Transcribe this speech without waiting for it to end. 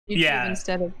YouTube Yeah.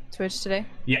 instead of Twitch today?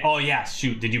 Yeah. Oh yeah.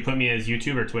 Shoot. Did you put me as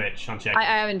YouTube or Twitch? I'm checking. I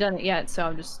haven't done it yet, so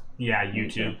I'm just. Yeah,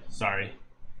 YouTube. Sorry.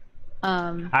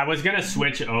 Um. I was gonna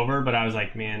switch over, but I was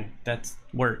like, man, that's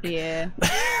work. Yeah.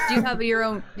 Do you have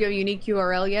your unique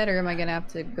URL yet, or am I gonna have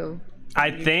to go?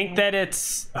 I think that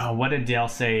it's. Oh, what did Dale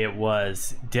say it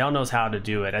was? Dale knows how to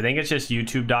do it. I think it's just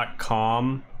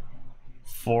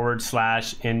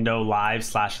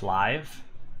youtube.com/IndoLive/live.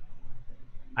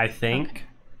 I think. Okay.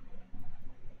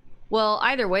 Well,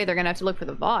 either way, they're gonna have to look for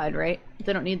the VOD, right?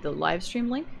 They don't need the live stream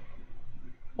link,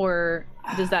 or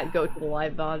does that go to the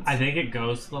live VODs? I think it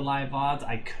goes to the live VODs.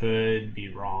 I could be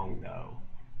wrong though.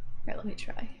 Alright, let me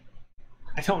try.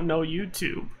 I don't know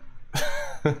YouTube.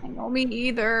 I know, me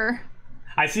either.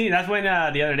 I see. That's when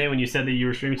the other day when you said that you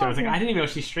were streaming, so I was like, I didn't even know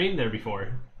she streamed there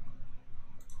before.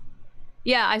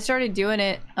 Yeah, I started doing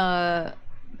it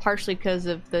partially because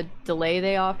of the delay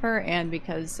they offer, and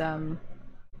because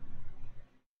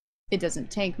it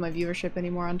doesn't tank my viewership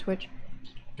anymore on Twitch.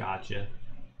 Gotcha.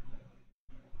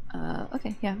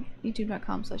 Okay, yeah,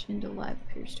 youtube.com/IndoLive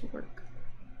appears to work.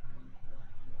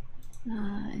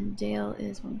 And Dale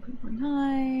is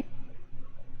 1.19.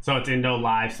 So it's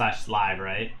IndoLive/live,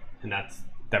 right? And that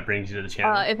brings you to the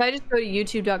channel. If I just go to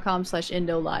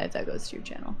youtube.com/IndoLive, that goes to your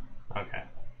channel. Okay.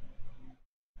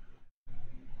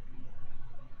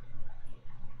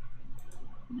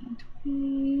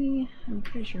 I'm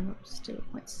pretty sure we're still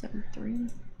at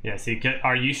 0.73. Yeah. See,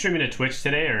 are you streaming to Twitch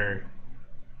today or?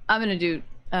 I'm gonna do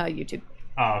YouTube.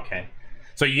 Oh, okay.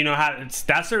 So you know how?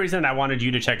 That's the reason I wanted you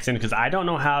to check this in, because I don't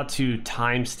know how to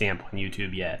timestamp on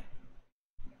YouTube yet.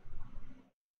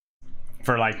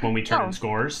 For like when we turn in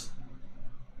scores.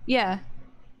 Yeah.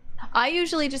 I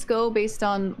usually just go based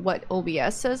on what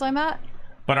OBS says I'm at.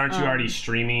 But aren't you already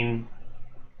streaming?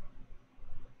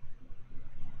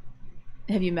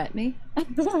 Have you met me?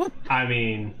 I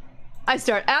mean... I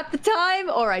start at the time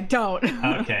or I don't.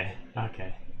 Okay,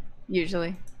 okay.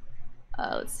 Usually.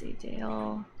 Let's see,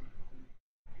 Dale.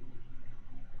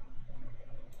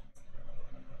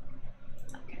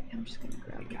 Okay, I'm just gonna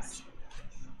grab this.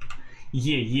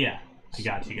 Yeah, yeah. I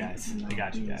got you guys. I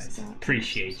got you guys.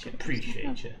 Appreciate you.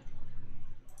 Appreciate you.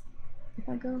 If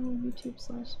I go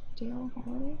YouTube/Dale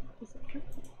Holiday, is that true?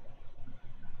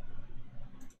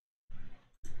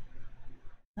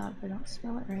 Not if I don't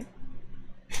spell it right.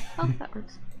 Oh, that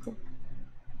works. Cool.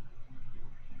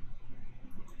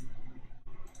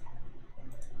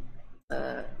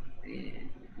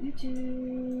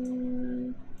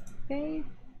 YouTube. Okay.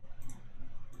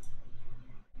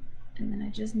 And then I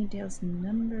just need Dale's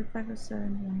number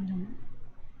 507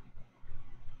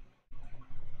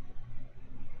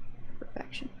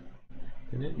 Perfection.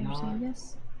 Did it not?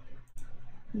 Yes.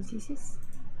 Yes.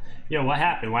 Yeah, what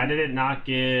happened? Why did it not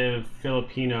give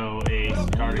Filipino a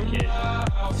starter kit?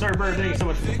 Sir Bird, thank you so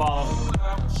much for the follow.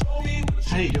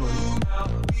 How you doing?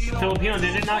 Filipino,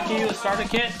 did it not give you a starter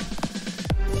kit?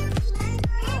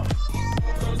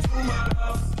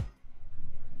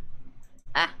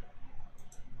 Ah.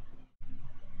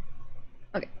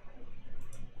 Okay.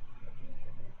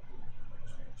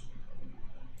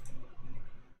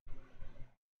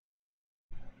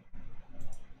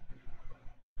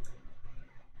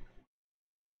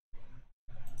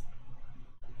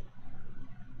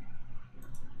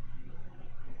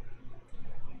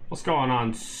 What's going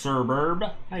on,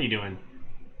 Surburb? How you doing?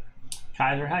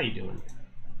 Kaiser, how you doing?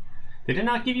 Did it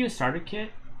not give you a starter kit?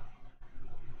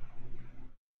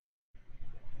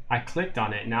 I clicked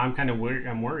on it. Now I'm kind of worried.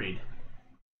 I'm worried.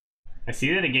 I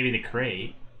see that it gave you the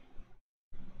crate.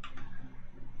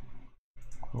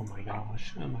 Oh my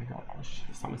gosh. Oh my gosh.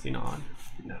 Is Tomasina on?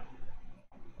 No.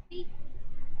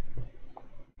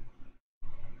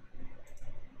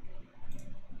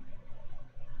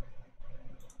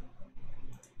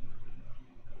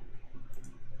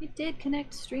 It did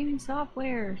connect streaming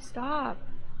software. Stop.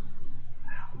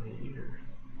 Later.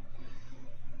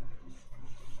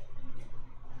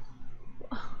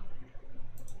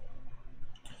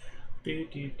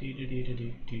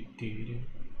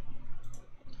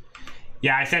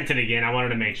 Yeah, I sent it again. I wanted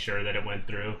to make sure that it went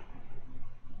through.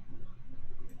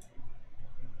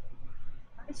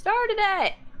 I started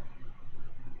it.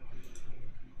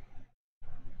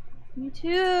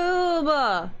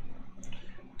 YouTube.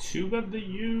 Tube of the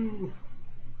U.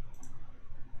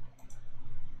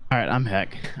 All right, I'm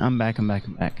back. I'm back. I'm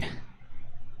back.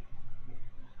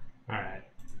 All right.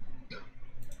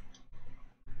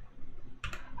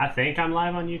 I think I'm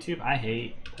live on YouTube. I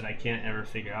hate that I can't ever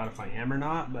figure out if I am or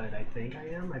not, but I think I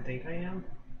am. I think I am.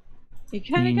 You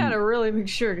kind of gotta really make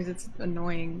sure because it's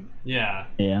annoying. Yeah.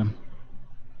 Yeah.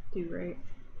 Do right.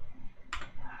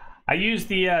 I use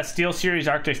the SteelSeries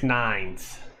Arctis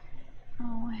 9s.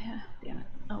 Oh, yeah. Damn it.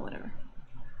 Oh, whatever.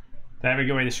 Did I ever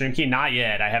give away the stream key? Not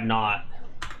yet. I have not.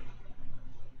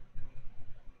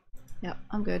 Yep,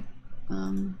 I'm good.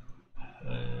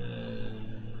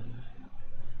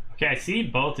 Okay, I see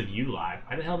both of you live.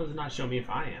 Why the hell does it not show me if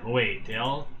I am? Oh, wait,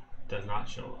 Dale does not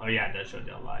show. Oh, yeah, it does show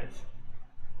Dale live.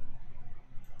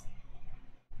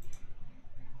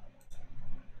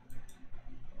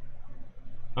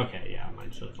 Okay, yeah,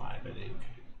 mine shows live, I think.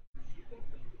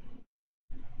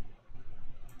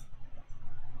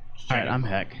 Alright, I'm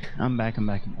back. I'm back.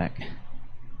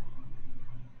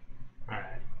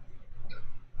 Alright.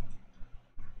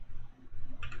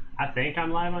 I think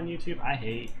I'm live on YouTube. I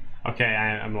hate. Okay,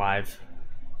 I'm live.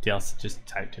 Dale just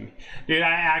typed to me. Dude,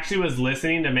 I actually was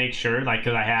listening to make sure, like,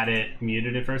 because I had it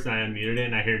muted at first and I unmuted it,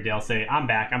 and I heard Dale say, I'm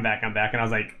back. And I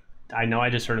was like, I know I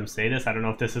just heard him say this. I don't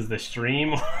know if this is the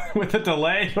stream with a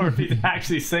delay or if he's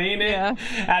actually saying it. Yeah.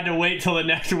 I had to wait till the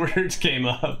next words came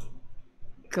up.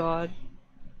 God.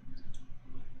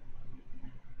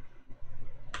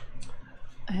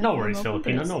 No worries,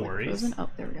 Filipino. No worries. Frozen. Oh,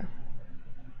 there we go.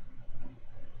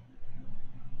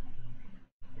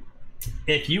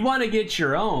 If you want to get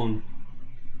your own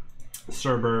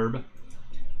Suburb,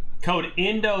 code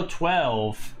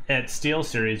INDO12 at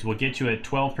SteelSeries will get you a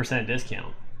 12%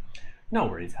 discount. No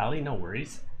worries, Ali. No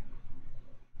worries.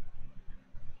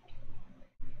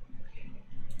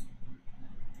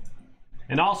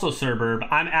 And also, Suburb,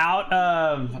 I'm out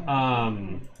of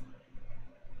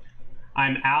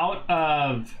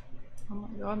Oh my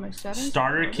God, my settings.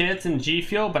 starter kits and G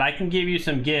Fuel, but I can give you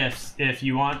some gifts if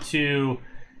you want to.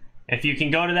 If you can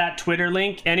go to that Twitter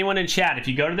link, anyone in chat, if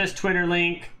you go to this Twitter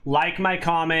link, like my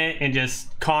comment and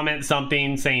just comment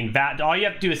something saying all you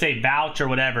have to do is say vouch or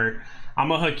whatever. I'm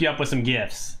gonna hook you up with some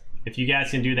gifts if you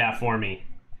guys can do that for me.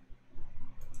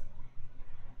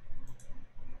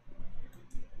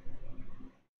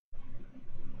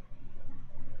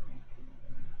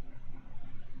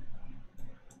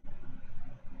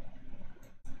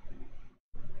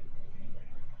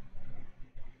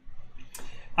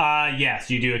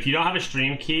 Yes, you do. If you don't have a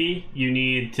stream key, you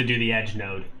need to do the edge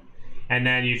node, and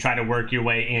then you try to work your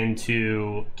way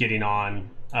into getting on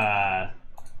to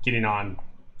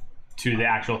the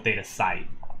actual Theta site.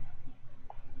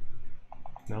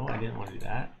 No, I didn't want to do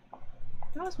that.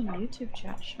 That was my YouTube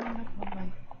chat showing up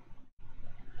on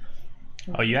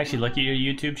my. Oh, you actually look at your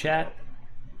YouTube chat?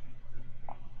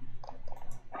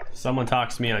 If someone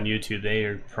talks to me on YouTube, they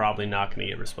are probably not going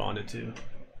to get responded to.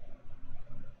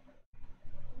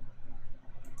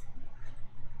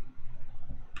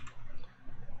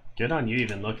 Good on you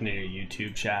even looking at your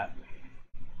YouTube chat.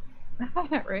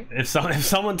 Right. If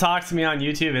someone talks to me on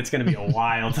YouTube, it's going to be a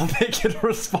while until they get a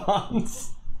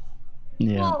response.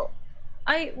 Yeah.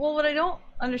 Well, what I don't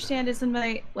understand is in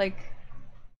my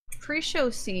pre-show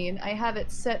scene, I have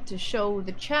it set to show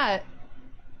the chat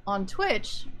on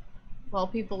Twitch while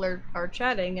people are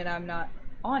chatting and I'm not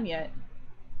on yet.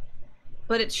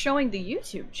 But it's showing the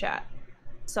YouTube chat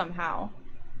somehow.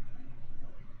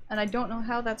 And I don't know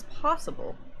how that's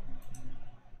possible.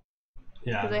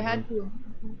 Yeah. Because I had to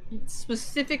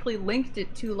specifically linked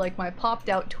it to my popped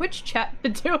out Twitch chat to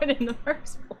do it in the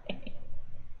first place.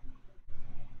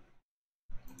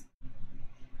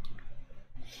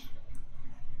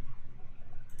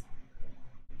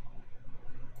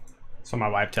 So my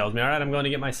wife tells me, all right, I'm going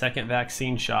to get my second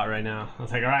vaccine shot right now. I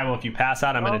was like, all right, well, if you pass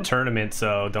out, I'm in a tournament,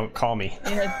 so don't call me.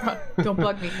 Yeah, don't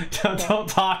bug me. Don't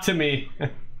talk to me.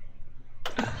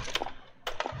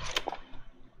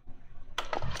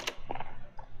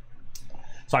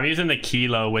 So I'm using the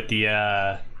Kilo with the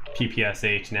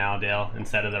PPSH now, Dale,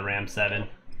 instead of the Ram 7.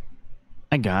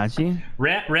 I got you.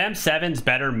 Ram 7's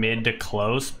better mid to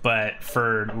close, but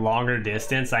for longer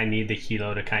distance, I need the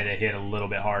Kilo to kind of hit a little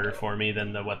bit harder for me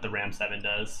than what the Ram 7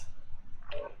 does.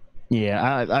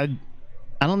 Yeah,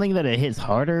 I don't think that it hits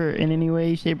harder in any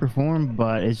way, shape, or form,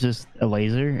 but it's just a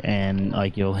laser, and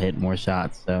you'll hit more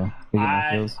shots. So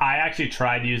I actually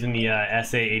tried using the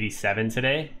SA87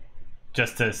 today,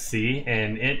 just to see,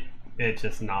 and it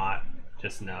just no.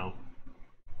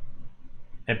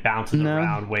 It bounces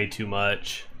around way too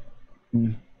much.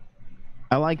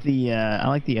 I like the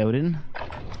Odin,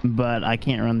 but I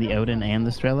can't run the Odin and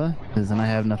the Strela because then I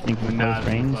have nothing for close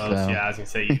range. So. Yeah, I was gonna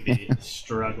say you'd be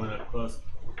struggling up close.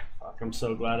 Fuck, I'm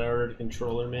so glad I ordered a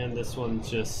controller, man. This one's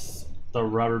just the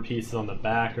rubber pieces on the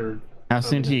back are. How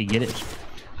soon do you get it?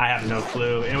 I have no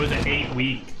clue. It was an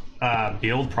 8-week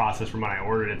build process from when I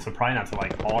ordered it, so probably not till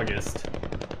August.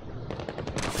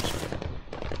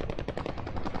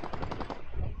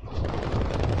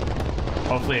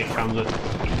 Hopefully it comes with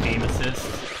aim assist,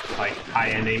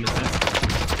 high-end aim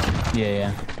assist.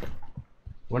 Yeah.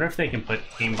 Wonder if they can put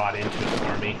aimbot into it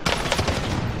for me.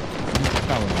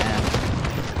 Probably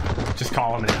not. Just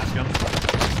call him and ask him.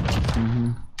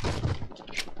 Mm-hmm.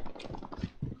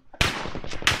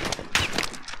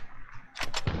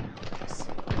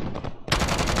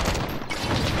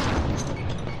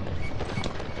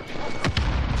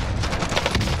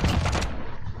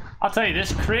 I'll tell you,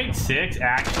 this Krig 6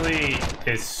 actually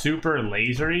is super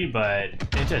lasery, but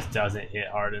it just doesn't hit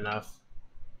hard enough.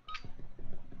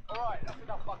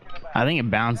 I think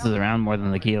it bounces around more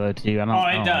than the Kilo too. I don't. Oh,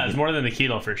 I it don't does. like More than the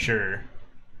Kilo for sure.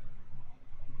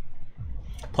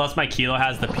 Plus, my Kilo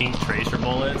has the pink tracer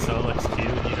bullet, so it looks cute,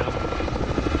 you know?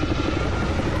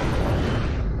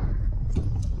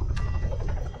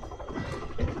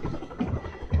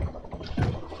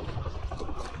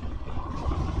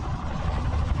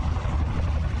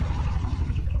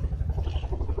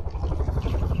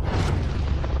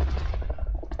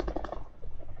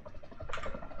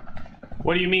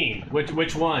 What do you mean?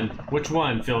 Which one? Which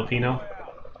one, Filipino?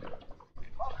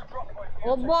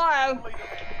 Oh boy!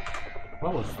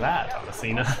 What was that,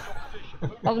 Tomasina?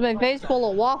 That was my face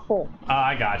full of waffle. Oh,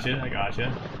 I got you. I got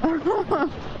you.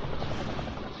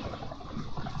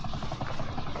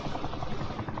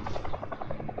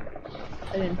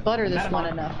 I didn't butter this one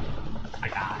enough. I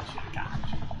got you. I got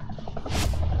you.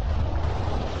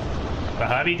 The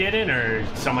hubby did it, or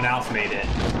someone else made it?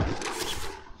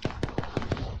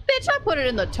 Bitch, I put it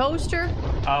in the toaster.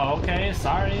 Oh, okay.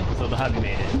 Sorry. So the hubby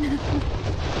made it.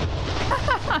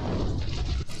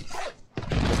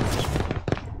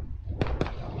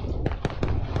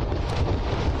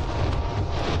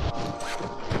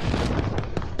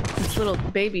 These little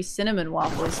baby cinnamon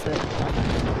waffles that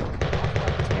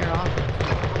tear off.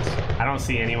 I don't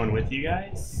see anyone with you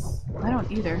guys. I don't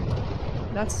either.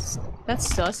 That's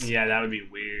sus. Yeah, that would be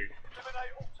weird.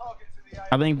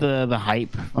 I think the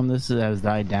hype from this has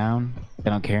died down. I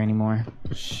don't care anymore.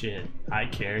 Shit, I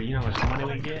care. You know how much money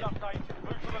we get?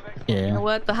 Yeah. You know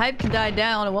what? The hype can die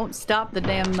down. It won't stop the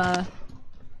damn.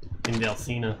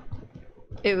 InDaleSina.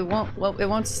 It won't. Well, it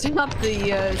won't stop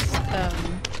the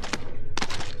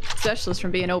specialist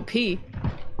from being OP.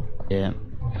 Yeah.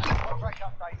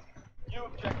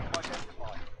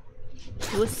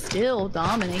 Will still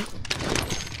dominate.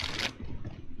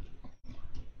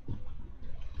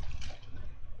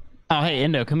 Oh, hey,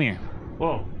 Indo, come here.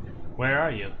 Whoa, where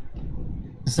are you?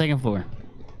 The second floor.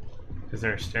 Is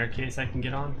there a staircase I can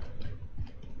get on?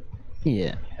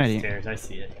 Yeah. Right here. Stairs, I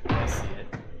see it. I see it.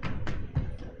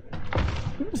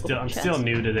 I'm still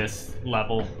new to this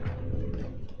level.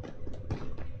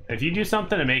 If you do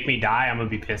something to make me die, I'm gonna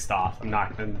be pissed off.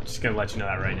 I'm just gonna let you know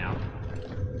that right now.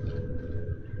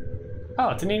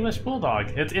 Oh, it's an English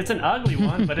bulldog. It's an ugly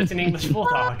one, but it's an English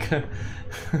bulldog.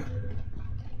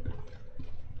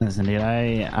 Listen, dude,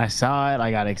 I saw it. I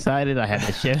got excited. I had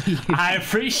to show you. I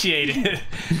appreciate it.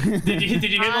 Did you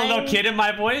hear the little kid in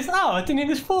my voice? Oh, it's an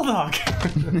English bulldog.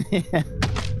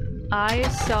 I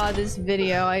saw this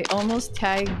video. I almost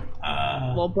tagged,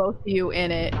 well, both of you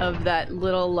in it, of that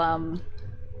little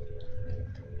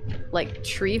like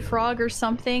tree frog or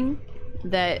something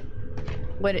that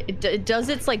when it does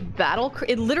its like battle.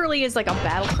 It literally is like a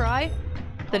battle cry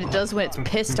that it does when it's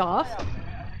pissed off.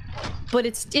 But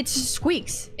it just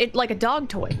squeaks. It like a dog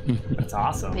toy. That's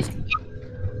awesome.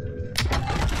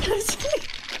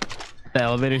 The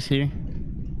elevator's here.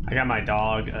 I got my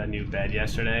dog a new bed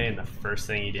yesterday, and the first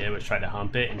thing he did was try to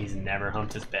hump it, and he's never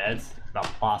humped his beds. I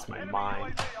lost my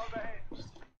mind.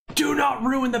 Do not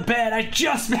ruin the bed! I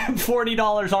just spent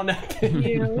 $40 on that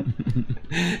thing.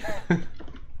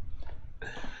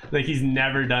 Like, he's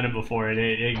never done it before, and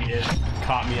it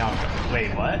caught me off.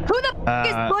 Wait, what? Who the f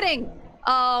is Pudding?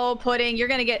 Oh, Pudding, you're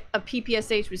gonna get a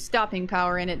PPSH with stopping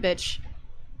power in it, bitch.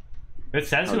 It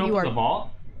says who opened the vault?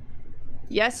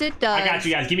 Yes, it does. I got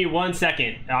you guys. Give me 1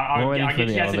 second. I'll get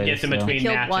you guys some gifts in between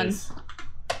matches. One.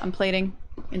 I'm plating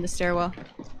in the stairwell.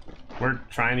 We're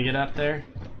trying to get up there.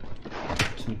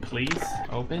 Can you please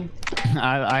open?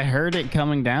 I heard it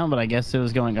coming down, but I guess it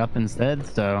was going up instead,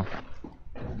 so...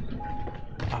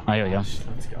 Oh, here we go.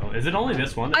 Let's go. Is it only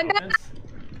this one that opens?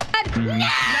 No!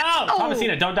 No!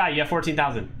 Tomasina, don't die. You have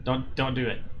 14,000. Don't do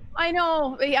it. I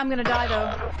know. I'm gonna die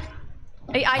though.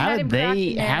 How did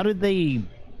they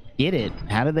get it?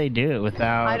 How did they do it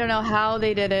without? I don't know how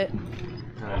they did it.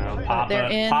 I don't know. Papa, they're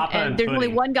in, Papa and there's only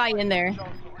one guy in there.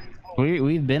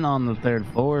 We've been on the 3rd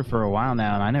floor for a while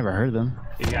now, and I never heard them.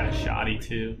 He's got a shoddy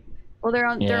too. Well, they're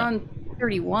on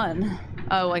 31.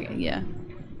 Oh, yeah.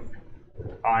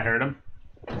 Oh, I heard him.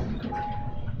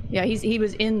 Yeah, he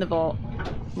was in the vault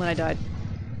when I died.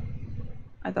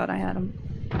 I thought I had him.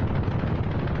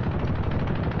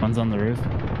 One's on the roof.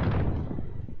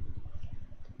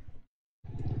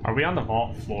 Are we on the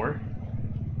vault floor?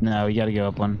 No, you gotta go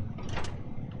up one.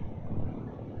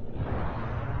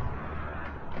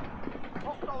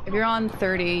 If you're on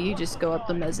 30, you just go up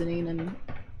the mezzanine and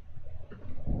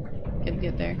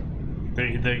get there.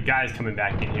 The guy's coming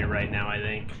back in here right now, I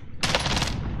think.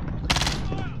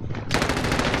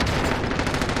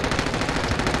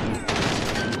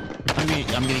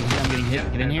 I'm getting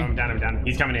hit. Get in here. I'm down.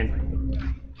 He's coming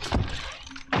in.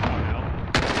 Oh no.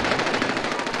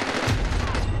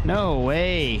 No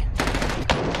way.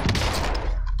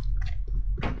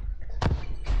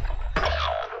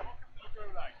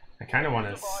 I kind of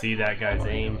want to see that guy's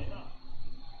aim.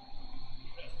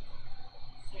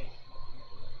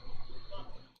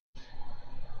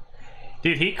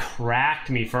 Dude, he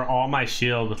cracked me for all my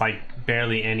shield with like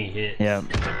barely any hits. Yep.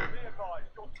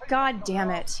 God damn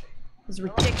it. It was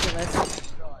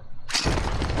ridiculous.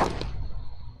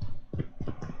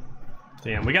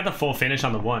 Damn, we got the full finish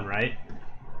on the one, right?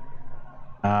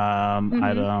 I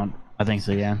think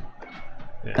so, yeah.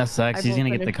 That sucks. He's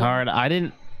gonna get the card. How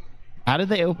did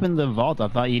they open the vault? I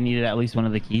thought you needed at least one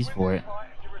of the keys for it.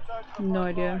 No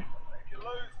idea.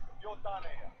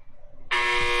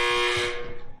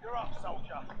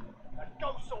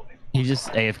 He's just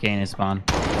AFK in his spawn.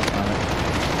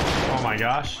 Oh my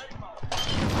gosh.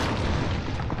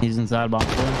 He's inside box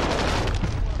four.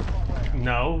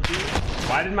 No, dude.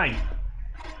 Why did my...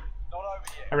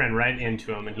 I ran right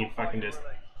into him and he fucking just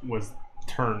was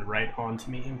turned right onto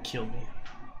me and killed me.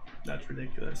 That's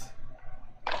ridiculous.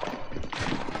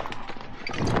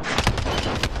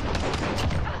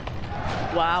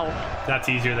 Wow. That's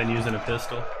easier than using a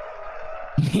pistol.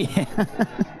 Yeah.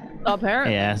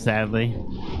 Apparently. Yeah, sadly.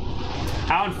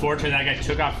 How unfortunate that guy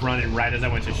took off running right as I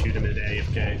went to shoot him into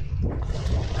AFK.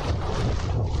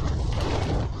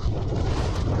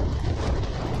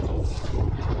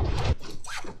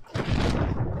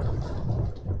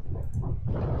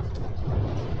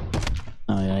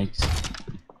 Oh, yikes.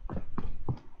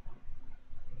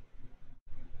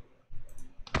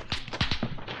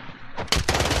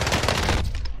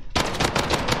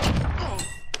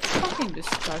 Fucking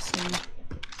disgusting.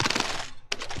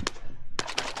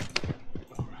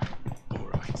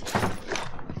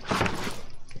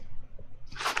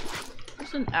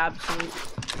 Just an absolute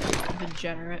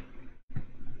degenerate.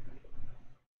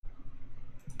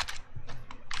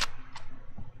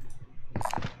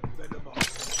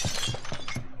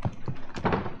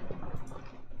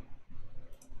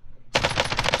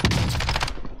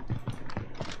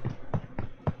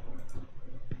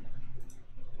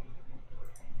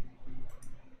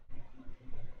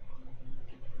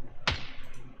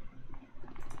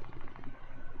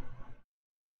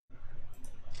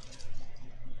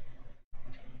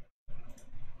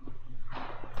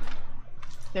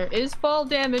 There is fall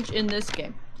damage in this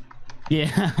game.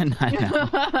 Yeah, I know.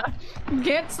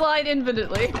 Can't slide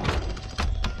infinitely.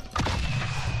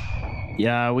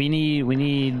 Yeah, we need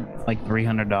like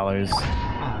 $300.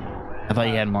 I thought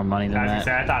you had more money than I was gonna that.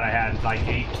 say, I thought I had like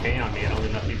 8K on me and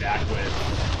only left me back with.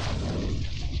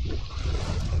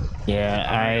 Yeah,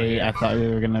 I thought we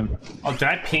were gonna. Oh, did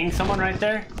I ping someone right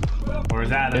there? Or is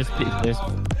that? There's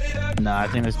no, I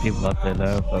think there's people up there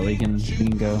though, but we can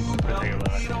go. Let's take a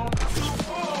look.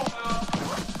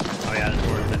 Oh yeah, the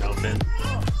door's been open.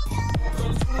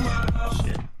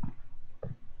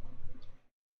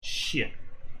 Shit.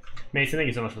 Mason, thank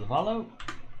you so much for the follow.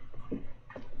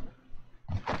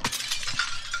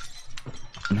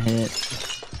 Hit.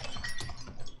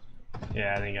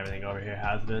 Yeah, I think everything over here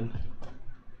has been.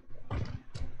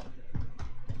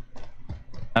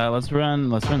 Let's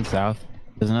run south.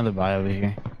 There's another buy over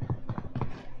here.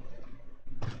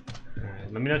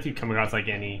 Alright, let me know if you come across like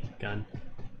any gun.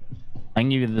 I can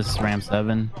give you this Ram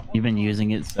 7. You've been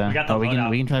using it, so We got the we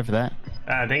loadout. can try for that.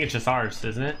 I think it's just ours,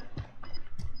 isn't it?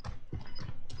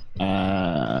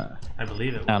 I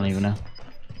believe it was. I don't even know.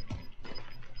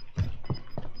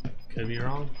 Could be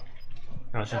wrong.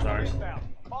 No, it's just ours.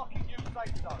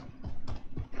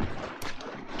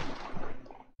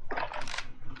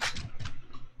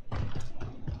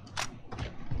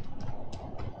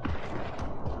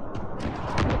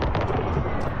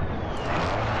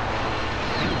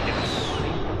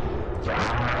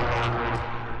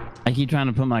 I keep trying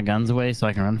to put my guns away so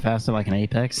I can run faster like an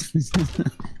Apex. This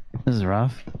is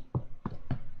rough.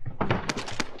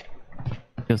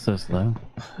 Feels so slow.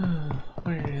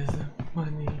 Where is the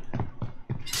money?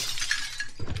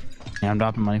 Yeah, I'm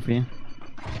dropping money for you.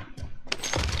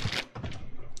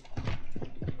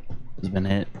 It's been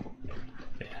hit.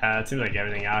 Yeah, it seems like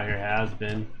everything out here has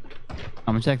been.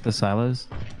 I'm gonna check the silos.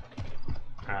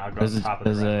 Alright, I'll go There's to the top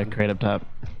of the a road. crate up top.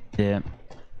 Yeah.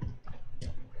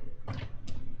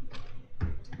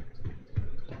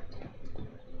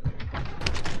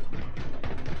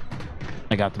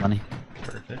 I got the money.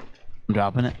 Perfect. I'm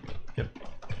dropping it. Yep.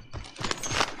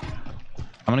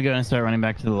 I'm gonna go and start running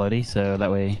back to the Lodi, so that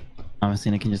way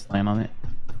Tomasina can just land on it.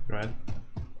 Go ahead.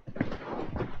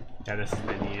 Yeah, this has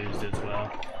been used as well.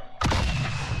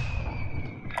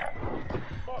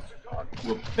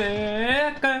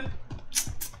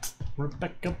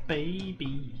 Rebecca,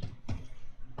 baby.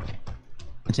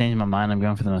 I changed my mind. I'm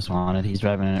going for the most wanted. He's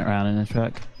driving it around in a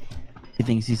truck. He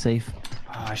thinks he's safe.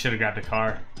 Oh, I should have grabbed the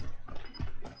car.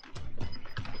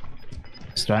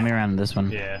 Just drive me around in this one.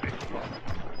 Yeah.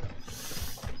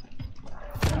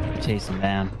 Chase him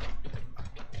down.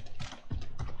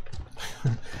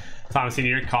 Thomasina,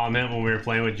 your comment when we were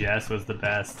playing with Jess was the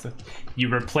best. You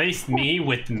replaced me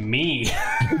with me.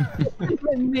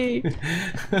 Me.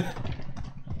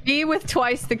 Me with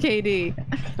twice the KD.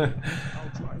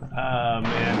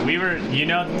 Man, we were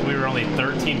only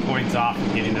 13 points off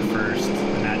of getting the first.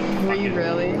 And that Were you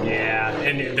really? Yeah,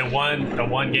 and the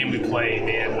one game we played,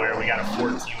 man, where we got a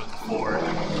 14 with a 4,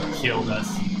 killed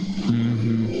us.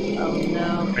 Mm-hmm. Oh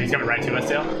no. Are you coming right to us,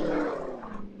 Dale?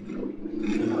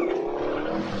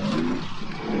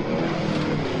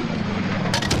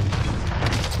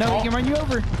 No, he can run you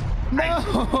over.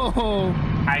 No!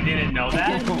 I didn't know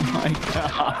that. Oh my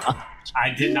god. I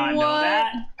did not know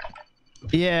that.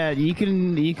 Yeah, you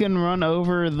can run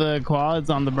over the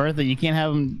quads on the Bertha. You can't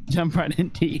have them jump right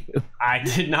into you. I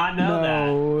did not know that.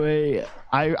 No way.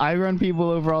 I run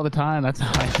people over all the time. That's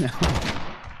how I know.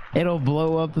 It'll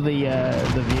blow up the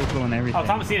vehicle and everything. Oh,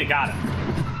 Tomasina got him.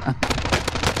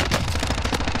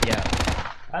 Yeah.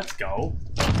 Let's go.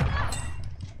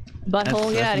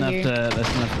 Butthole, get out of here.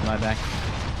 That's enough to buy back.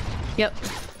 Yep.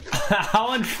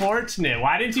 How unfortunate.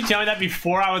 Why didn't you tell me that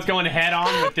before I was going head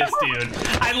on with this dude?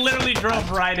 I literally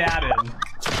drove right at him.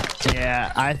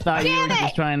 Yeah, I thought you were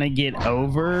just trying to get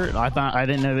over. I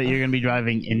didn't know that you were gonna be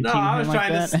driving into him. No, I was like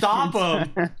trying that. to stop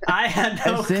him. I had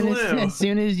no clue. As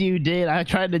soon as you did, I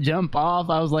tried to jump off.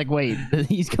 I was like, wait,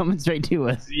 he's coming straight to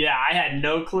us. Yeah, I had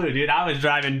no clue, dude. I was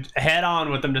driving head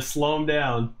on with him to slow him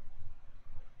down.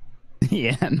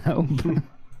 Yeah, no.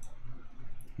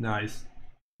 Nice.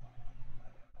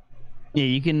 Yeah,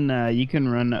 you can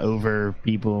run over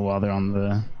people while they're on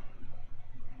the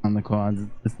quads.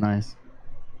 It's nice.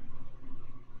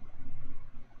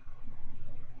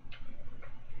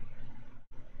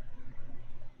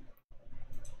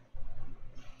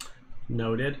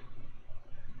 Noted.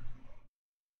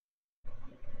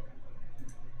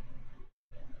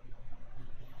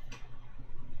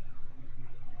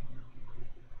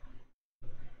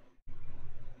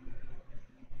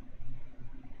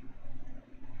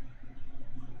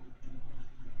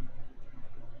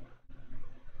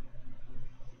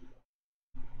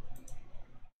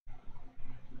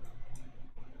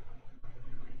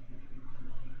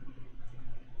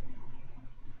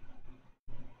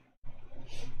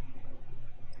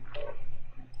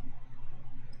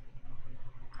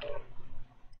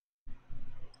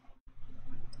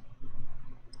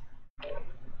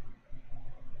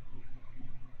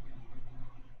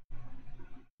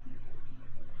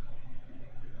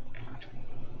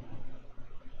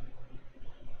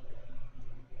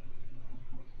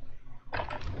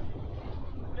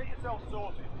 Get yourself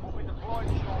sorted. We'll be deployed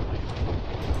shortly.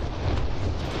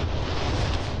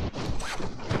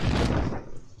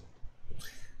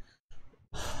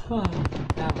 Oh,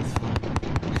 that was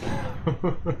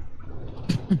fun.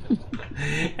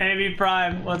 Amy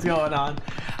Prime, what's going on?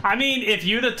 I mean, if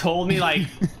you'd have told me like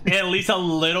at least a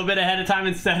little bit ahead of time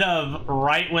instead of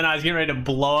right when I was getting ready to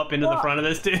blow up into the front of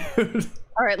this dude.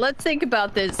 All right, let's think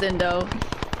about this, Zindo.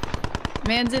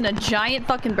 Man's in a giant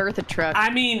fucking Bertha truck. I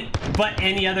mean, but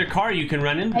any other car you can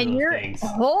run into and those your things.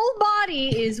 whole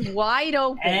body is wide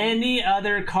open. Any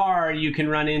other car you can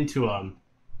run into them.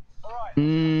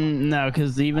 No,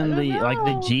 because even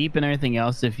the Jeep and everything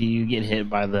else, if you get hit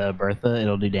by the Bertha,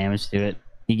 it'll do damage to it.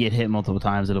 You get hit multiple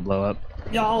times, it'll blow up.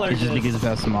 Y'all are just because of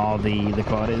how small the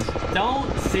quad is.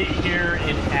 Don't sit here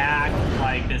and act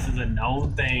like this is a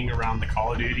known thing around the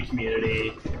Call of Duty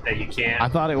community that you can't. I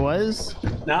thought it was.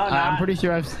 No, I'm pretty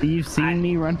sure you've seen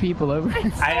me run people over.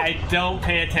 I don't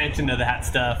pay attention to that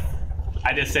stuff.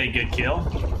 I just say good kill.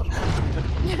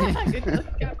 Good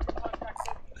kill.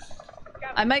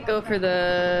 I might go for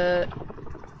the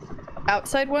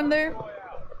outside one there,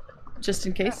 just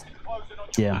in case.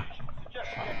 Yeah.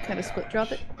 Kind of split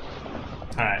drop it.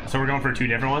 All right, so we're going for two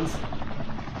different ones.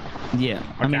 Yeah.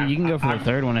 Okay, I mean, you can go for the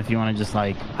third one if you want to just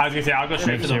like. I was gonna say I'll go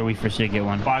straight make for sure we for sure get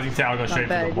one. Well, I was gonna say I'll go straight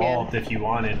for the bad, vault if you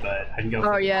wanted, but I can go.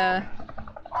 Oh yeah.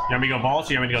 You want me to go vault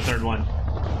or you want me to go third one?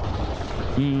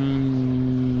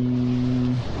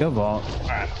 Go vault. All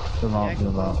right. Go vault. Yeah,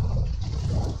 Go vault.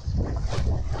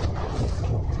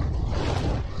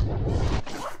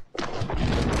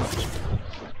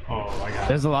 Oh, I got it.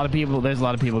 There's a lot of people. There's a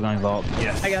lot of people going vault.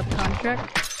 Yes. I got the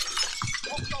contract.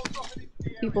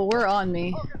 People were on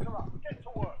me. Targets are up. Get to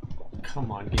work.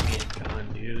 Come on, give me a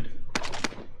gun, dude.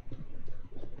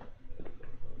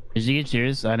 Did you get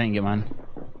yours? I didn't get mine.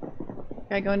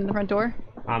 Can I go in the front door?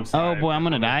 I'm sorry. Oh boy, I'm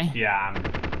gonna die. Yeah,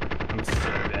 I'm so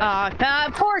dead.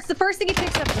 Of course, the first thing he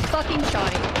picks up is a fucking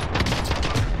shotty.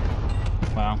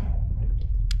 Wow.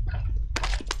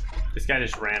 This guy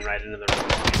just ran right into the room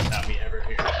without me ever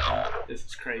hearing him. This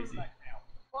is crazy.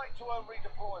 Fight to earn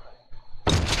redeployment.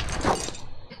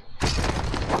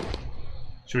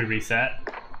 Should we reset?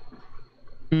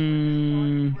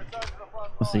 Hmm. Return to the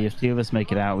front Let's see if two of us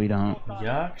make it out. We don't.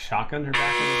 Yuck. Shotguns are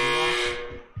back in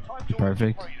the Time to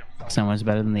Perfect. earn freedom, son. So much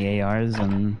better than the ARs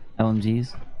and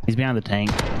LMGs. He's behind the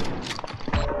tank.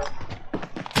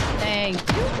 Dang.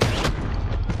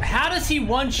 How does he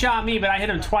one-shot me, but I hit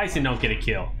him twice and don't get a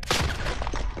kill?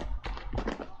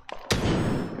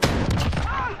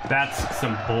 That's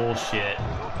some bullshit.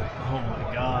 Oh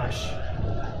my gosh.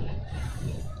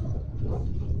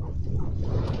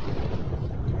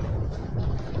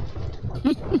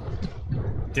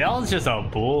 Dell's just a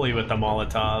bully with the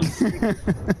Molotovs.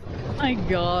 My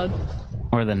god.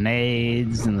 Or the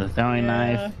nades and the throwing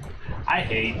knife. I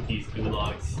hate these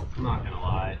gulags. I'm not gonna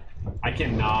lie. I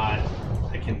cannot.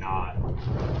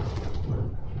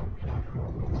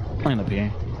 Line up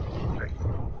here.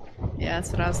 Yeah,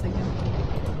 that's what I was thinking.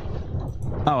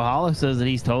 Oh, Hollow says that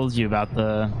he's told you about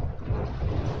the.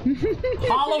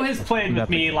 Hollow has played with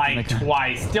me like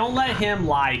twice. Don't let him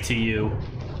lie to you.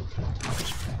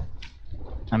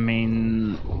 I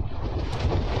mean,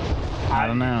 I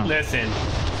don't know. Listen,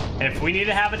 if we need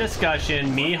to have a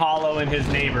discussion, me, Hollow, and his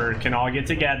neighbor can all get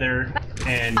together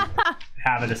and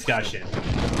have a discussion.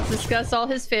 Discuss all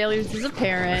his failures as a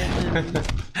parent. And...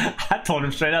 I told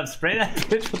him straight up, spray that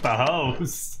bitch with the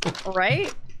hose.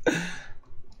 Right?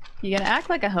 You gonna act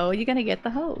like a hoe, you're gonna get the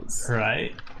hose.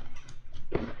 Right?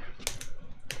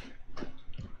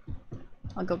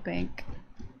 I'll go bank.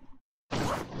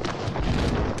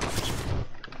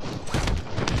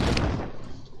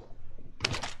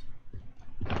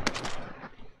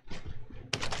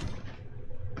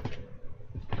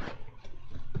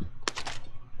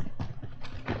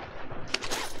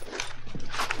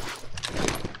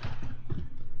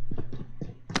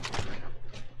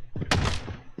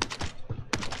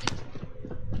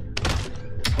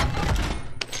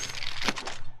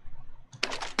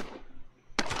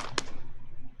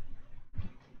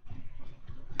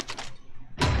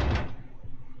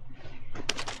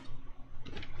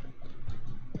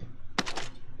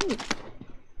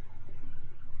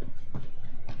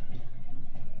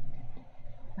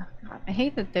 I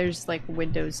hate that there's like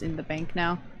windows in the bank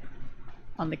now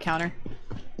on the counter.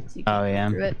 So you Oh yeah.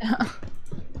 can't go through it.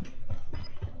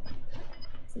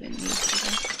 So they need to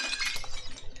go.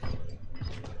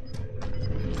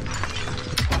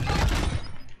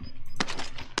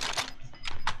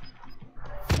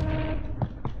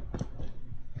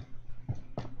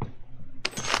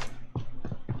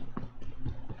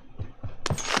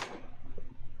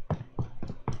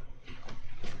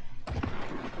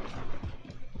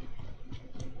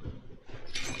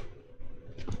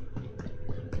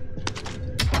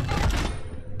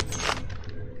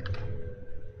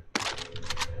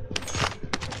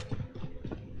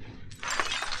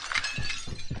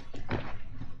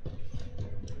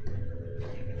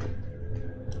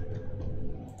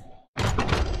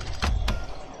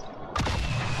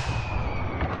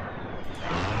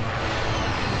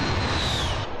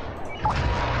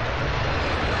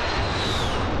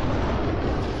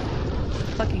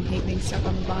 Fucking hate being stuck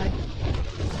on the buy.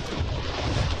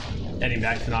 Heading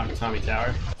back to Nakatomi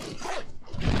Tower.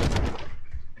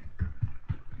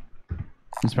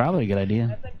 It's probably a good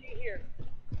idea.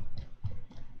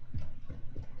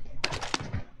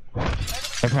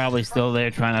 They're probably still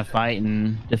there trying to fight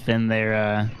and defend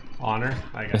their Honor,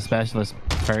 I the guess. specialist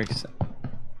perks.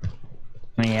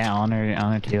 I mean, yeah,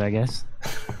 honor too, I guess.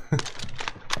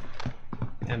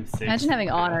 M6. Imagine having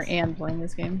honor and playing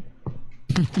this game.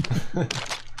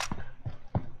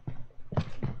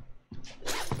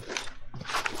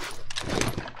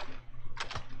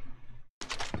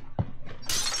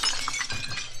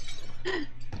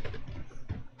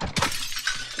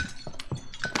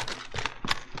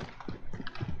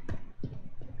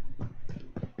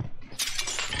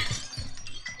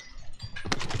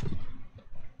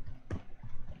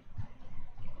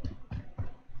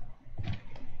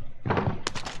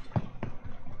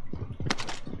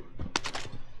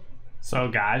 So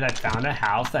guys, I found a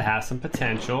house that has some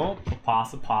potential,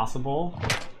 possible.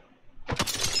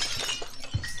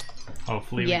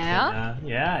 Hopefully we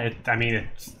can, I mean,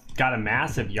 it's got a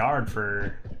massive yard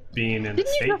for being in the Didn't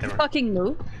state you that we're... fucking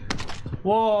move?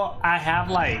 Well, I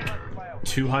have like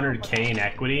 200K in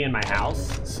equity in my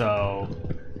house, so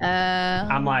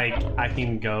I'm like, I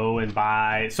can go and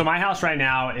buy. So my house right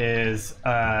now is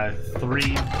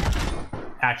actually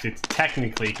it's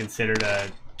technically considered a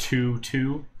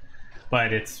 2-2,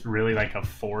 but it's really like a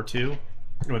 4-2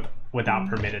 without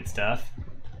permitted stuff.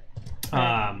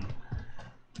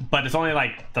 But it's only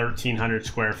like 1,300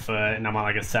 square foot, and I'm on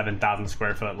like a 7,000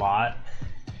 square foot lot.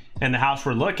 And the house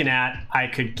we're looking at, I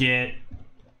could get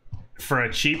for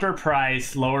a cheaper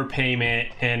price, lower payment,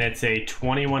 and it's a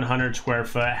 2,100 square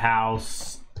foot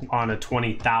house on a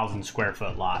 20,000 square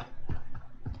foot lot.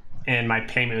 And my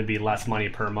payment would be less money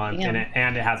per month, and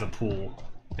it has a pool.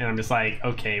 And I'm just like,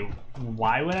 okay,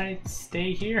 why would I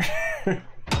stay here?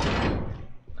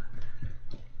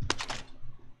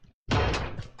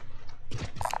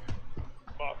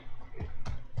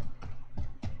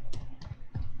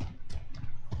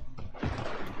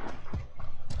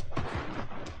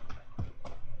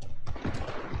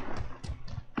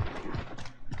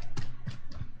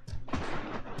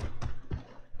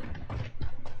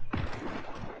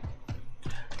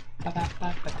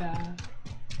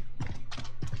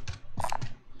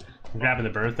 I'm grabbing the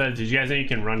Bertha. Did you guys know you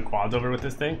can run quads over with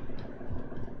this thing?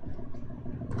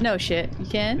 No shit, you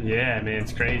can? Yeah, man,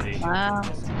 it's crazy. Wow.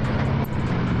 It's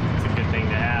a good thing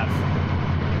to have.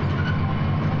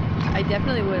 I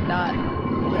definitely would not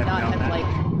have like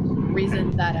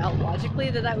reasoned that out logically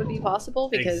that would be possible,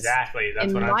 because exactly, that's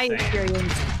in what I'm my saying.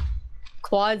 experience,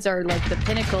 quads are like the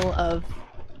pinnacle of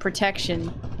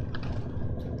protection.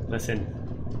 Listen,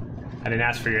 I didn't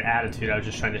ask for your attitude. I was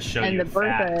just trying to show you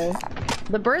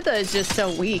The Bertha is just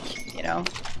so weak, you know.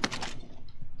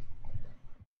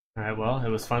 All right, well, it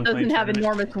was fun. Doesn't have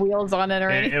enormous wheels on it or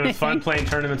anything. It was fun playing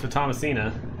tournaments with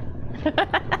Tomasina.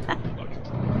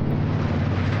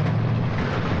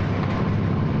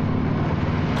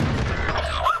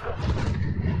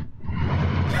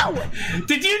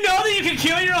 Did you know that you can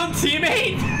kill your own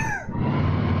teammate?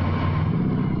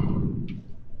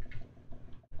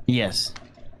 Yes.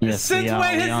 Since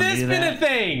when has this been a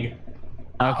thing?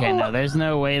 Okay, no, there's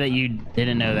no way that you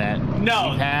didn't know that. No.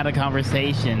 We've had a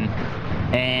conversation,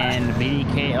 and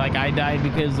BDK, like, I died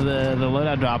because the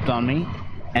loadout dropped on me,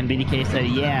 and BDK said,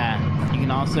 yeah, you can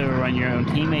also run your own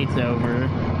teammates over.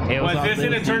 Was this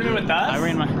in a tournament with us? I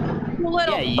ran my...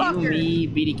 Little yeah, fucker. you, me,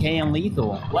 BDK, and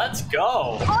Lethal. Let's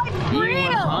go.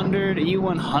 You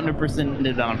 100%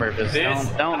 did that on purpose.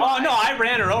 Don't oh, no, I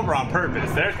ran her over on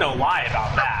purpose. There's no lie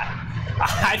about that.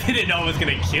 I didn't know it was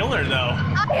gonna kill her though.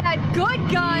 I had good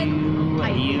gun.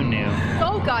 You knew.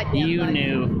 So goddamn You good.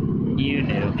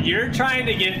 knew. You're trying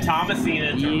to get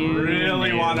Tomasina to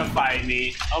really want to fight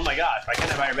me. Oh my gosh, why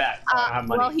can't I buy her back? I don't have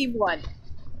money. Well, he won.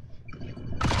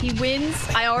 He wins.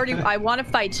 I want to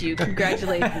fight you.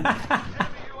 Congratulations.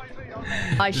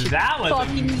 I should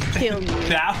fucking kill you.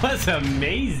 That was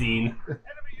amazing.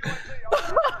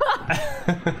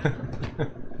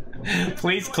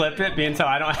 Please clip it, being so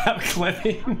I don't have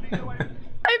clipping.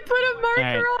 I put a marker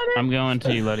on it. I'm going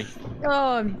to you, buddy.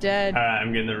 Oh, I'm dead. Alright,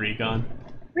 I'm getting the recon.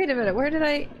 Wait a minute, where did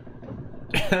I...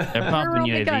 They're pumping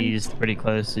UAVs pretty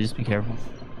close, so just be careful.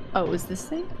 Oh, was this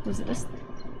thing? Was it this thing?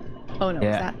 Oh no, yeah.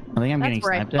 was that? I think I'm That's getting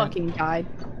where sniped I fucking died.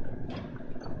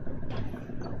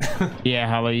 Yeah,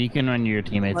 Hollow, you can run your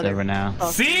teammates over now.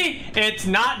 Oh. See? It's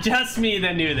not just me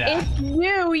that knew that. It's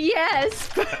you,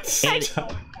 yes!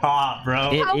 Stop,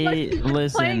 bro.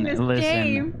 Listen.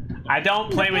 Game. I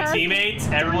don't play with teammates.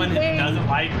 Everyone doesn't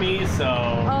like me, so...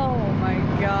 Oh my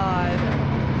god.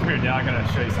 Come here, Dale, I gotta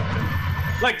show you something.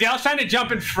 Look, Dale's trying to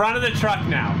jump in front of the truck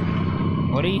now.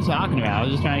 What are you talking about? I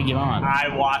was just trying to get on. I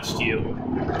watched you.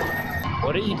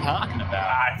 What are you talking about?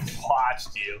 I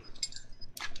watched you.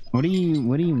 What do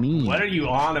you mean? What are you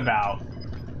on about?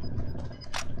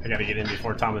 I gotta get in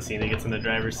before Tomasina gets in the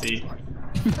driver's seat.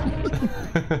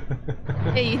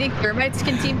 Hey, you think thermites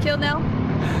can team kill now?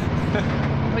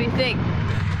 What do you think?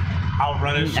 I'll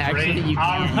run it straight. Actually,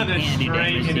 I'll run it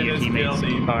straight into this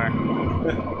building.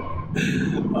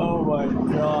 Oh my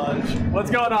gosh.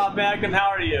 What's going on, Magnum? How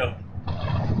are you?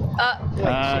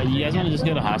 Wait, you guys want to just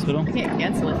go to hospital? I can't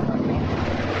cancel it.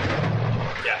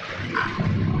 Yeah.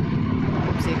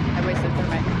 Oopsie, I wasted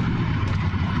thermite.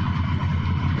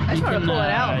 I just want to pull it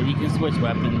out. You can switch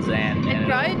weapons and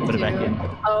put it back in.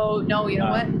 Oh, no, you know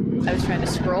what? I was trying to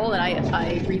scroll and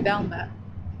I rebound that.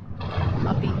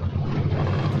 Uppy.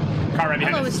 Car right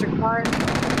behind Hello, us. Mr. Car.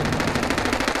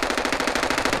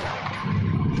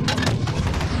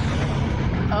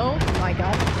 Oh my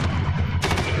god.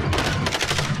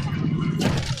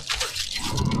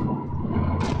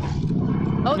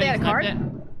 Oh, they had a card?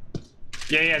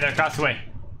 Yeah, they're across the way.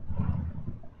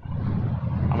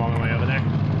 I'm on my way over there.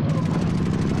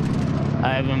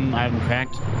 I have him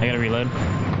cracked. I gotta reload.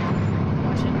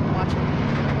 Watch it.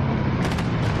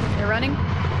 They're running.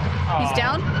 He's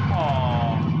down.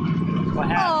 Oh, what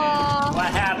happened? Aww.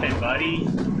 What happened, buddy?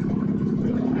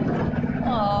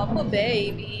 Oh, poor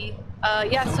baby.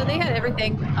 Yeah, so they had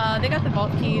everything. They got the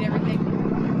vault key and everything.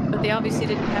 But they obviously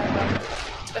didn't have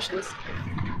specialists.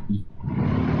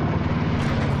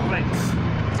 Thanks.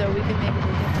 So we can maybe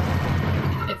look at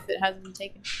that if it hasn't been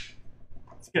taken.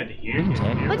 It's good to hear. Let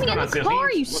me in the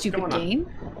car, you stupid game.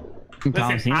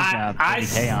 Listen,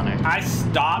 I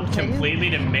stopped completely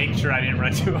to make sure I didn't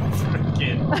run you over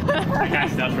again. I got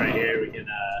stuff right here. We can,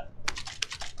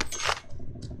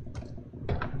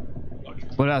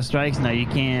 What about strikes? No, you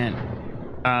can't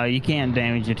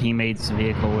damage your teammate's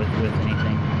vehicle with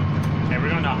anything. Okay, we're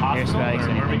going to hospital, or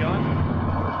where are we going?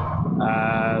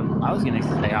 I was gonna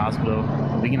say hospital.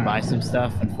 We can buy some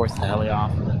stuff and force the heli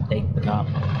off and then take the top.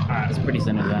 Alright. It's pretty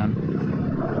center zone.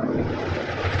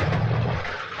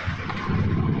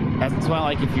 That's why,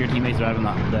 like, if your teammate's driving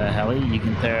the heli, you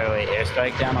can throw an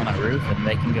airstrike down on that roof and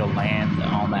they can go land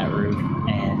on that roof.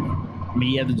 And I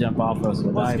mean, you have to jump off those.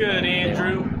 What's good,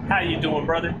 Andrew? How you doing,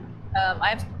 brother? I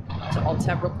have to alt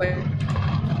tab real quick.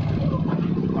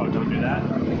 Oh, don't do that. I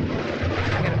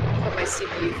gotta put my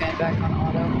CPU fan back on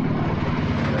auto.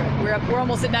 We're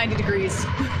almost at 90 degrees.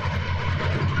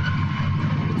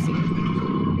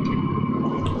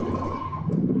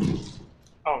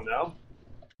 Oh no.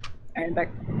 Alright, back.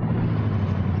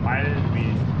 Why did we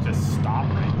just stop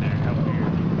right there? How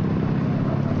weird.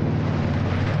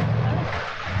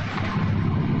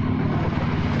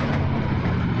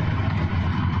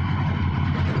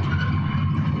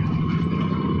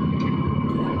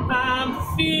 I'm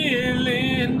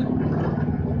feeling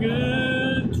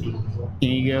good. Can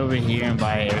you go over here and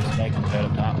buy an airstrike and throw it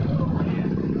up top?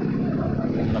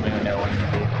 Let me know when you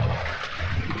do.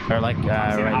 Or like,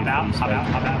 right Hop before out. you strike.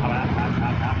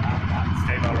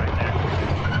 Stay low right there.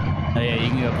 Oh yeah, you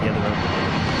can go up the other road.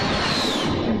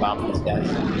 You can bomb these guys.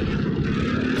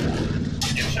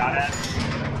 Get shot at.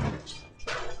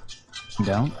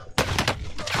 Don't.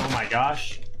 Oh my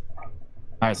gosh.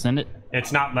 Alright, send it.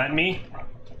 It's not letting me.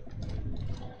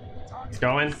 It's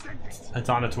going. It's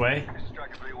on its way.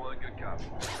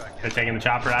 They're taking the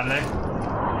chopper out of there.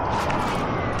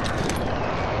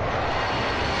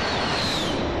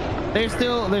 There's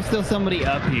still somebody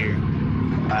up here.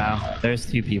 Wow, there's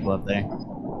 2 people up there.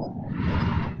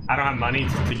 I don't have money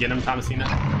to get him, Tomasina.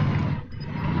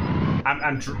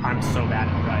 I'm so bad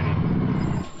at driving.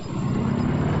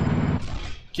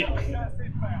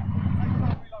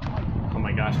 Oh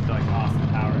my gosh, I feel like Austin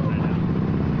Powers right now.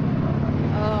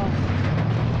 Oh.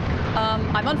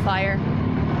 I'm on fire.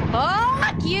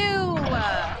 Fuck you!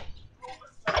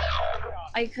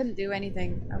 I couldn't do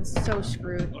anything. I was so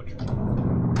screwed.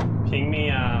 Ping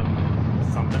me,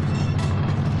 something.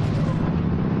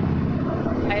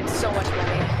 I had so much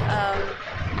money.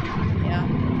 Yeah.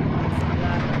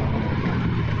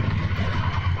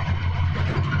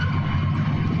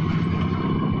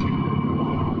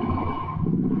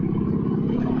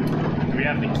 Do we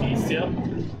have the key still?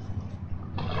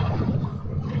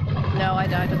 No, I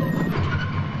died with it.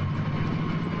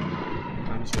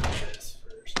 I'm just gonna do this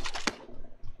first.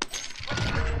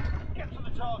 Get to the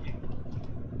target.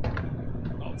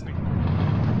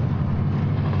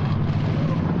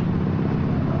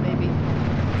 Maybe.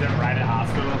 Is it right at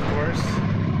hospital, of course?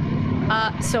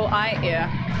 Yeah.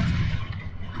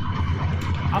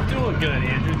 I'm doing good,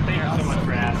 Andrew. Thank you so much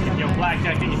for asking. Yo,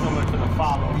 Blackjack, thank you so much for the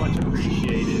follow. Much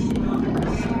appreciated.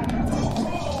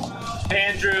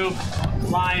 Andrew,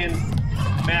 Lion,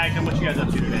 Magnum, what you guys up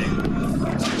to today?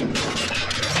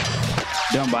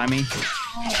 Don't buy me.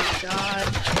 Oh my god.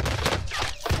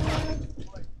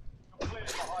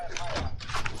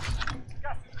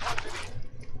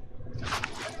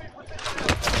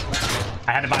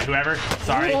 I had to buy whoever.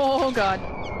 Sorry. Oh god.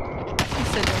 You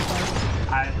said no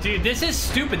fun. Dude, this is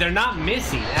stupid. They're not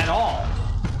missing at all.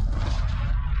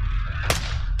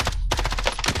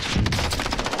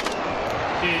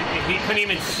 Dude, he couldn't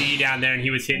even see down there, and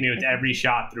he was hitting me with every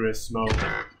shot through his smoke.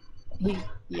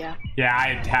 Yeah. Yeah,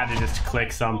 I had to just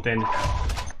click something.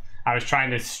 I was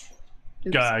trying to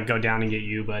go down and get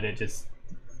you, but it just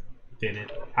didn't.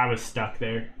 I was stuck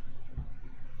there.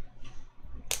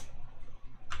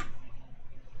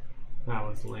 That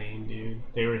was lame, dude.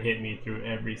 They were hitting me through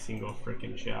every single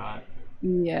freaking shot.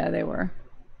 Yeah, they were.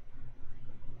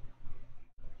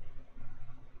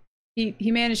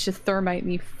 He managed to thermite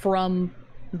me from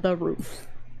the roof,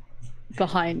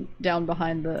 down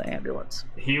behind the ambulance.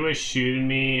 He was shooting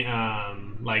me,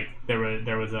 like there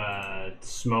was a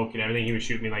smoke and everything. He was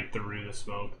shooting me like through the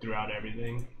smoke, throughout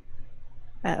everything.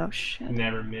 Oh shit!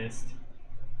 Never missed.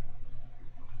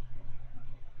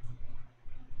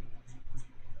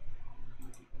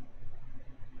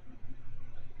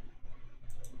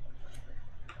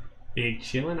 Big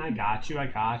chillin', I got you, I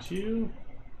got you.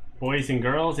 Boys and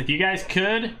girls, if you guys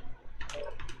could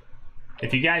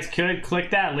click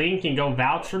that link and go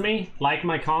vouch for me, like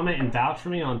my comment and vouch for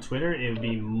me on Twitter, it would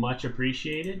be much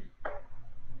appreciated.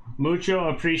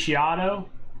 Mucho apreciado,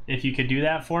 if you could do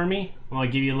that for me. I'll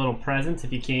give you a little present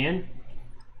if you can.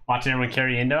 Watching everyone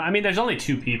carry Indo. I mean, there's only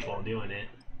 2 people doing it.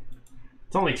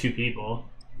 It's only 2 people.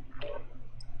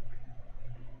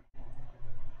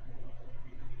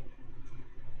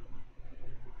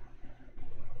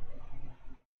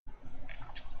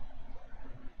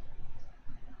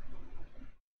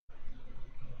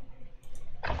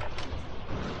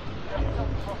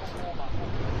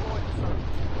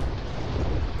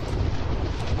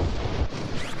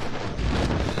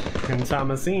 And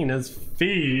Tomasina's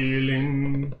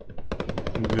feeling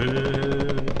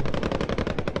good.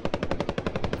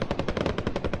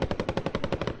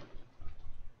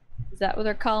 Is that what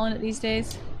they're calling it these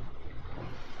days?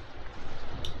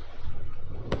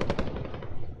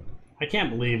 I can't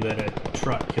believe that a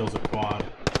truck kills a quad.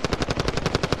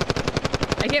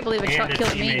 I can't believe a truck And a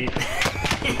killed me.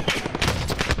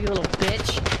 teammate. You little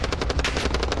bitch.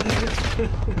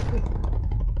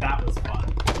 That was fun.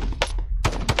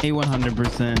 He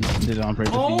 100% did it on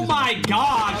purpose. Oh my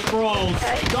gosh, bro!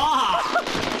 Stop!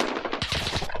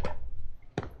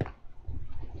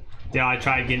 Yeah, I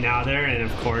tried getting out of there, and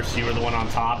of course, you were the one on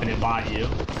top, and it bought you.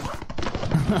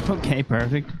 Okay,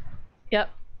 perfect.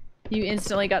 Yep. You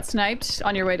instantly got sniped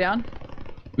on your way down.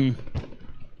 Mm.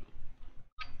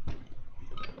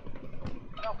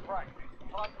 Now practice.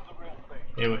 Time for the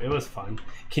real thing. It was fun.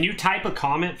 Can you type a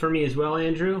comment for me as well,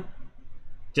 Andrew?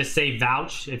 Just say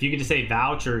vouch. If you could just say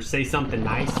vouch or say something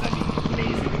nice, that'd be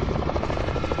amazing.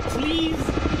 Please,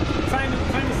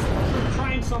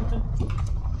 trying something.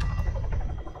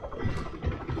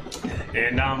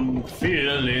 And I'm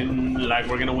feeling like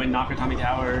we're gonna win Nakatomi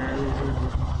Tower.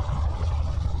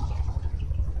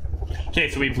 Okay,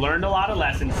 so we've learned a lot of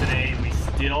lessons today. We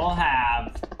still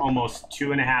have almost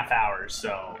 2.5 hours,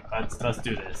 so let's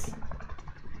do this.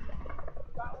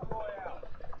 Battle Royale.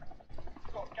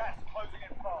 Got gas closing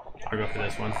in fast. I'll go for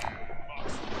this one.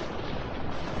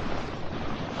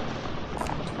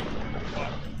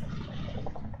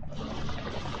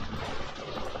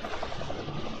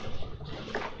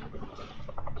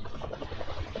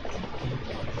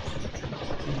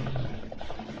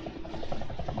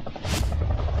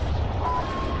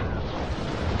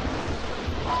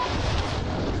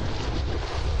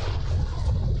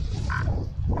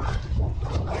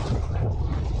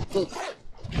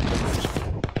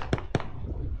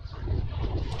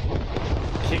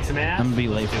 Kick some ass. I'm gonna be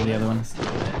late for the other one.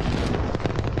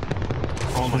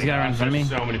 Oh my There's a guy right in gosh, front of me.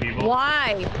 there's so many people.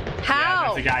 Why? Yeah,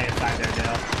 How? there's a guy inside there,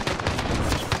 Dale.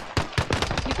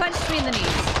 You punched me in the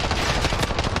knees.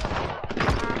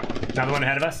 Another one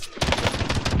ahead of us.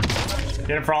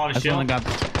 Get him for all of his That's the one shield.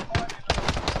 that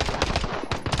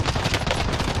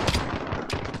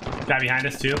got. Guy behind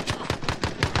us too.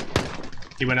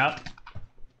 He went up.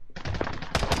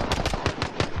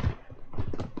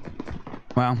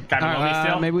 Wow. Guy below me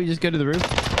still. Maybe we just go to the roof.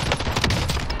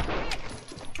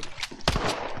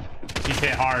 He's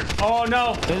hit hard. Oh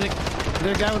no! There's a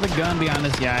guy with a gun behind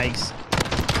us. Yikes.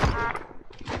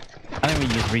 I think we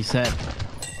can just reset.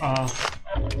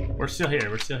 We're still here.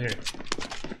 We're still here.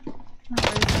 Where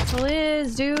the vessel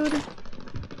is, dude.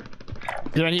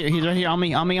 He's right here. He's right here. On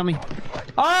me. On me. On me.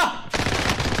 Ah!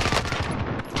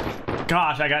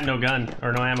 Gosh, I got no gun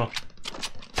or no ammo.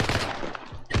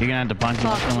 You're gonna have to punch him.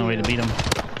 That's the only way to beat him.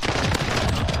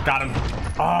 Got him.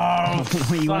 Oh,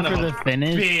 He went son for of the a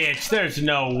finish. bitch. There's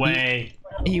no way.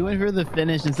 He went for the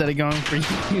finish instead of going for you.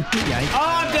 Yikes. Oh,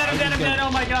 I'm dead. I'm dead. I'm dead.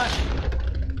 Oh my gosh.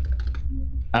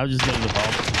 I was just going to the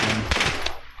vault.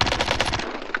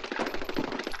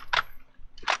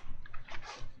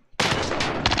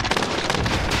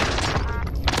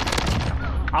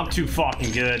 I'm too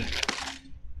fucking good.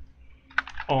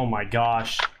 Oh my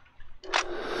gosh.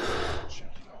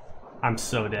 I'm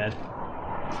so dead.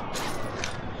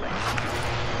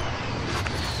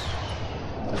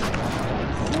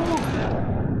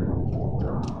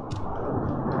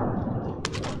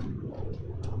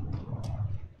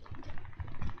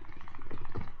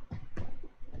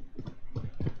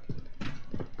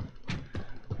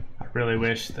 Really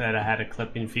wish that I had a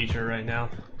clipping feature right now.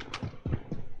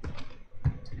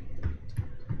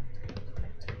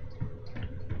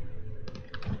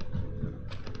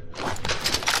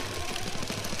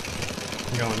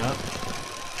 Going up.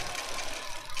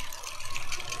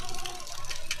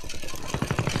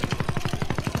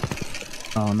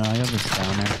 Oh no, I got this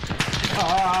down there.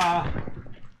 Ah!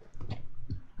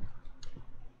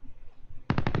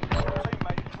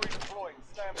 Teammate is redeploying.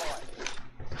 Stand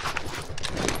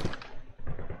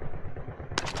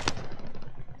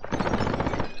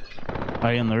by.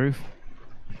 Are you on the roof?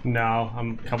 No,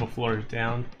 I'm a couple floors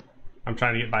down. I'm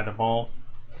trying to get by the vault.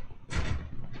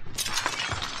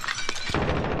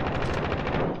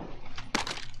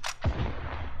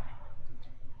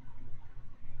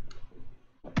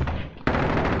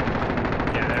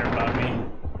 Yeah, they're above me.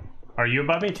 Are you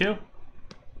above me too?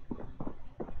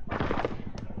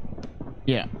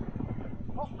 Yeah.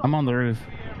 I'm on the roof.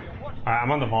 Alright,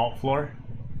 I'm on the vault floor.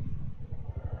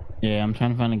 Yeah, I'm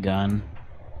trying to find a gun.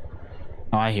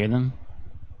 Oh, I hear them.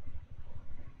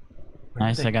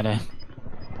 Nice, I got a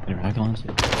rifle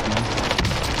launcher.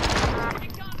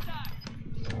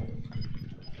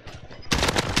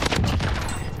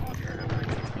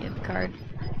 You have the card.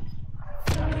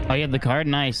 Oh, you have the card?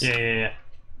 Nice. Yeah.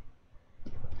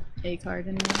 A card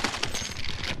anyway.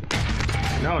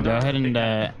 No, Go ahead and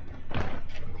Yeah,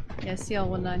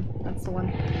 CL19. That's the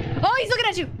one. Oh, he's looking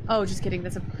at you! Oh, just kidding.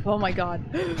 That's a. Oh my god.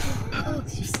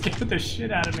 you scared the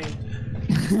shit out of me.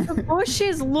 The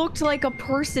bushes looked like a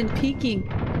person peeking.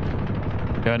 Go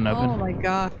ahead and open. Oh my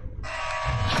god.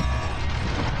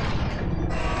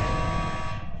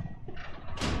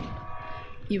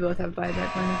 You both have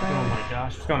buyback money, by the Oh way. my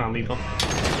gosh, what's going on, Lethal?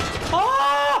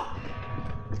 Oh!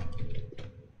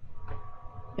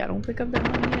 Yeah, don't pick up that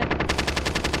money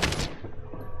yet.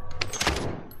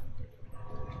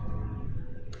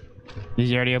 Did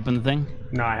you already open the thing?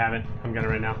 No, I haven't. I'm gonna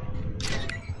right now.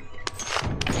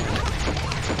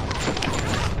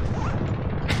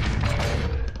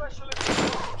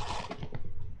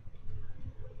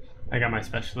 I got my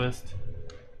specialist.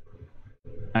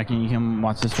 Can you come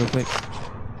watch this real quick?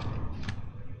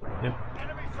 Yep.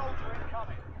 Enemy soldier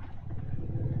incoming.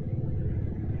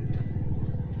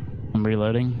 I'm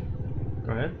reloading.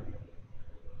 Go ahead.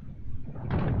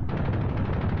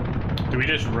 Do we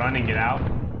just run and get out?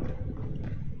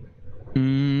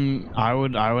 I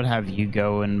would have you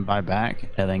go and buy back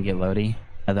and then get Lodi,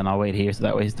 and then I'll wait here so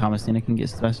that way Tomasina can get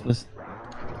specialist.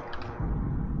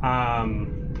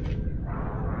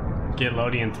 Get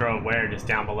Lodi and throw it where? Just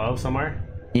down below somewhere?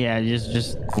 Yeah,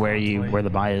 just where the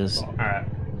buy is, Alright,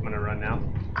 I'm gonna run now.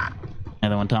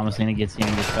 and then when Tomasina gets here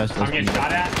and gets specialist. I'm getting you-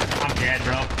 shot at. I'm dead,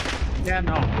 bro. Yeah.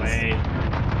 No way.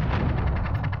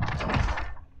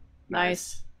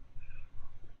 Nice.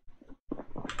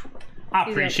 I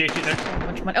appreciate you there. So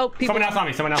much money. Oh, people. Someone else on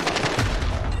me, someone else.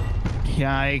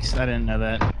 Yikes! I didn't know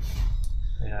that.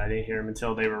 Yeah, I didn't hear them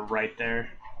until they were right there.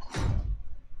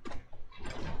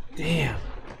 Damn.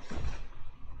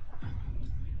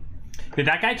 Did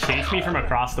that guy chase me from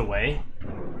across the way?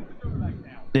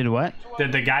 Did what?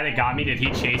 Did the guy that got me, did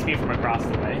he chase me from across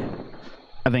the way?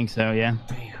 I think so. Yeah.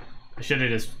 Damn. I should have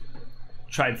just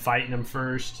tried fighting him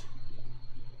first.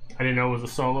 I didn't know it was a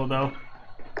solo though.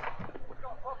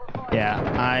 Yeah.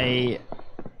 I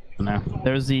don't know.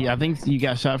 There's the. I think you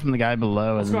got shot from the guy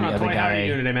below, and then going the on, other Toy? How are you guy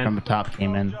doing today, man? from the top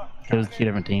came in. It was two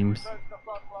different teams. Return to the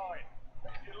front line.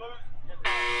 If you lose,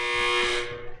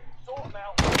 you sort them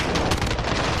out.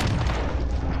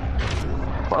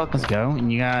 Let's go.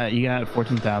 And you got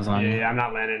 14,000 on you. Yeah, I'm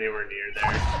not landing anywhere near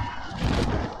there.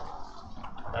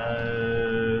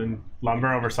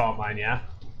 Lumber over salt mine, yeah?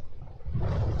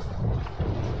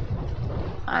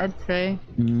 I'd say.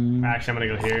 Actually, I'm gonna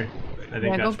go here. I think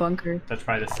Yeah, go that's, bunker. that's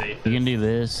probably the safest. You can do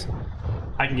this.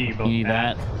 I can get you both You need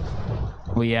that.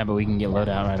 Well, yeah, but we can get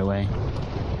loadout right away.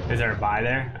 Is there a buy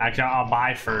there? Actually, I'll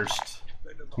buy first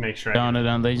to make sure. No.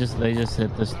 They just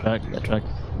hit this truck. That truck.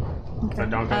 So don't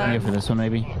go You can there. go for this one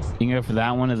maybe. You can go for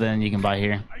that one, and then you can buy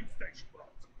here.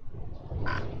 Do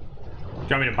you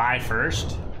want me to buy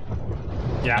first?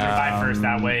 Yeah, I'm gonna buy first.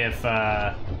 That way, if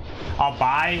I'll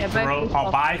buy, Yeah, buy throw, first.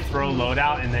 I'll buy, throw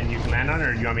loadout, and then you can land on it,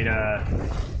 or do you want me to?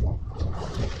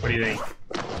 What do you think?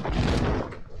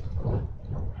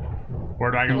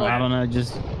 Where do I go? I don't land? know.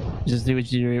 Just do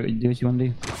what you want to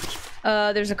do.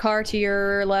 There's a car to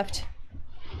your left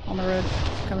on the road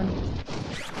coming.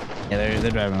 Yeah,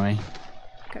 they're driving away.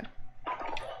 Okay.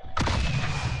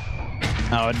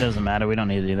 Oh, it doesn't matter. We don't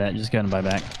need to do that. Just go ahead and buy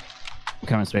back. I'm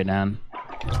coming straight down.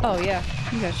 Oh yeah,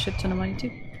 you got a shit ton of money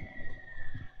too.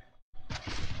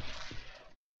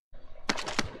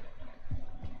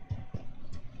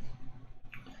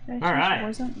 Did I change Alright.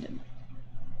 Warzone? Didn't.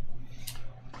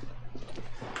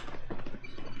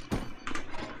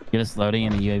 Get us loading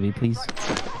in a UAV, please. Team,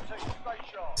 stay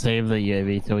sharp. Save the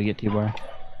UAV till we get 2-bar.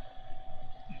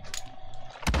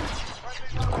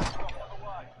 Friendly loadout drop on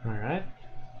the way. Alright.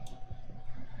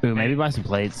 Ooh, maybe buy some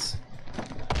plates.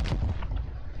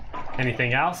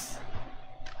 Anything else?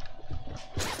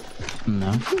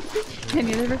 No.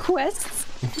 Any other requests?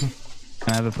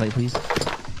 Can I have a plate, please?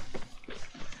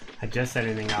 I just said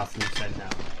anything else and you said no.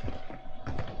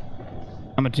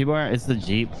 I'm a 2-bar. It's the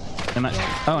Jeep. Am I?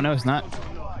 Oh no, it's not.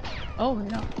 Oh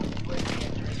no.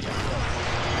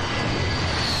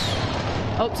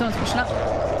 Oh, someone's pushing up.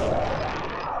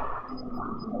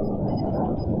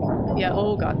 Yeah.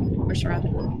 Oh god, we're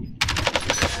surrounded.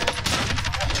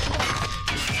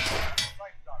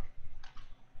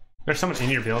 There's someone in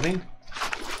your building?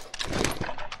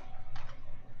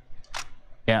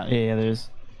 Yeah, there is.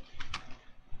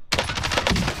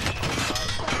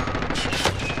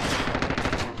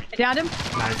 I downed him.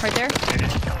 Nice. Right there.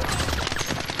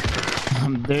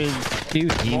 There's 2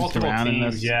 teams Multiple surrounding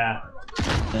teams, us. yeah.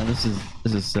 Yeah, this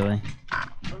is silly.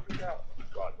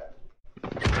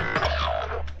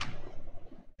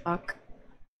 Fuck.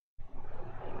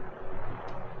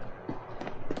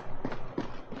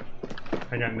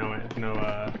 I got no. No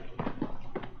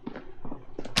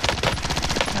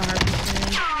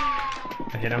RPG.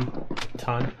 I hit him a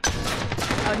ton.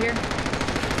 Out here.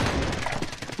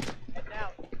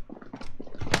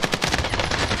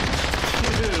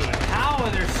 Dude, how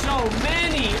are there so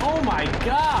many? Oh my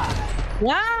god!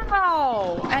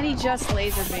 Wow! And he just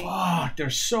lasered me. Fuck,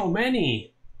 there's so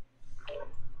many.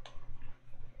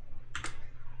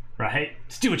 Right?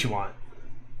 Just do what you want.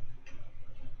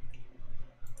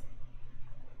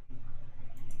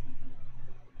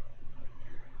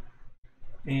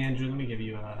 Andrew, let me give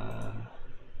you a...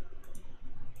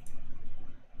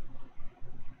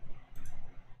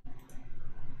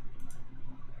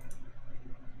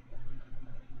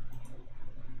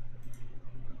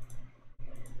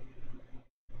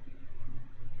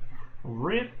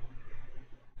 Rip.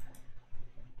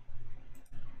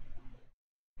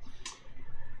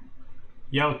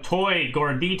 Yo, Toy,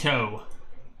 Gordito,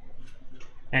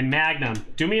 and Magnum,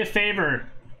 do me a favor.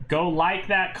 Go like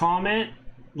that comment,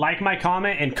 like my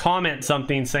comment, and comment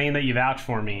something saying that you vouch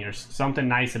for me or something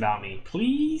nice about me.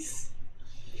 Please?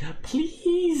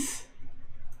 Please?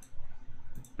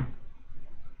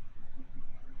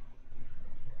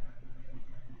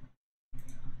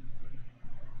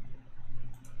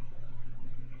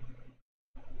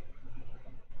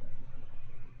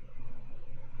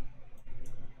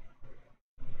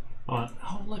 Oh,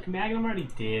 look, Magnum already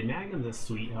did. Magnum's a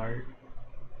sweetheart.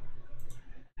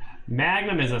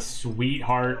 Magnum is a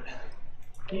sweetheart.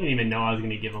 He didn't even know I was going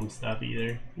to give him stuff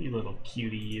either. You little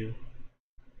cutie, you.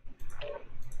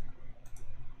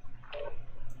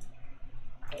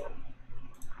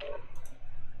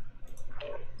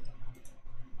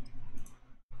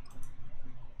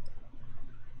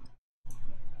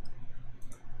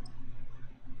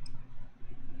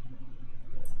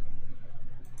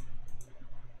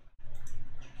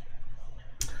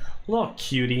 Little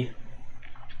cutie.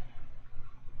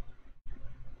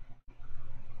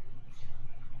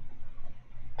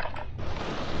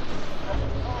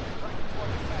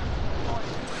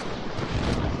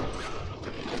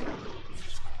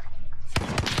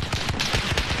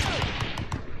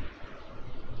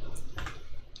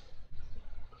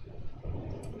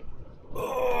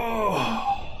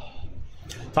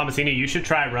 Tomasina, you should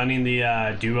try running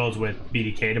the duos with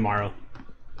BDK tomorrow.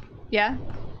 Yeah?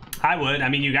 I would. I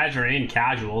mean, you guys are in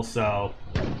casual, so.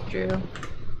 True.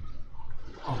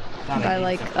 Oh, By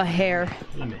like a hair.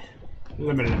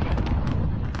 Limited.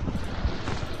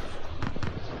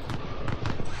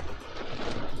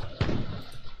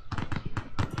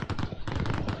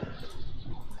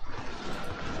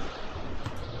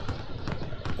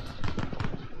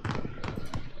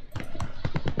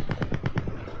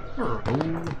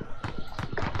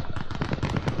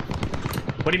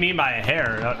 What do you mean by a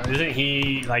hair? Isn't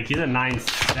he like he's a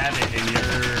 9'7" and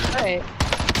you're Right.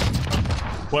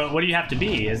 What do you have to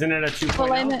be? Isn't it a 2.0?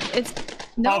 Well, I meant it's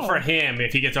no. Oh, for him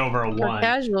if he gets over a For 1.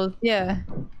 casual, yeah.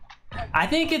 I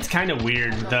think it's kind of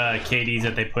weird the KDs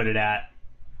that they put it at.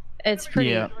 It's pretty.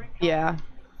 Yeah. Yeah.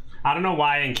 I don't know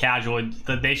why in casual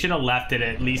they should have left it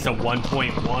at least a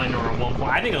 1.1 or a 1.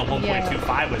 I think a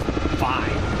 1.25 was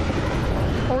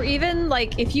fine. Or even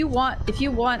like if you want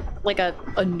like a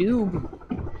noob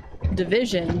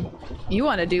division, you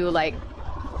want to do like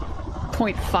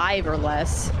 0.5 or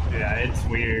less. Yeah, it's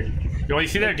weird. Well, you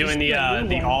see they're doing the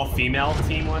all-female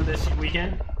team one this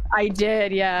weekend? I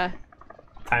did, yeah.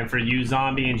 Time for you,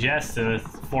 Zombie, and Jess to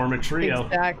form a trio.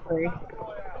 Exactly.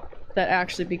 That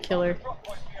actually be killer.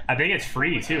 I think it's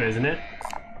free too, isn't it?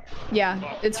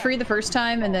 Yeah, it's free the first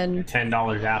time, and then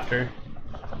 $10 after.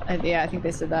 yeah, I think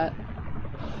they said that.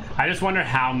 I just wonder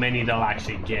how many they'll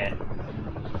actually get.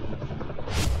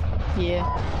 Yeah.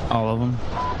 All of them.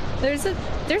 There's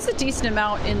a decent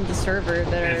amount in the server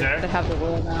that have the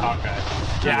low amount. Okay.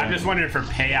 Yeah, I'm just wondering for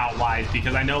payout wise,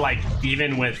 because I know like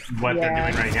even with what they're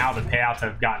doing right now, the payouts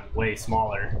have gotten way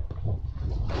smaller.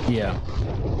 Yeah.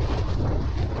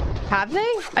 Have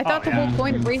they? I thought the whole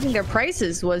point of raising their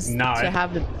prices was to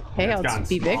have the payouts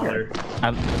be bigger.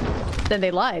 Then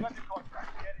they lied.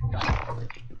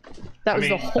 That was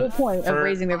the whole point of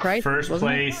raising their prices. First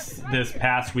place this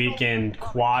past weekend,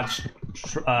 Quad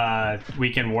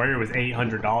Weekend Warrior was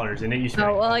 $800, and it used to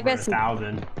be like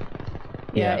 $1,000.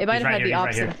 Yeah, it might have had the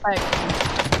opposite effect.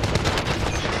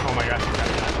 Oh my gosh,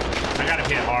 I gotta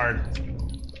hit hard.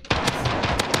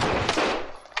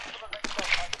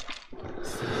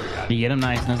 You get him?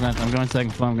 Nice. I'm going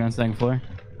second floor.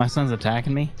 My son's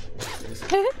attacking me.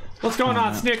 What's going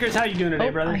on, Snickers? How you doing today,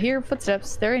 brother? I hear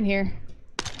footsteps. They're in here.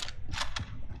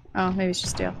 Oh, maybe it's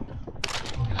just Dale.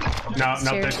 No,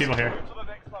 there's people here.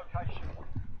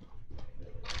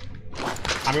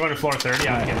 I'm going to floor 30.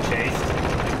 I'm getting chased.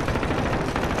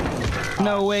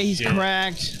 No way, he's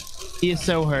cracked. He is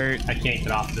so hurt. I can't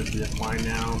get off this zip line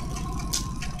now.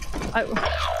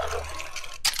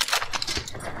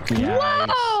 Yeah,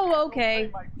 whoa!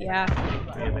 Okay. Yeah.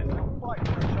 Damn it.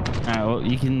 Alright, well,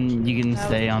 you can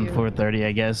stay on floor 30,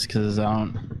 I guess, because I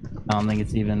don't think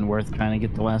it's even worth trying to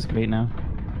get the last crate now.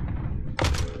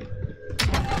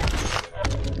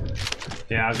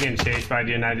 Yeah, I was getting chased by a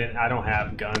dude, and I don't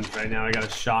have guns right now. I got a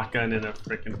shotgun and a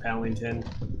freaking Pellington.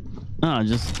 No,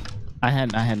 there's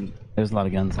a lot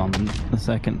of guns on the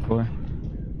second floor.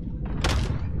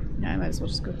 Yeah, I might as well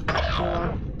just go.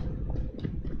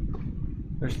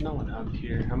 There's no one up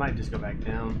here. I might just go back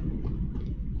down.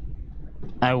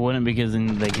 I wouldn't, because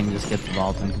then they can just get the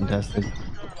vault uncontested.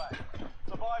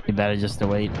 You better just to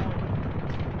wait.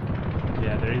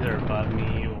 Yeah, they're either above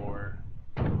me or...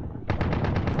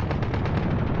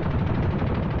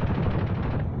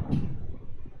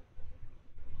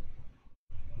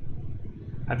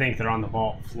 I think they're on the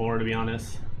vault floor, to be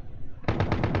honest.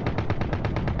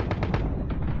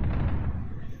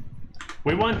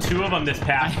 We won 2 of them this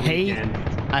past weekend.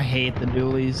 I hate the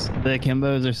dualies. The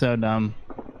Kimbos are so dumb.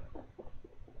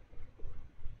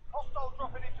 Hostile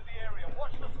dropping into the area.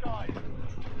 Watch the skies.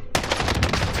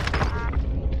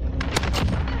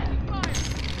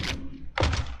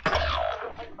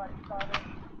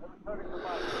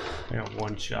 I got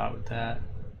one shot with that.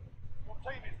 Your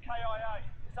team is KIA.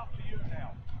 It's up to you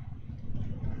now.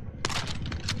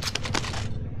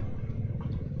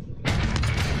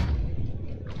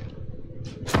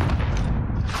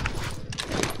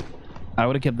 I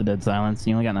would have kept the dead silence.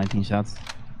 You only got 19 shots.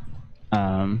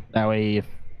 That way, if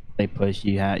they push,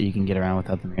 you can get around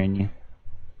without them hearing you.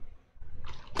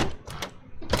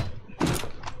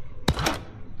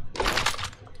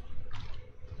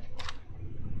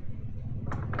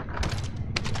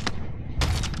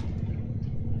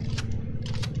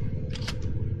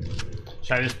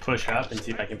 Should I just push up and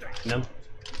see if I can find them?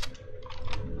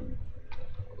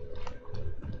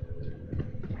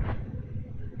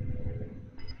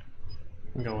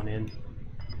 I'm going in.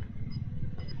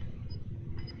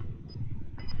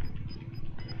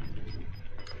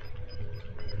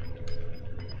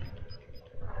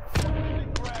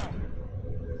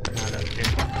 Not up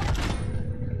here.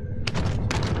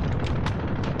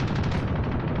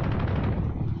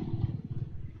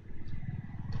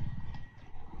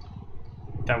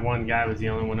 That one guy was the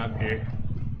only one up here.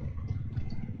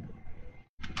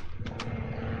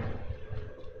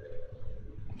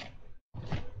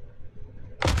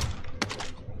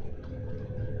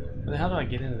 How the hell do I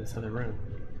get into this other room?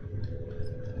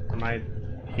 Or am I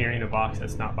hearing a box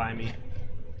that's not by me?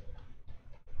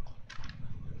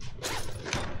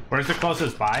 Where's the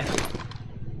closest by?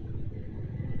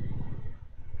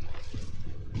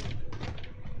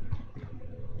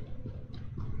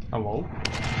 Hello?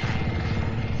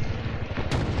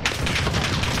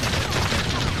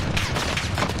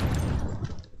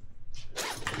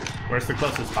 Where's the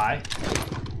closest by?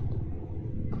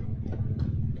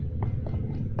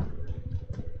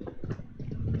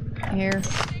 Here.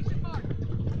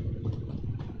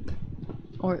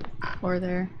 Or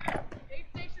there.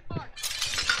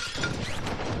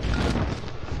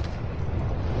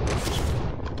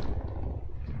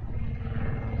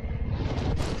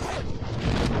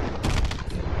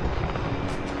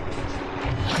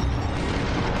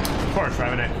 Of course,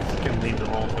 Revenant can leave the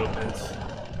vault open.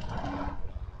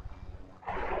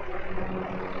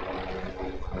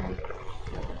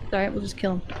 Alright, we'll just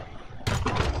kill him.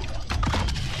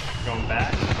 Going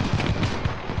back.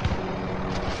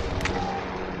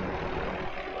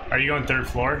 Are you going 3rd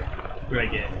floor? Who did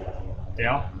I get?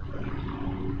 Dale?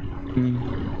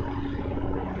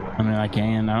 I mean, I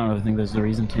can. I don't really think there's a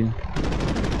reason to.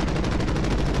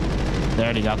 They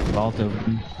already got the vault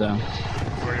open, so.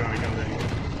 Where do you want to go then?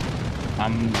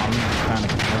 I'm trying to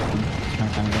control them. Trying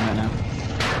to find a gun right now.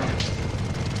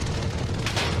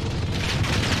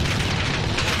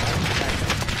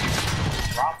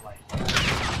 Drop light.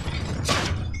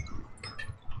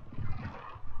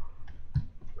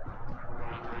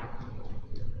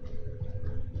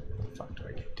 Fuck do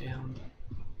I get down?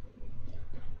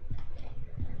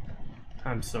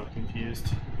 I'm so confused.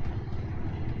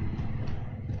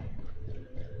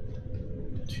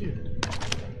 Dude.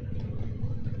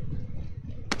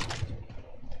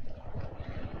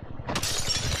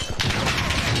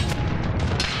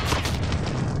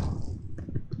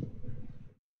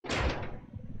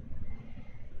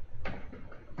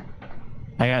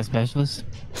 I got a specialist.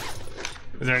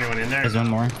 Is there anyone in there? There's one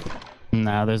more.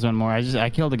 No, there's one more. I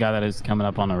killed a guy that is coming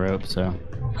up on a rope, so.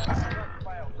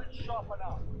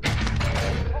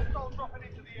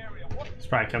 He's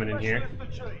probably coming in here.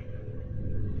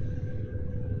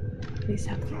 Please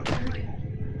have the word.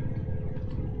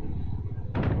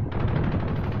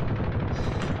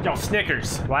 Yo,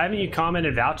 Snickers, why haven't you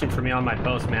commented vouching for me on my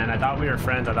post, man? I thought we were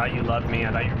friends. I thought you loved me.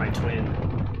 I thought you were my twin.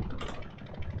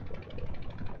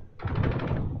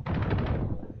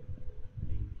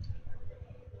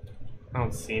 I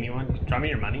don't see anyone. Draw me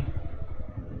your money.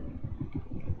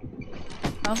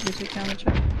 I'll just take down the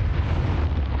check.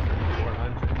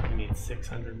 400. You need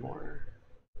 600 more.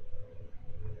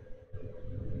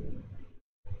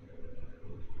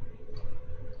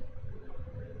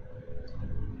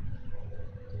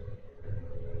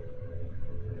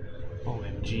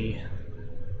 OMG.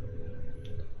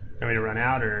 Want me to run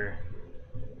out or?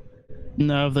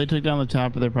 No, if they took down the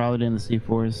chopper, they're probably doing the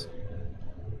C4s.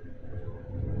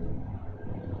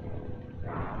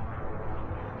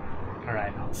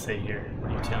 Alright, I'll stay here.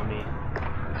 You tell me.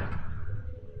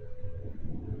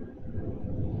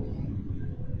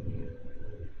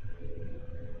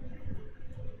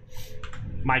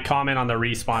 My comment on the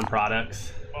respawn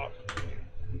products.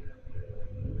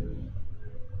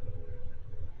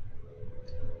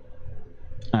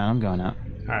 I'm going out.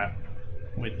 Alright,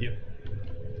 with you.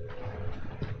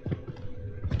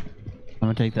 I'm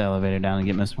gonna take the elevator down and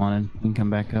get Miss Wanted. You can come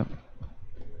back up.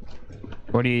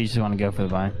 Or do you just want to go for the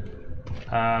buy?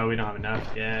 We don't have enough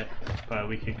yet, but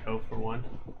we could go for one.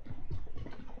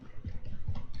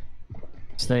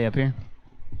 Stay up here.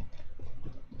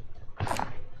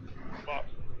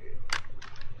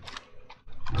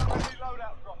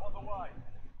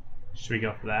 Should we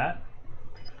go for that?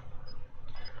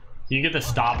 You can get the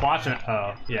stopwatch and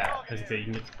oh yeah, as you say, you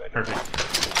can get perfect.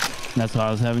 That's why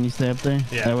I was having you stay up there.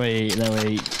 Yeah. That way you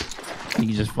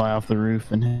can just fly off the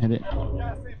roof and hit it.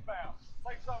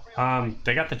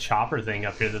 They got the chopper thing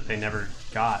up here that they never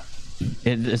got.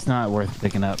 It's not worth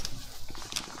picking up.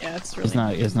 Yeah, it's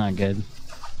really. It's not good.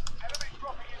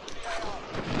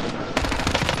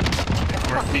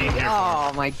 Worth being here.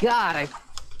 Oh my god,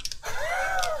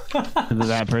 Did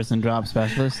that person drop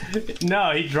specialist?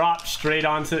 No, he dropped straight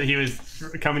onto. He was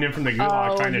coming in from the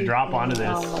gulag trying to drop onto this.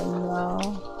 Oh no.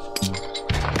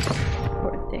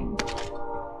 Poor thing.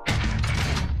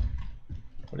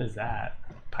 What is that?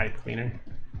 Pipe cleaner.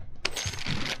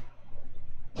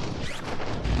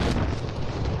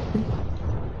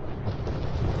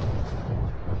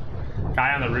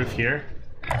 Guy on the roof here.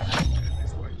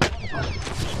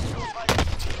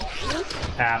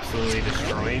 Absolutely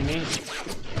destroying me.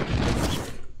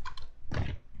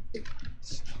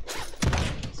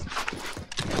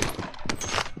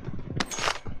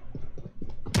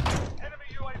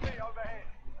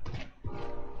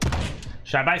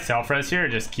 Should I buy self-res here or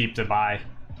just keep the buy?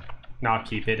 No, I'll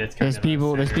keep it. It's kind There's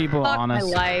people Fuck on my us.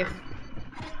 life.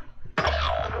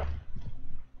 I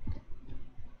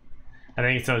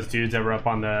think it's those dudes that were up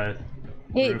on the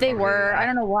Hey, roof they over were. here. I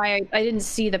don't know why I didn't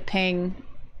see the ping.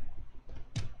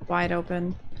 Wide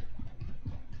open.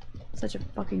 Such a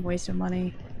fucking waste of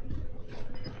money.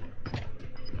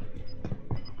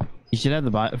 You should have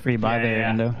the free buy there, yeah.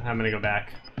 Endo. I'm gonna go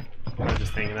back. I was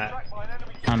just thinking that.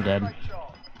 I'm dead.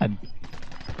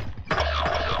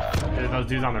 Are those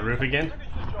dudes on the roof again?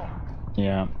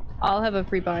 Yeah. I'll have a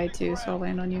free buy too, so I'll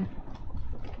land on you.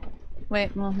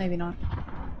 Wait, well, maybe not.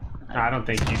 I don't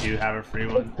think you do have a free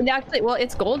one. Actually, well,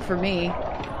 it's gold for me.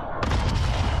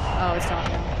 Oh, it's not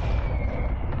now.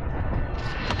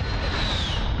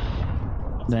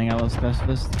 Dang, I love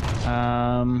specialist.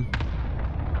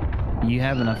 You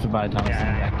have enough to buy Tomasina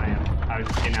Yeah, back. I am. I was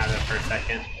just getting out of it for a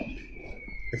second.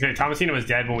 Okay, Tomasina was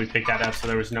dead when we picked that up, so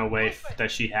there was no way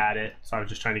that she had it. So I was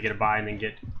just trying to get a buy and then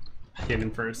get hidden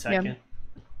for a second. Yep.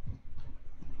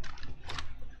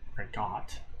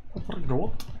 Forgot.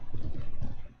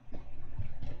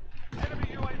 Enemy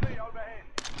UAV overhead.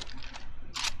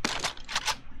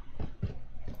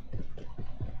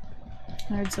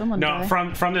 I heard someone No,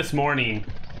 die. from this morning.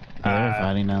 Oh, they're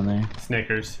fighting down there.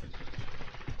 Snickers.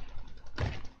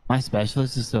 My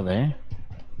specialist is still there.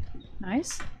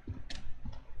 Nice.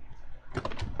 I'm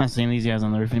not seeing these guys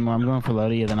on the roof anymore. I'm going for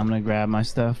Lodi, and then I'm gonna grab my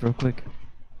stuff real quick.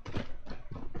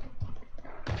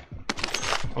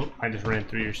 Oh, I just ran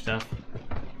through your stuff.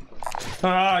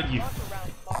 Ah, you.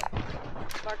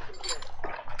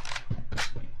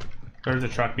 There's a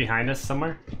truck behind us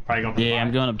somewhere. Probably going for Yeah,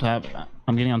 I'm going up top.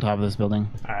 I'm getting on top of this building.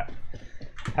 Alright.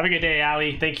 Have a good day,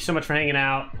 Allie. Thank you so much for hanging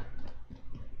out.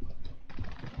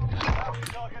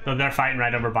 So they're fighting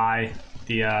right over by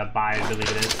the buy, I believe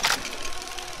it is.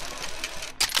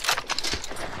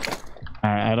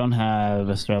 Alright, I don't have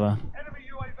Estrella. Enemy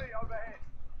UAV overhead.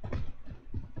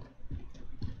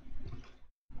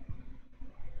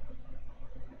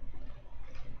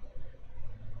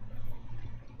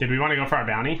 Did we want to go for our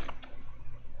bounty?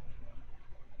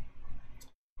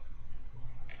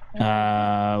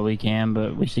 We can,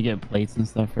 but we should get plates and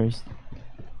stuff first.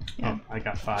 Yeah. Oh, I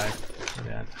got 5. Oh,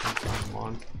 yeah, that's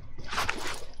one.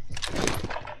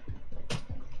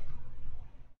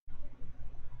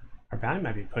 Our bounty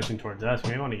might be pushing towards us.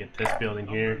 We may want to get this building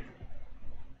here.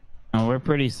 Oh, we're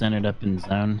pretty centered up in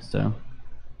zone, so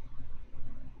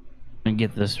and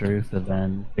get this roof and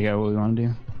then figure out what we want to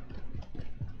do.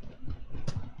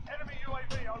 Enemy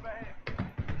UAV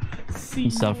overhead. Some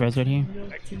self-res right here.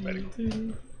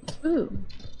 Ooh.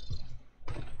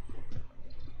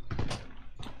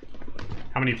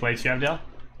 How many plates do you have, Dale?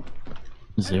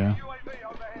 0. UAV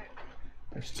overhead.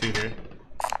 There's 2 here.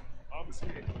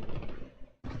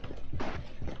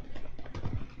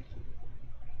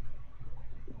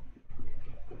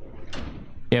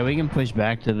 Yeah, we can push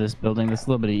back to this building. That's a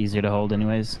little bit easier to hold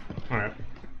anyways. Alright.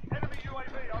 Enemy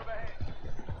UAV overhead.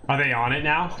 Are they on it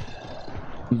now?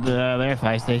 They're at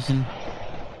fire station.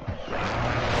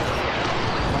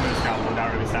 Somebody's got one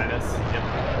out right beside us. Yep.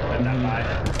 Let that by.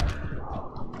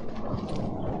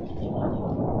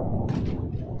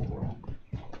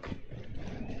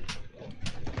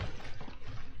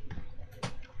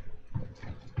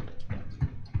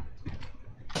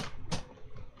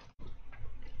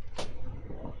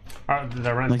 Oh,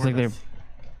 they're running Looks like towards us.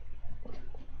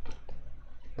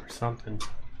 Or something.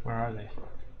 Where are they?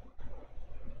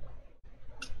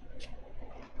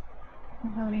 I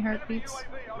don't have any heartbeats.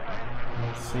 UAV overhead. I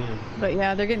don't see them. But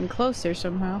yeah, they're getting closer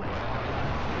somehow.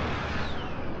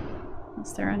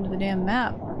 It's their end of the damn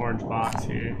map. Orange box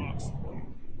here.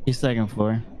 He's second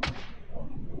floor.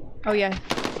 Oh yeah.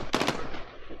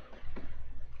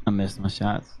 I missed my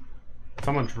shots.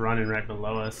 Someone's running right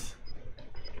below us.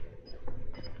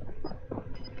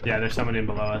 Yeah, there's someone in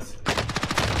below us.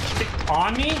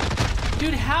 On me?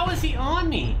 Dude, how is he on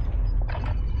me?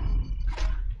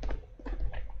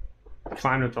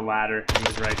 Climbed up the ladder. He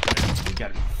was right there. You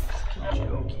gotta be fucking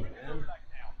joking, man. Back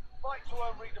now. Fight to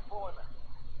earn redeployment.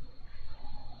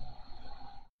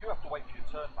 You have to wait for your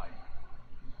turn, mate.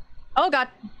 Oh god.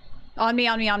 On me,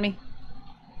 on me, on me.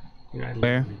 Dude, I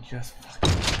Where? literally just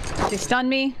fucking... They stunned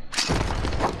me.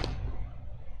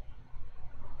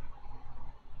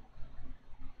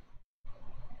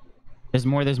 There's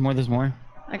more, there's more, there's more.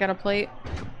 I got a plate.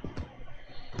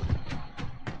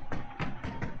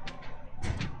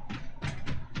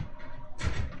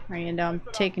 Raining down,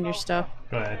 taking your stuff.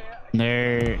 Go ahead.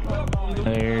 They're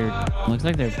looks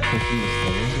like they're pushing the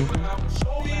stairs.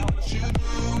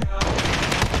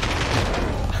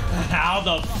 How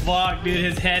the fuck, dude?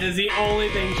 His head is the only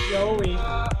thing showing.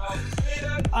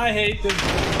 I hate this.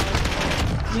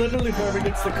 Literally, whoever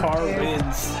gets the car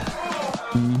wins.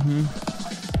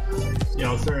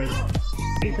 Yo, sir.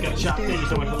 Good shot. Thank you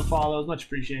so much for the follow. Much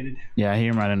appreciated. Yeah, I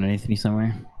hear him right underneath me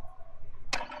somewhere.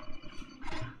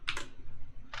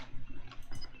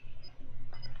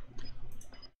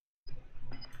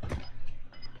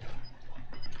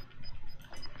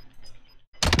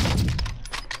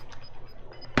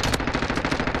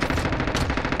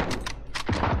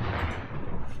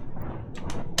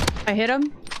 I hit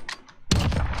him.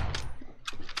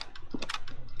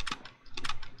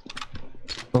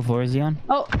 What floor is he on?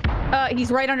 Oh, he's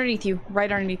right underneath you.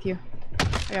 Right underneath you.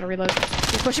 I gotta reload.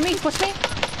 He's pushing me. He's pushing me.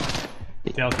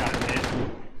 Dale's got it hit.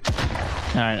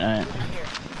 Alright.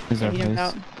 Here's our he jumped place.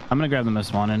 out. I'm gonna grab the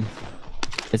most wanted.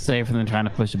 It's safer than trying to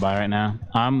push a buy right now.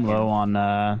 I'm low on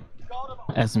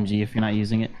SMG if you're not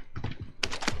using it.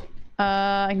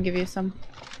 I can give you some.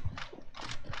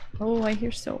 Oh, I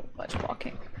hear so much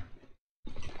walking.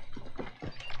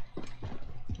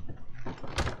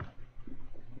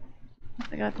 Oh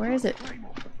my god, where is it?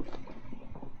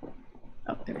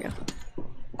 Oh, there we go.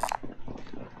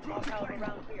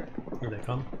 Here they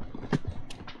come.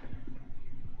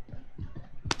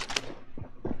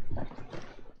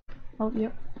 Oh,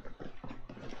 yep.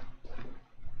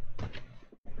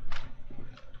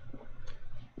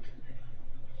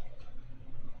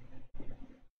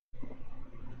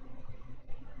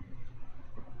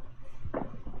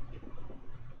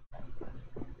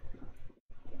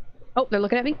 Oh, they're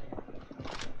looking at me?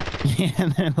 Yeah,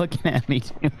 they're looking at me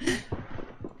too.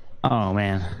 Oh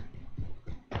man.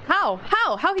 How?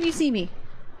 How? How can you see me?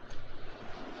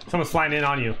 Someone's flying in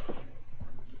on you.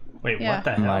 Wait, Yeah. what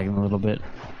the I'm hell? lagging a little bit.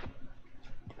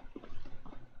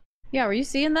 Yeah, were you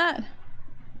seeing that?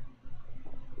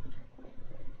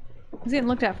 He's getting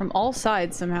looked at from all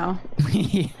sides somehow.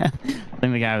 Yeah, I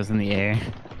think the guy was in the air.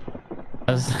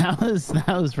 That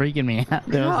was freaking me out.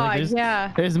 There was God, there's,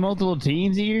 yeah. there's multiple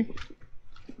teams here.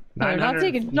 They're not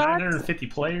taking shots. 950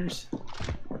 players.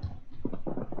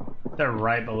 They're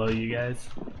right below you guys.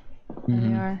 There they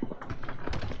Mhm. are.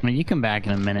 I mean, you come back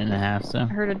in a minute and a half, so. I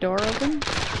heard a door open.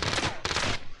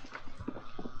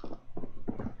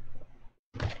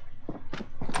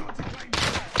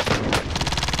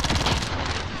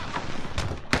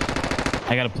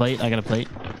 I got a plate. I got a plate.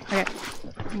 Okay,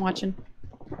 I'm watching.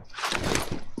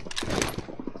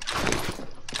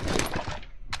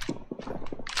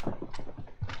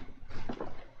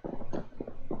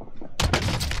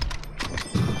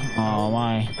 Oh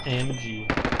my! MG.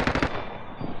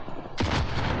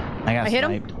 I got I hit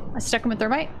sniped. him. I stuck him with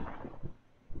thermite.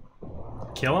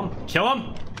 Kill him! Kill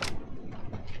him!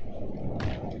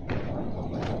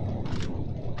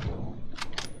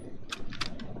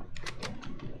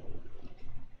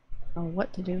 Oh,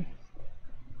 what to do?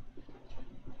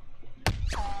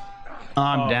 Oh,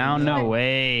 I'm Oh, down. no. No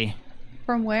way.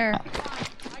 From where?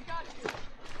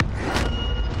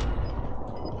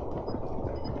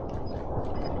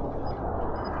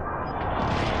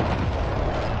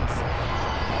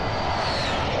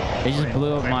 They just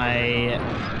blew up my.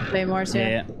 Claymores, yeah.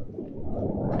 Yeah.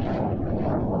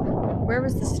 Where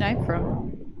was the snipe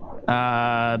from?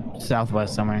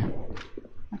 Southwest somewhere.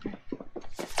 Okay.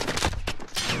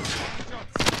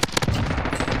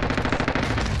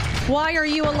 Why are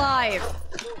you alive?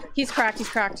 He's cracked. He's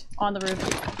cracked on the roof.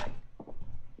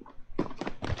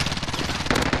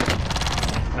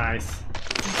 Nice.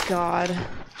 God,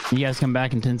 You guys come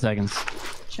back in 10 seconds.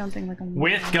 jumping like a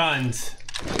With guns.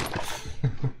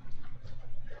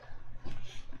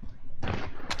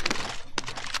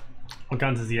 What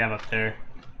guns does he have up there?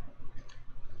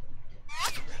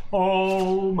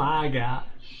 Oh my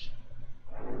gosh.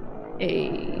 a.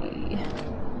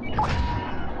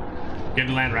 Good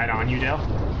to land right on you, Dale.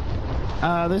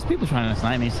 There's people trying to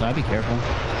snipe me, so I'd be careful.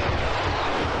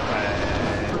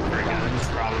 For guns,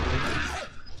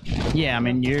 probably. Yeah, I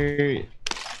mean your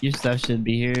stuff should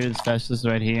be here. The specialist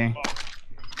right here.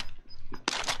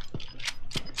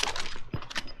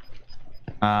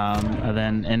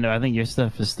 And I think your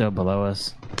stuff is still below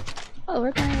us, Oh,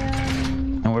 where's my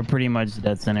and we're pretty much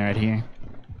dead center right here.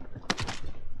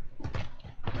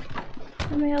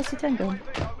 where's my LC10 go?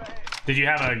 Did you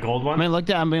have a gold one? I'm being looked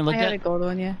at. I'm being I looked had a at. gold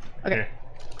one, yeah. Okay, Here.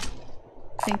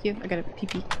 thank you. I got a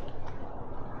PP.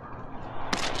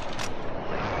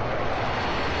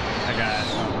 I got.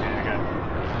 Okay, I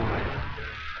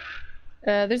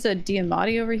got. There's a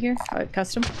Diamati over here.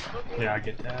 Custom. Yeah, I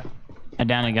get that. I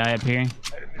downed a guy up here.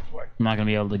 I'm not gonna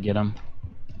be able to get him.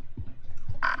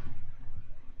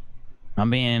 I'm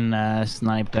being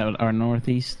sniped out our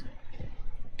northeast.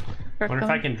 I wonder if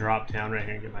I can drop down right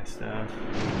here and get my stuff.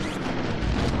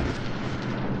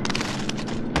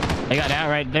 I got out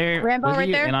right there. Rambo with right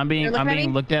you, there? And I'm They're being looking at me?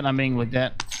 looked at. I'm being looked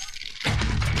at.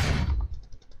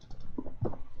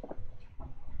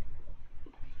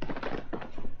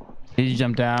 He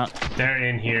jumped out. They're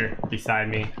in here beside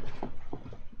me.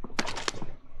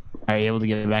 Are you able to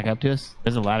get back up to us?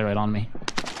 There's a ladder right on me.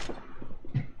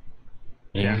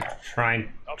 Yeah, I'm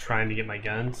trying to get my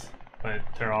guns, but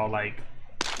they're all like.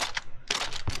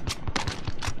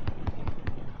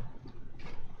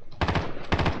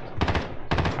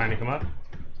 Trying to come up.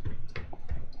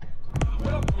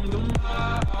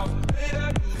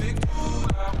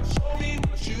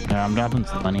 Yeah, I'm dropping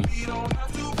some money.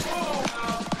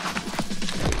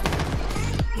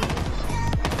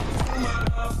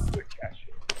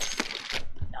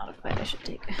 Not a fight I should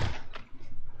take.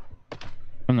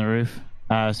 From the roof.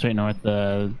 Straight north,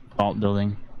 the vault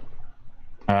building.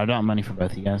 I don't have money for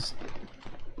both of you guys.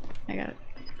 I got it.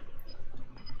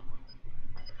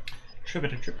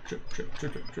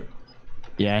 Trip.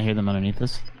 Yeah, I hear them underneath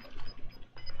us.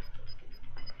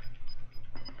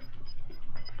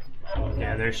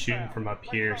 Yeah, they're shooting from up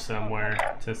here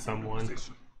somewhere to someone.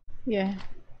 Yeah.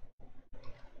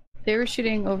 They were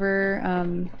shooting over,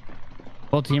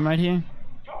 Whole team right here.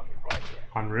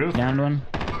 On roof? Downed one.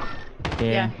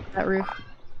 yeah, that roof.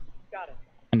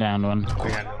 And downed one. We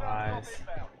got no eyes.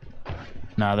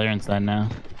 No, they're inside now.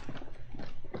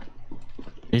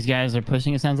 These guys are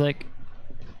pushing, it sounds like.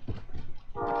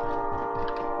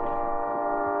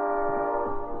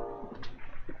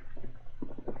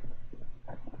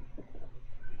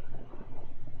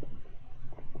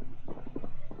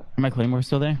 Are my claymores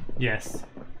still there? Yes.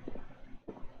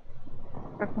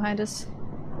 Truck behind us.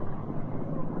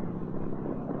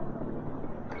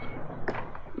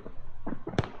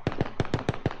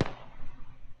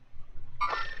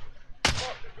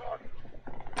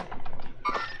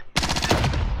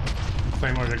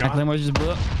 Claymores are My gone? claymores just blew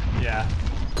up. Yeah.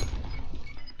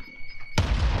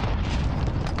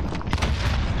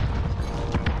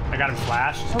 I got him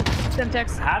flashed. Oh,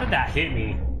 Semtex. How did that hit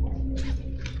me?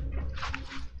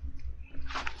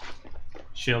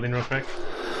 Shielding real quick.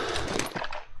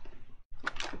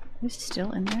 Who's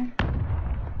still in there?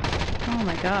 Oh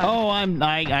my god. Oh,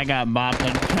 I got bopped.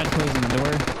 I tried closing the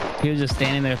door. He was just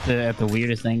standing there at the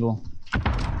weirdest angle.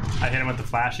 I hit him with the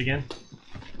flash again.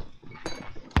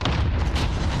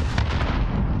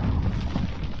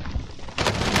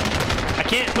 I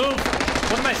can't move!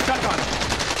 What am I stuck on?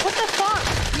 What the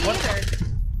fuck? Me What?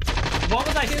 either. What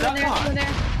was I Two in stuck there, two in on?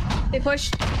 there. They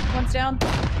pushed. One's down.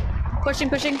 Pushing.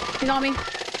 He's on me.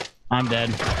 I'm dead.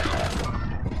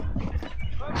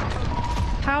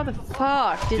 How the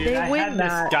fuck did Dude, they I win had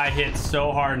that? this guy hit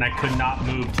so hard and I could not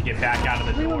move to get back out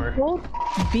of the We were door.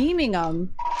 both beaming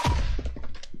them.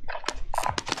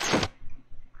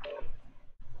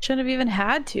 Shouldn't have even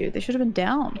had to. They should have been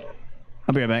down.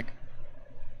 I'll be right back.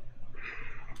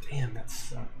 Damn, that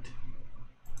sucked.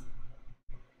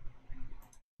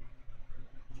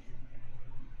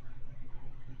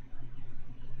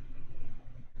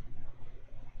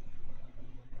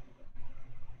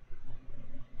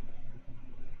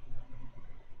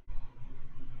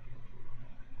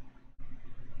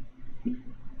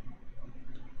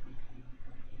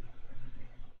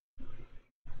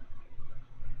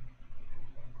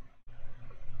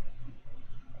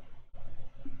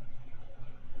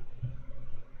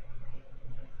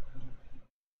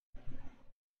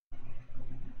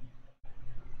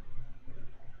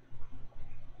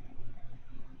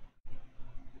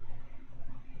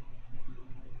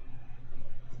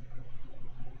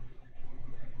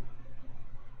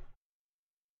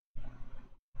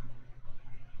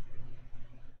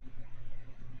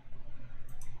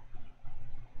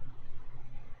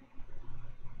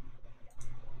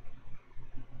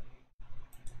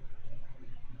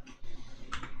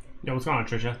 Yo, what's going on,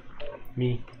 Trisha?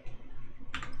 Me.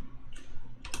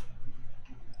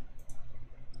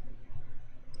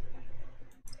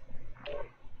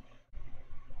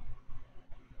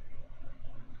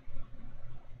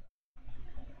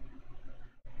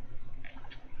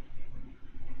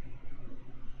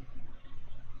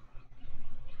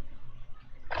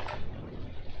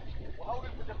 We're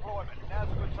holding for deployment. Now's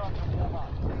a good time to warm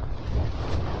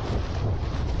up.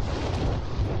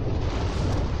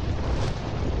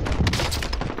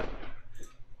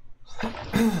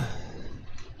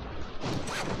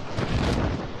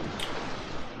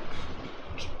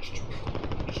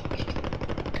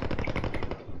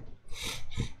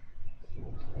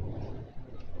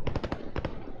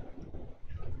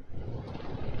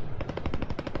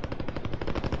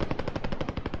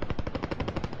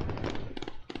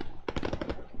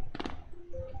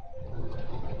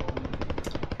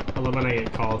 I love when I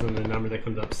get calls and the number that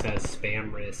comes up says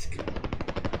spam risk.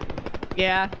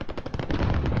 Yeah.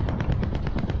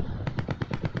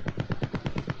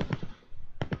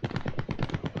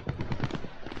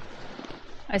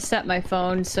 I set my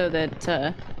phone so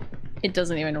that it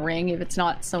doesn't even ring if it's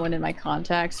not someone in my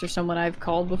contacts or someone I've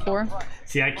called before.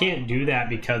 See, I can't do that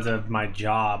because of my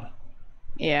job.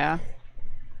 Yeah.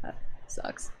 That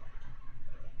sucks.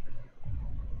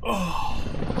 Oh.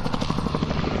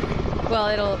 Well,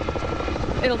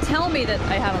 it'll tell me that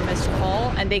I have a missed call,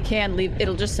 and they can leave.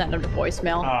 It'll just send them to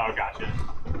voicemail. Oh, gotcha.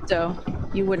 So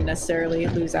you wouldn't necessarily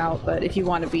lose out, but if you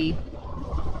want to be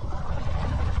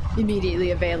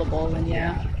immediately available, then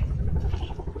yeah.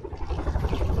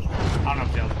 I don't know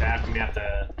if Dale's back. We have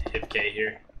to hit K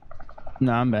here.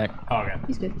 No, I'm back. Oh, okay.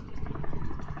 He's good.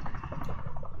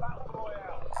 Battle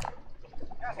Royale.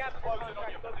 Gas Gas closing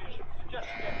on your position. Suggest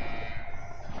you get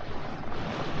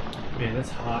Man,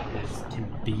 it's hot as can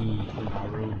be in my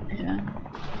room. Yeah.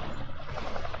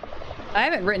 I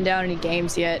haven't written down any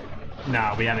games yet.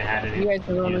 No, we haven't had any. You guys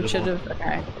really should usable. have.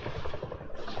 Okay.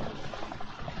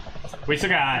 We still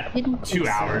got Didn't 2 think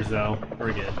so. hours though.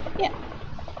 We're good. Yeah.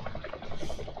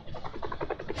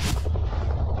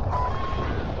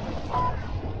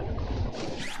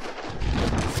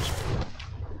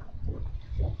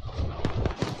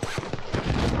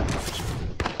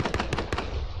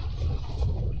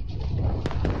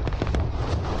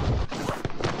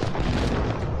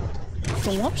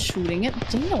 Stop shooting at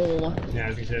Dale. Yeah,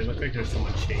 as you said, it looks like there's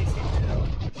someone chasing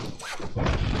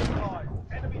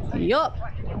too. Yup.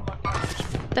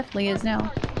 Definitely is now.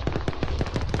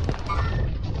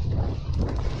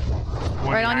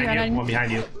 One Right on you, behind right on you. One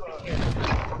behind you.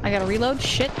 I gotta reload.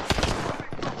 Shit.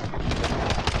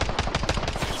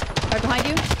 Right behind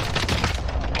you.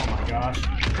 Oh my gosh.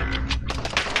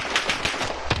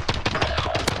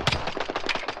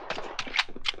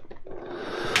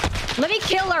 Let me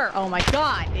kill her. Oh my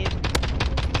god.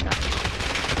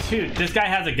 Dude, this guy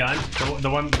has a gun. The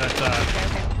one that's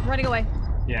Okay. Running away.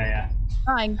 yeah.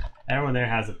 Fine. Everyone there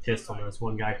has a pistol. There's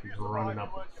one guy who's running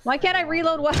up. Why can't I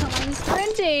reload while I'm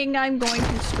sprinting? I'm going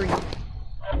to scream.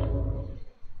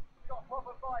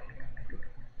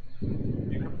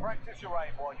 You can practice your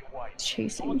aim while you wait.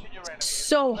 Chasing.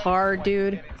 So hard,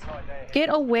 dude. Get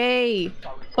away.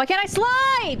 Why can't I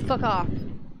slide? Fuck off.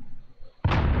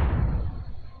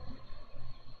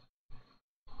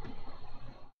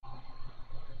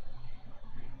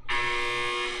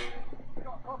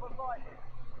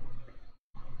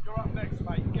 You're up next,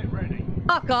 mate. Get ready.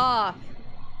 Fuck off.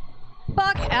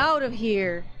 Fuck out of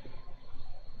here.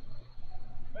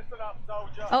 Listen up,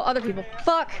 soldier. Oh, other people.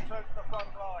 Fuck. Return to the front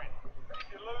line. If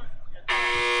you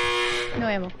lose, you're No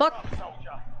ammo. Fuck. done,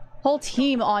 soldier. Whole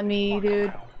team on me,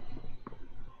 dude.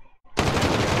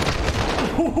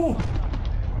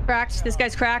 Cracked. This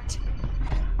guy's cracked.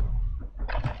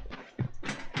 Oh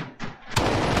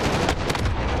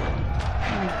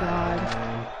my god.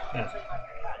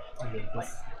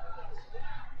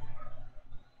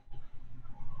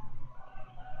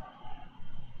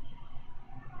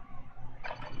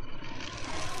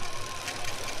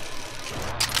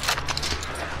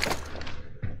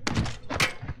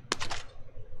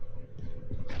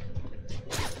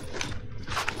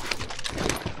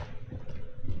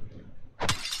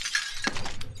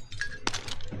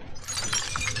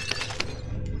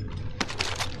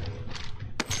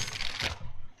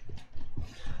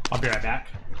 I'll be right back.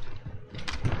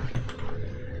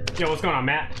 Yo, what's going on,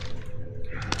 Matt?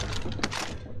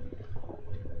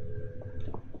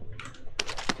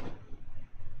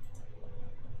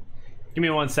 Give me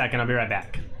 1 second, I'll be right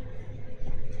back.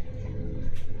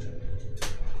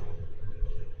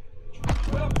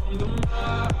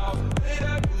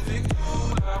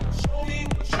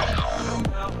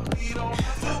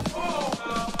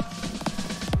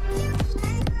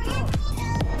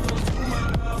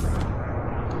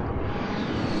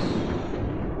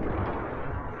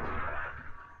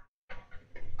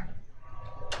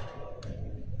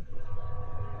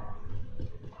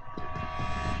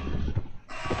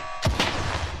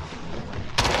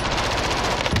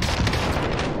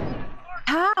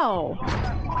 How?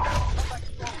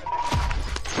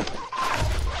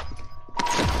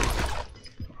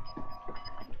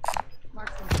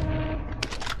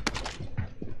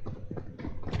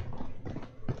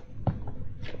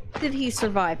 Did he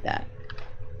survive that?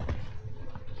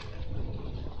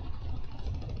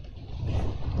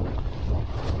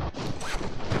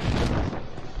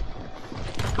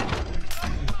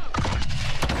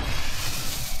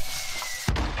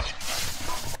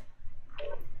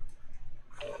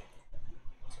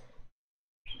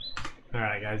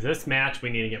 Alright guys, this match we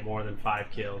need to get more than 5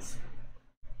 kills.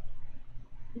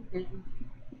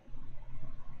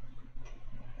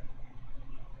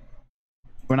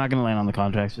 We're not gonna land on the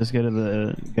contracts. Just go to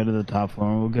the top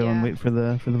floor. We'll go and Yeah. wait for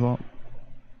the vault.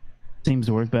 Seems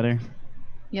to work better.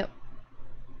 Yep.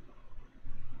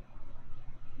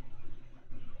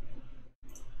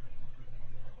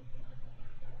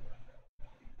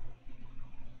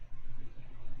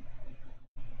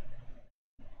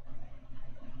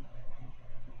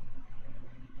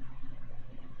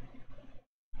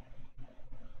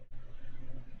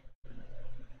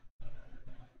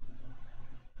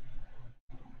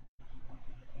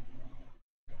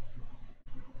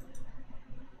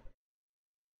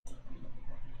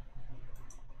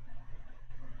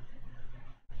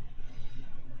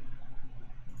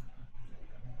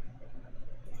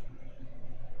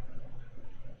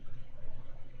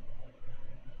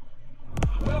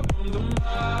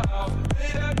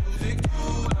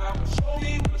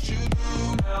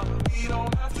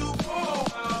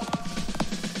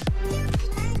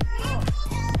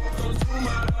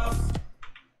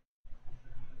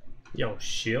 Yo,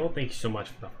 Shield, thank you so much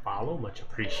for the follow. Much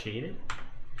appreciated.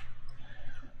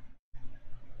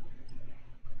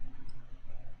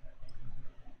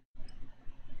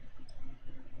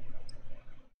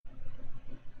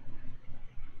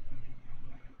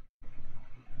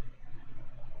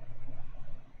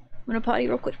 I'm gonna potty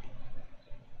real quick.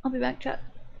 I'll be back, chat.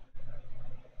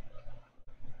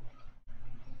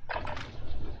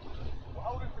 We're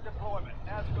holding for deployment.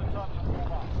 Now's a good time to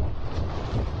warm up.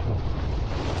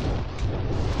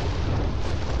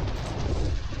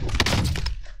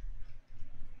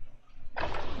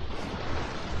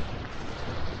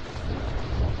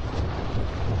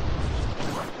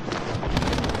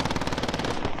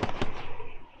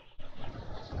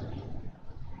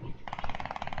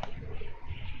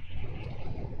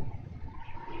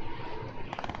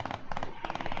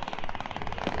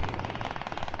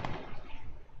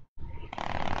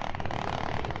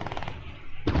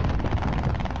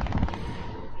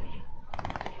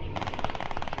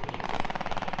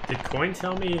 Did Coin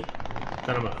tell me that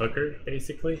I'm a hooker,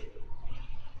 basically?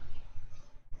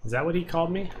 Is that what he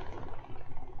called me?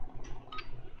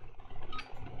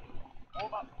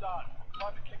 Warm up's done.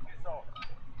 Time to kick this off.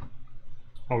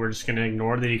 Oh, we're just gonna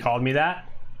ignore that he called me that?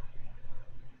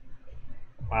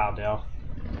 Wow, Dale.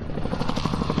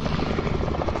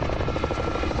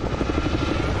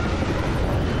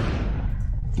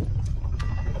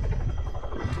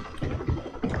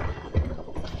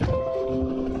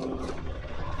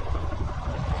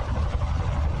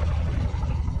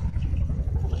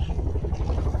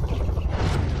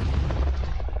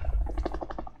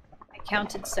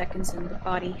 Counted seconds in the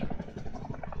body.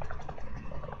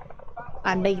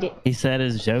 I made it. He said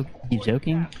his joke. He's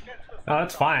joking. Oh,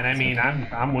 that's fine. I mean,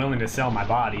 I'm willing to sell my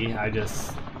body. I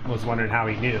just was wondering how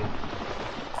he knew.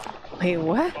 Wait,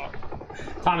 what?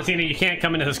 Tomasina, you can't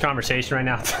come into this conversation right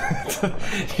now.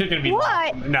 You're gonna be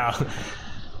What? No.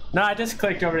 No, I just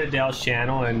clicked over to Dale's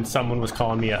channel and someone was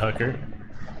calling me a hooker.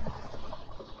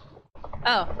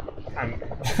 Oh.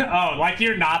 Oh, like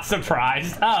you're not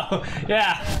surprised? Oh,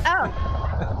 yeah.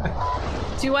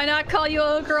 Oh. Do I not call you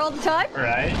a hooker all the time?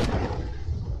 Right.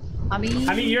 I mean,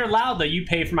 You're allowed though. You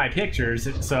pay for my pictures,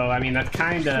 so I mean that's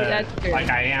kind of like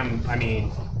I am. I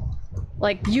mean,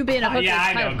 like you being a hooker yeah, I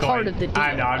is know. kind of part of the deal.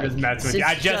 I know. I'm just messing with you.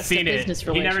 I just seen it.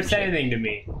 He never said anything to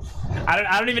me.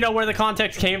 I don't even know where the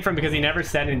context came from because he never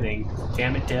said anything.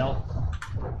 Damn it, Dale.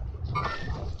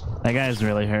 That guy's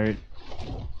really hurt.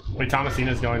 Wait,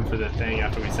 Tomasina's going for the thing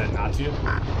after we said not to.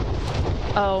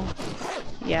 Oh,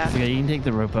 yeah. Okay, you can take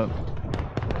the rope up.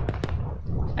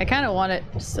 I kind of want it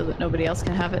so that nobody else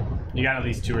can have it. You got at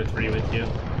least 2 or 3 with you.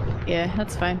 Yeah,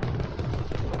 that's fine.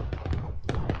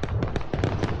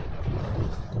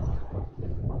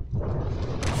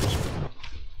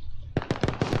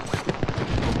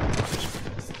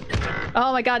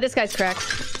 Oh my god, this guy's cracked.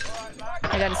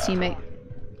 I got his teammate.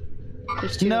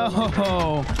 There's 2.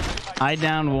 No! I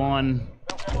downed one.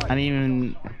 I didn't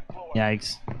even...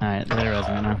 Yikes. Alright, they're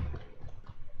resident now.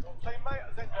 Your teammate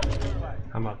has entered the gulag.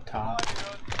 I'm up top.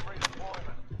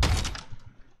 Redeployment.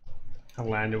 I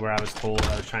landed where I was told.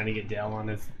 I was trying to get Dale on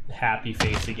his happy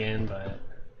face again, but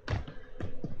it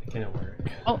didn't work.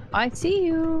 Oh, I see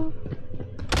you.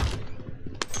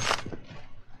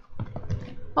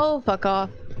 Oh, fuck off.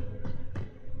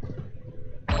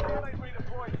 Teammate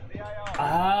redeployed to the AR.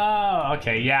 Oh,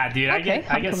 okay, yeah, dude. I Okay,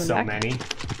 get I'm coming so back. many.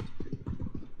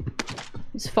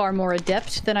 He's far more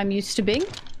adept than I'm used to being.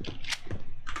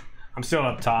 I'm still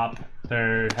up top.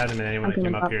 There hasn't been anyone I'm that came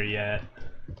coming up up. here yet.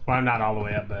 Well, I'm not all the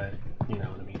way up, but you know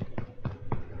what I mean.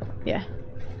 Yeah,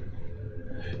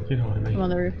 You know what I mean. I'm on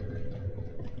the roof.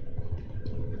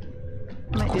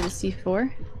 I might do the C4.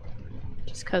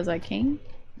 Just cause I can.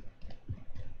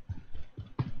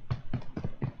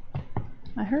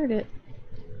 I heard it.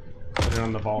 Put it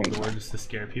on the vault door just to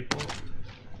scare people.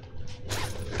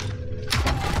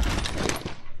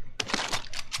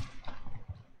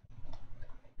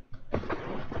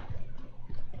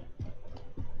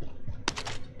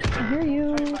 I hear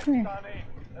you. Teammates Come here. done in.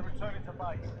 They're returning to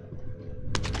base.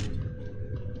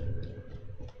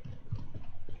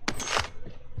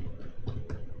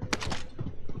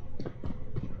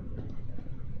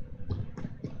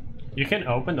 You can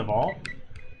open the vault?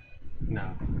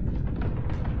 No.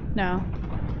 No.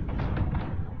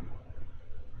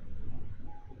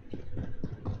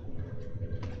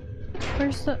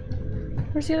 Where's the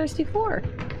other C4?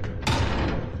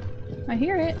 I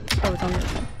hear it. Oh, it's on the other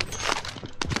side.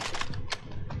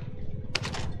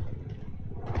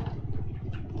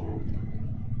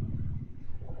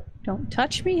 Don't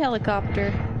touch me,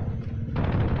 helicopter.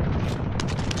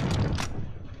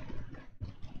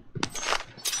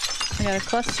 I got a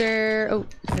cluster. Oh,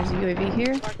 there's a UAV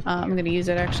here. I'm gonna use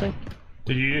it actually.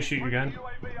 Did you just shoot your gun?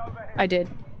 UAV overhead. I did.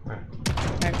 Alright.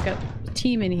 I've got a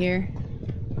team in here.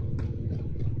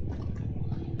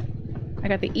 I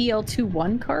got the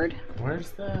EL21 card.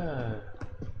 Where's the...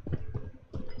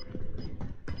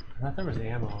 I thought there was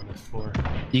ammo on this floor.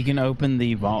 You can open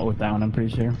the vault with that one, I'm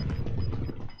pretty sure.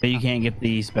 But you can't get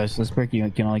the specialist brick. You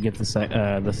can only get the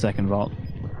second vault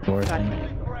door thing.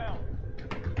 Ground.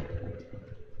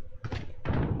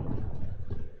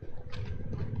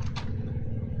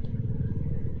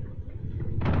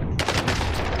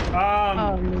 Oh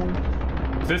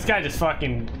no. This guy just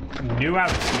fucking knew I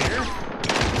was here?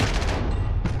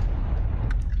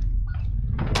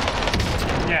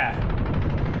 Yeah.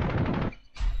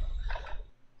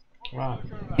 Wow.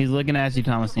 He's looking at you,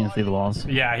 Tomasina, through the walls.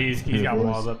 Yeah, he's got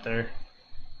walls up there.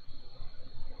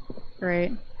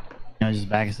 Great. You know, just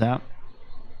back us out.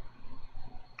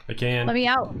 I can. Let me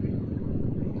out.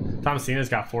 Tomasina's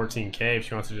got 14k if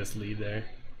she wants to just leave there.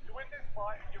 You win this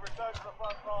fight, you return to the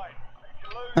front line. If you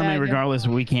lose, I mean, Yeah, regardless,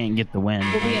 we can't get the win.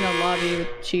 We'll be in a lobby with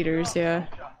cheaters, yeah.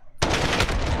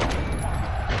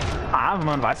 I'm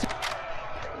on advice.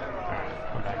 Alright,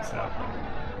 I'm back south.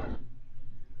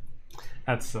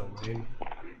 That's so lame.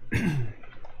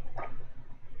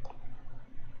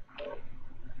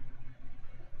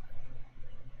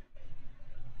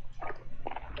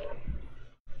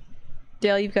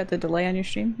 Dale, you've got the delay on your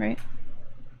stream, right?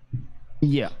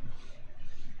 Yeah.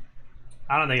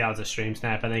 I don't think that was a stream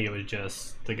snap. I think it was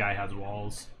just the guy has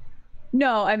walls.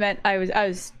 No, I meant I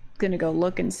was gonna go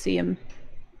look and see him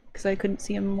because I couldn't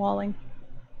see him walling.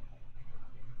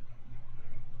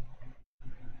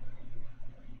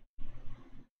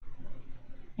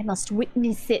 I must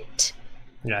witness it.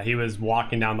 Yeah, he was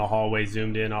walking down the hallway,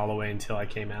 zoomed in all the way until I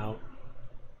came out.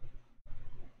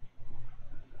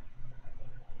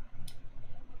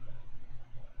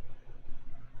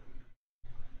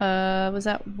 Was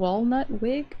that Walnut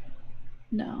Wig?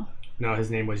 No. No,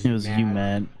 his name was It was you,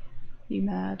 Matt. You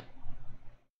mad?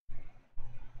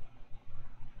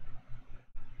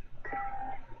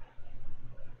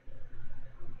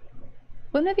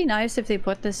 Wouldn't it be nice if they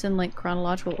put this in like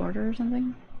chronological order or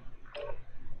something?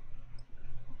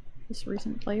 This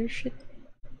recent player shit.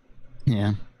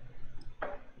 Yeah.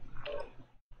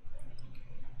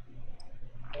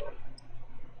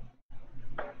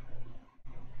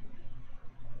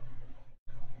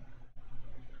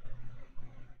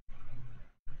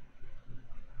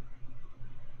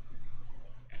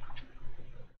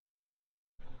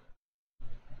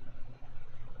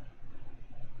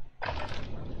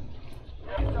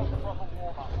 get yourself a proper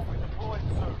warm-up. We'll be deployed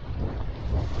soon.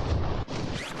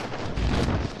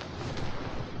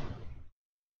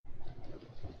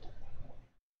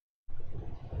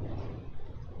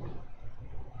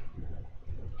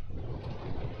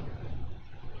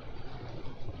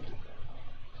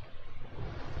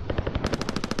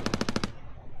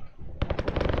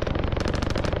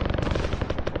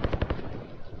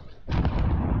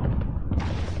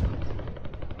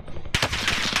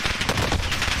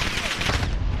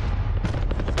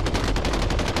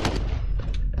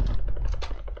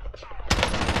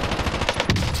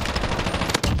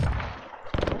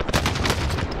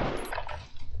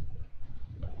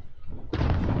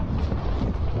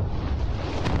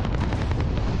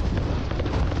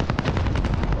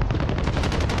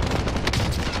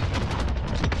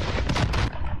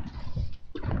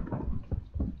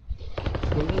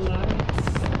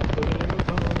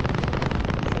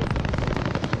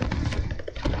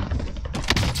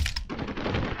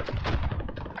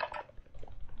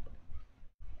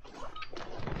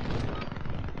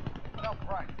 Enough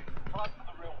practice. Time for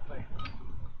the real thing.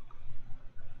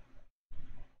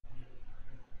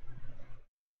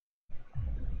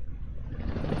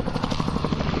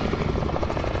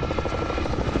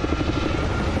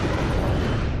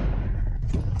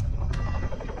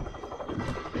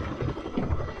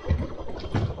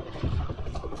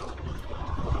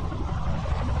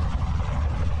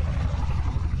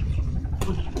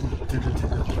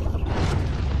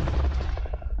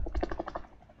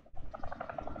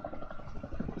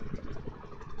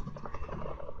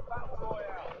 Battle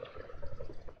Royale.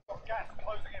 Got gas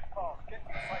closing in fast. Get to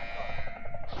the safe zone.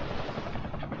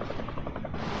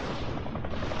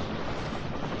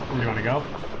 Where do you want to go?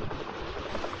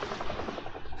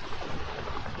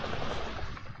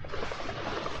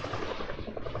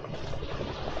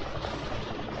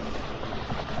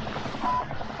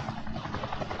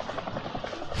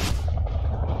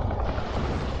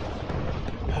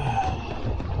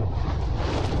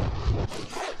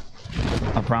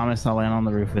 promise I'll land on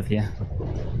the roof with you.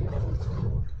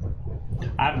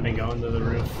 I haven't been going to the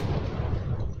roof.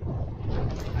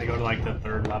 I go to like the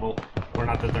third level. Or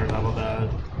not the third level, the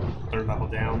third level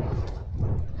down.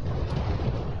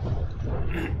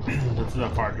 This is a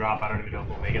far drop. I don't even know if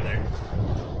we'll make it there.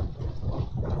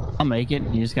 I'll make it.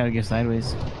 You just gotta go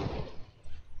sideways.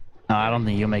 No, I don't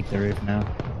think you'll make the roof now.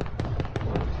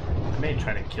 I may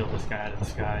try to kill this guy out of the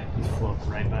sky. He's floating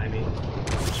right by me.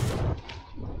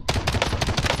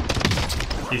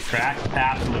 He's cracked.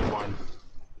 Absolute one.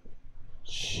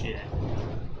 Shit.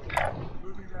 I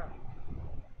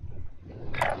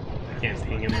can't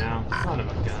ping him now. Son of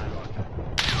a gun.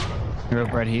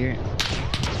 Rope right here.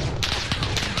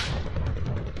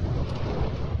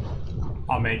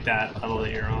 I'll make that level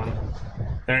that you're on.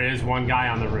 There is one guy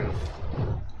on the roof.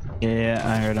 Yeah,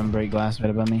 I heard him break glass right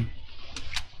above me.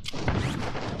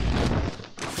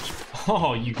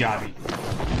 Oh, you gotta be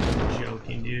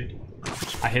joking, dude.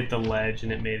 I hit the ledge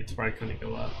and it made it to where I couldn't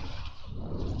go up.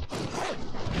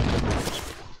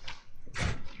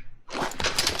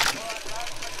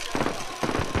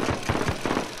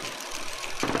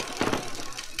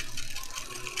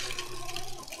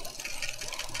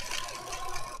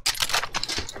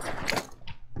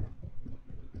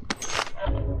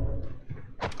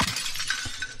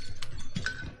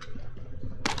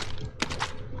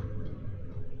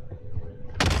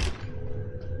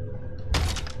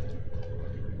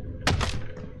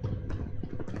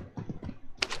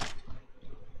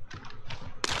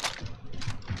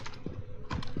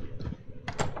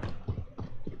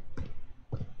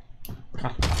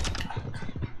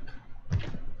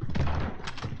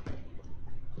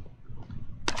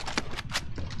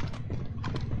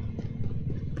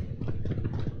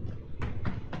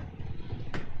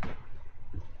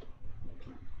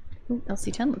 Ooh,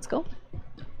 LC10, let's go.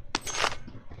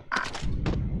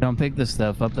 Don't pick this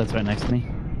stuff up that's right next to me.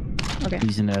 Okay. I'm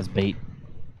using it as bait.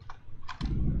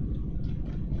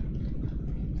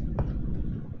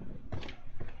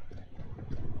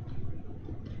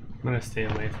 I'm gonna stay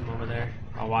away from over there.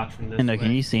 I'll watch from this And way.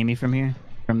 can you see me from here?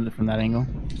 From that angle?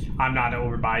 I'm not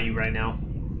over by you right now.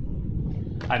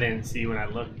 I didn't see when I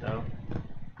looked though.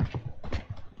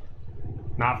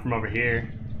 Not from over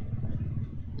here.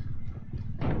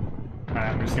 Alright,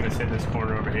 I'm just gonna sit in this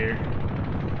corner over here.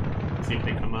 See if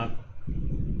they come up.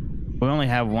 We only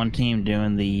have one team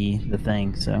doing the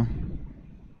thing, so.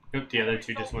 Oop, the other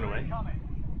two just went away.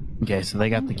 Okay, so they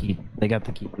got the key. They got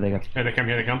the key. They got the key. Here they come,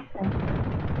 here they come.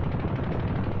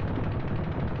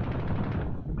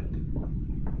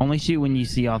 Only shoot when you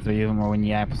see all three of them or when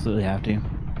you absolutely have to.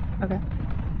 Okay.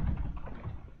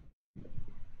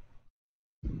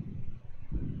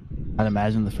 I'd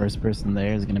imagine the first person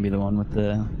there is going to be the one with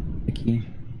the key.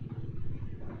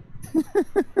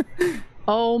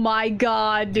 Oh my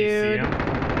god, Do you see dude. 'em?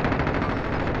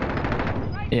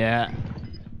 Yeah.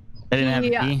 They didn't have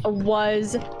the He key.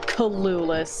 was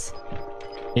clueless.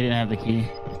 They didn't have the key.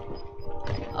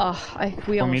 Ugh,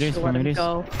 we 4 almost meters, should 4 let him meters.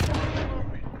 go.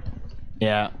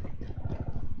 Yeah.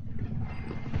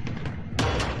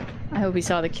 I hope he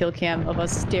saw the kill cam of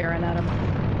us staring at him.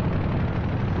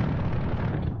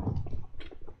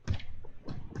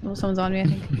 Oh, someone's on me, I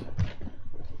think.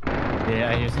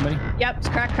 Yeah, I hear somebody. Yep, it's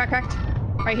cracked.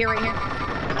 Right here, right here.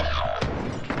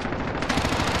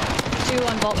 2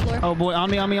 on vault floor. Oh boy, on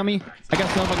me. I got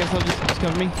self, just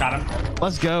cover me. Got him.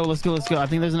 Let's go. I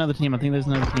think there's another team. You got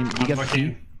the key?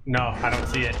 Looking. No, I don't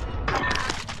see it.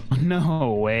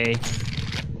 No way.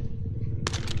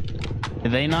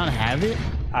 Did they not have it?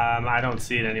 I don't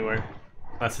see it anywhere.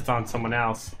 Unless it's on someone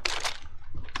else.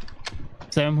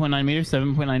 7.9 meters,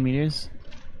 7.9 meters.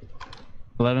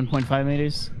 11.5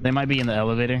 meters. They might be in the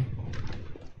elevator.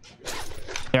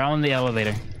 They're all in the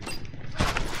elevator.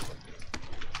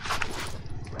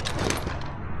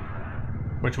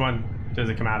 Which one does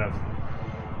it come out of?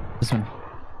 This one.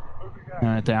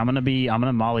 Right there. I'm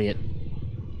gonna molly it.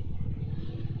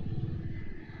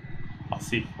 I'll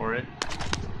see for it.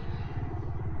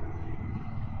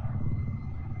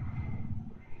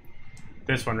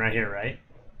 This one right here, right?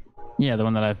 Yeah, the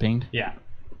one that I pinged. Yeah.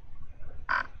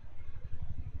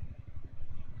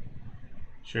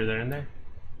 Sure they're in there?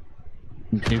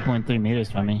 2.3 meters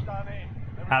from me. Done in.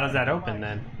 How does that open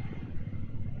then?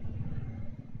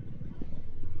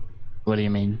 What do you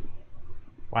mean?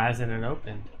 Why hasn't it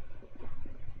opened?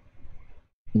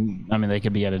 I mean, they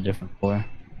could be at a different floor.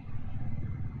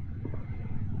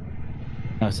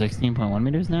 Oh, 16.1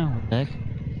 meters now? What the heck?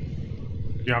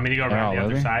 Do you want me to go They're around the all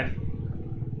other over? side?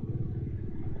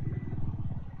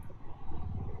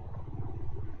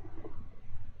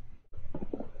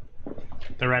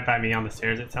 They're right by me on the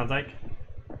stairs, it sounds like.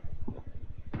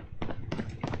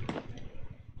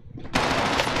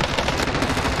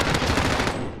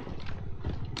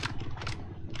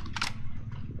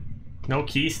 No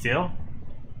key still?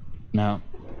 No.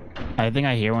 I think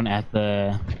I hear one at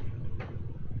the...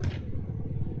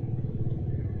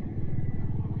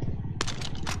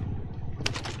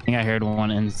 I think I heard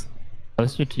one in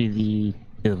closer to the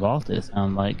vault, it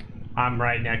sounded like. I'm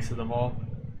right next to the vault.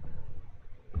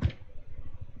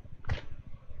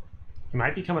 He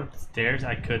might be coming up the stairs.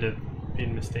 I could have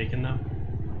been mistaken though.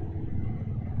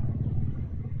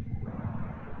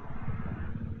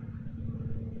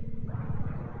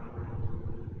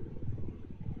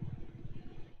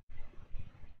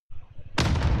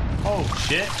 Oh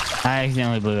shit. I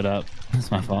accidentally blew it up.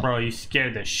 That's my fault. Bro, you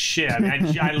scared the shit out of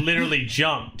me. I literally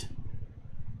jumped.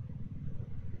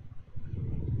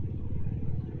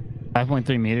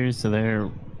 5.3 meters, so they're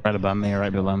right above me or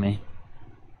right below me.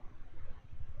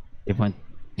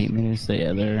 8.8 meters, so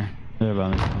yeah, they're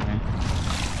above me somewhere.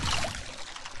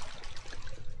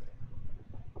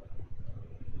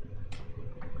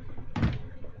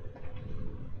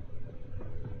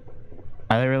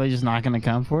 Are they really just not gonna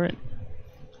come for it?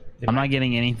 I'm not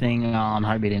getting anything on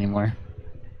heartbeat anymore.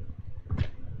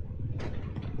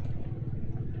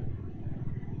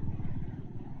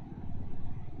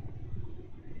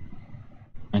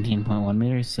 .1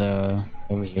 meters, so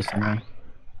over here somewhere.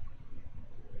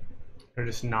 They're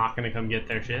just not gonna come get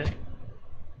their shit.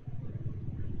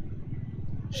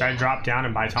 Should I drop down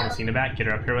and buy Tomasina back? Get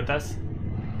her up here with us?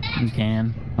 You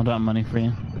can. I'll drop money for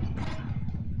you.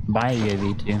 Buy a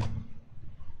UAV too.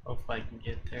 Hopefully I can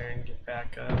get there and get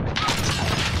back up.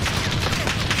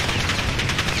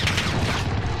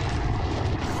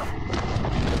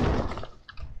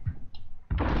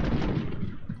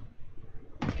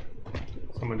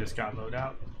 Someone just got load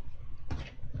out.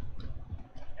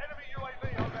 Enemy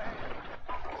UAV overhead.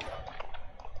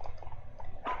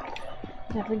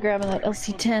 Definitely grabbing that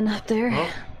LC-10 up there. Oh,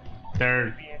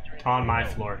 they're on my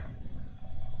floor.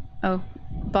 Oh,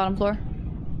 bottom floor.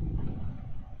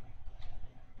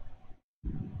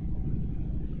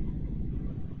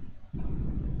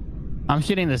 I'm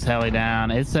shooting this heli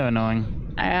down. It's so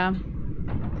annoying. I am.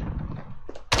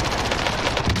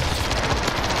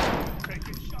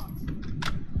 Taking shots.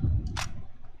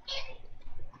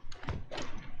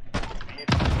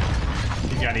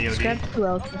 He's got Just grab EOD. 2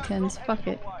 LC-10s. Fuck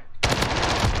it.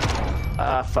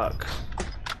 Fuck.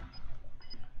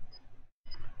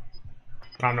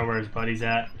 I don't know where his buddy's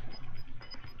at.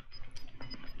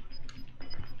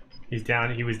 He's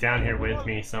down. He was down here with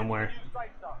me somewhere.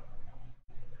 Safe zone.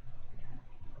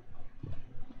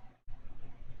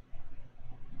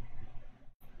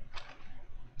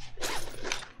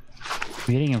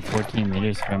 I'm getting him 14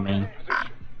 meters from me.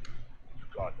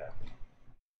 Got that.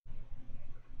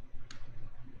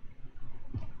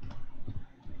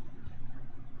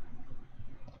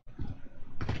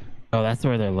 Oh, that's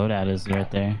where their loadout is, right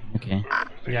there. Okay.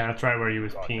 Yeah, that's right where he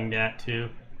was pinged at too.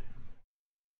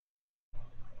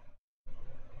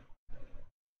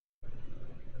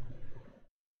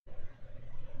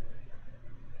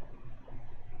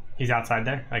 He's outside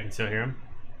there. I can still hear him.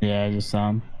 Yeah, I just saw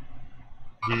him.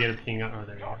 You get a ping up. Oh,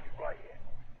 there you go. Right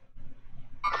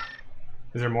here.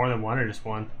 Is there more than one or just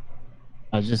one?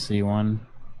 I just see one.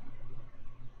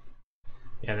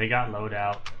 Yeah, they got load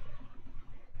out.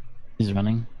 He's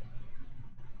running.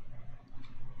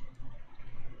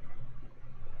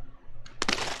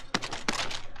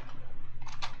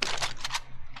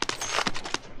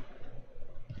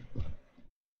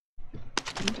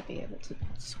 Need to be able to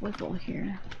swivel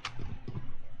here.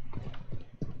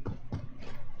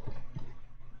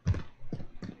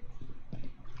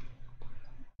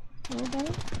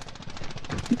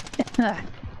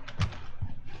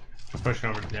 Pushing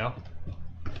over to Dale.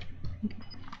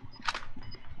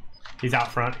 He's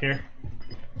out front here.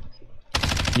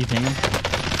 You ping him?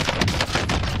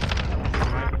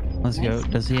 Let's go.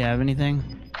 Does he have anything?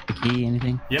 A key?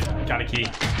 Anything? Yep, got a key.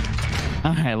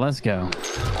 Alright, let's go.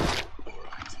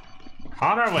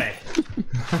 On our way.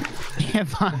 Yeah,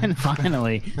 fine,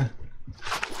 finally.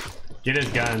 Get his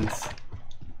guns.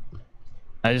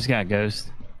 I just got ghost.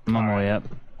 I'm on my way up.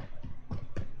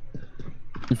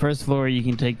 The first floor, you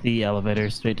can take the elevator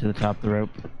straight to the top of the rope.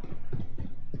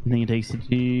 I think it takes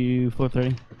you to floor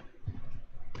 30.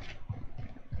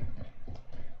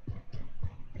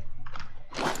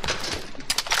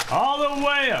 All the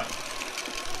way up.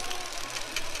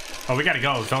 Oh, we gotta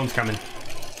go. Zone's coming.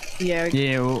 Yeah,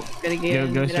 Yeah, we'll gotta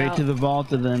get go straight to the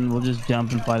vault, and then we'll just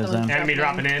jump and fight a zone. Enemy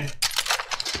dropping in.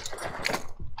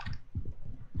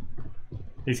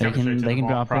 He's They coming can- straight to they the can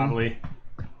vault, drop in. probably.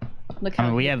 Look I how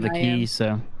mean, we have the hidden I key, am.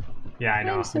 so Yeah, I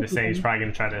know. Nice I'm just saying he's looking. probably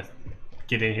gonna try to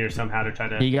get in here somehow to try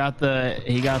to. he got the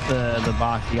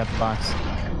box. He got the box.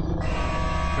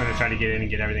 I'm gonna try to get in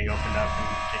and get everything opened up and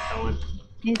get going.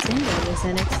 It's Indo is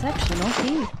an exceptional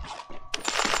key.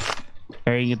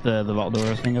 Harry, you get the vault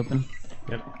door thing open.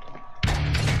 Yep.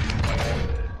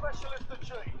 Specialist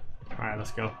achieved. Alright,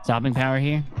 let's go. Stopping power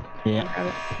here. Yeah. Grab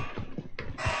it.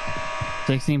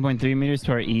 16.3 meters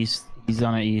to our east. He's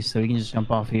on our east, so we can just jump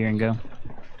off here and go.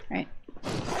 Right.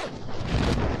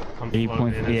 I'm 3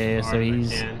 floating in yeah, as so far as I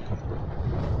he's- can.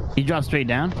 He dropped straight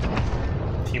down.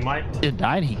 Team wiped. Just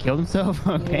died. He killed himself.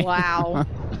 Okay. Wow.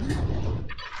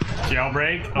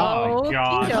 Jailbreak. Oh my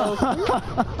god. Tito.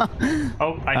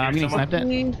 Oh, I I'm hear getting someone. sniped at.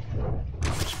 He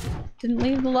didn't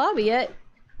leave the lobby yet.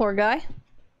 Poor guy.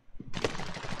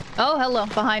 Oh, hello.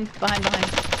 Behind. I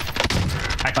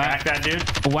cracked that dude.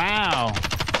 Wow.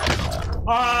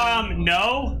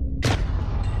 No.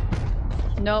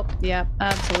 Nope. Yeah,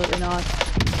 absolutely not.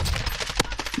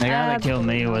 The guy that killed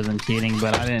me Absolutely not. wasn't cheating,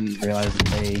 but I didn't realize that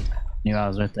they knew I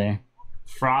was right there.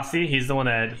 Frosty, he's the one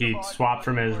that he swapped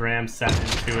from his Ram 7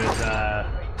 to his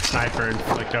sniper and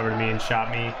flicked over to me and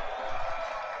shot me.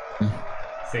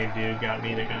 Same dude got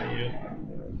me that got you.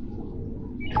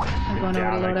 I'm going over to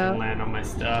Down, I load can out. land on my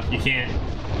stuff. You can't.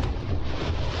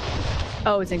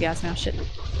 Oh, it's in gas now. Shit.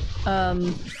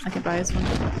 I can buy this one.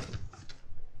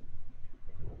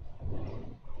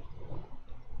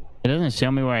 It doesn't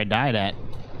show me where I died at.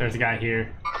 There's a guy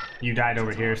here. You died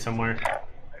over here somewhere.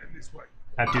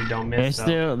 That dude don't They're miss. though.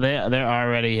 still they're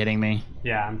already hitting me.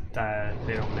 Yeah,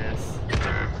 they don't miss.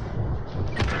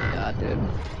 God, dude.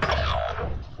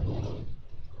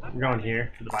 I'm going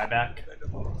here for the buyback.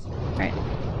 Right.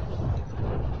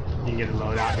 You can get a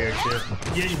load out here too.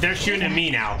 Yeah, they're shooting at me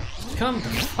now. Come the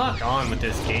fuck on with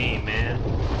this game, man.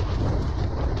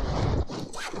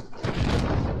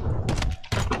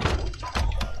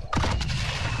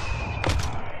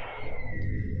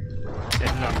 This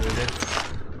is unrooted.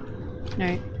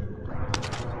 Alright.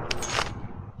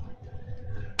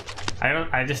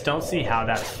 I just don't see how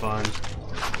that's fun.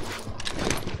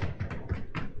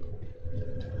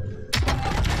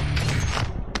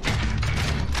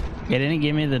 It didn't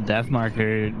give me the death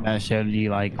marker that showed you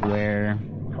like where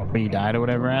you died or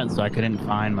whatever at, so I couldn't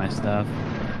find my stuff.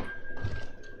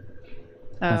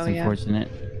 That's Oh, yeah. unfortunate.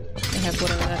 They have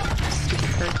whatever that stupid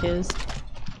perk is.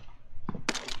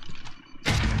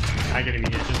 I get a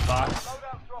munitions box.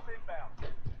 Loadout drop inbound.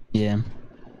 Yeah.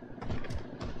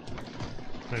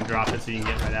 I'm gonna drop it so you can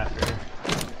get right after her.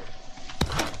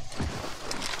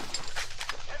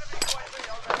 Enemy UAV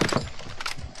overhead.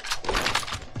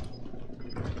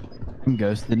 I'm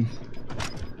ghosted.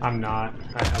 I'm not.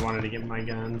 I wanted to get my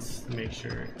guns to make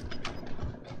sure.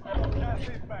 Gas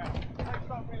inbound. Safe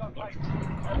zone relocated.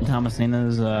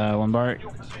 Tomasina's one bar.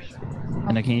 Your position.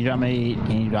 And can you drop me a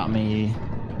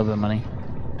little bit of money?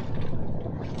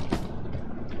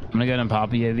 I'm gonna go ahead and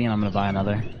pop UAV and I'm gonna buy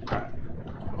another.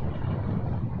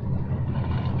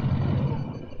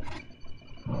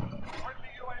 Friendly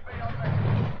UAV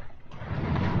overhead.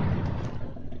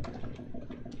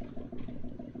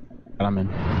 But I'm in.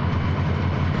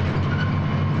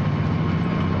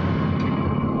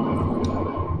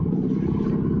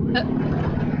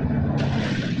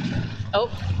 Oh,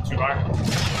 2 bar.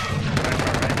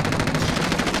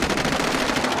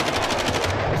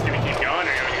 Just gonna keep going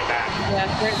or you wanna get back? yeah,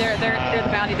 they're the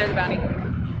bounty, they're the bounty.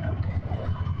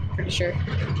 Pretty sure.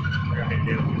 What do you want me to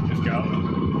do? Just go?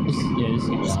 Just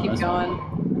Keep That's going.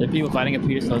 fine. There are people fighting up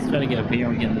here, so let's try to get up here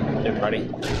and get in their party.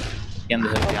 Get in the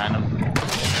hill behind them.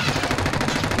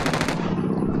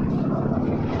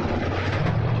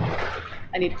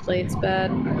 I need plates bad.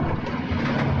 You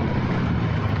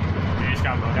just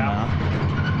got loadout?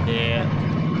 Yeah.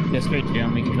 Go straight to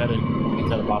him. We can try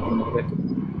to pop him real quick.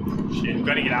 Shit. You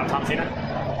gotta get out, Tomasina?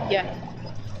 Yeah.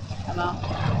 I'm out.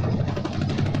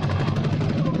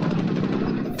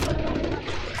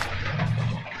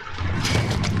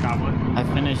 Got one. I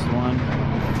finished one.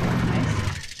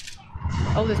 Nice.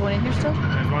 Oh, there's one in here still?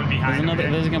 There's one behind There's another.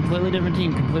 me. There's a completely different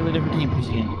team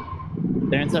pushing in.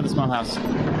 They're inside the small house.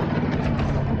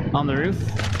 On the roof.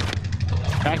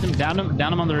 Cracked him. Down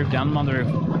him on the roof. Down him on the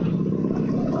roof.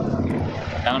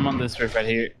 Down him on this roof right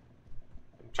here.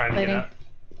 I'm trying to Lady. get up.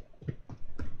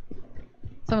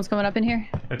 Someone's coming up in here.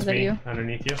 That's Is that me, you?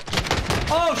 underneath you.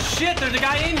 Oh shit, there's a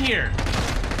guy in here!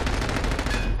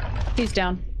 He's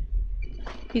down.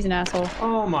 He's an asshole.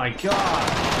 Oh my god.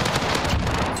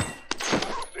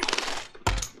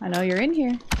 I know you're in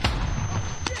here.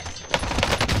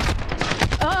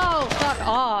 Oh, fuck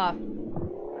off.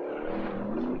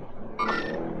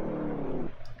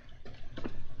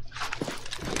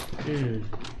 Dude,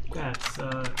 that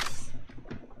sucks.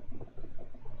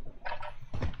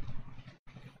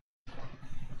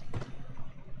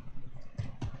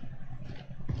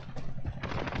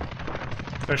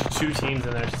 There's 2 teams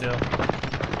in there still.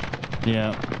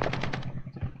 Yeah.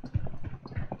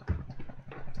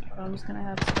 I'm just gonna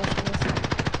have specialist.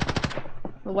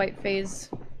 The white phase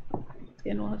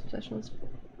skin will have specialist.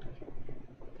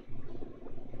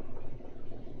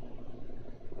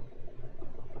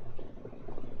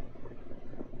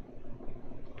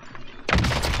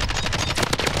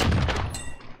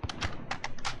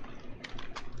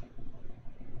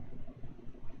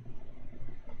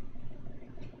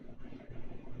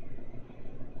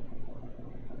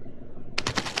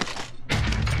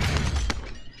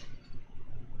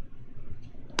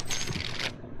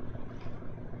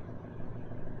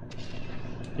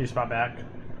 You spot back.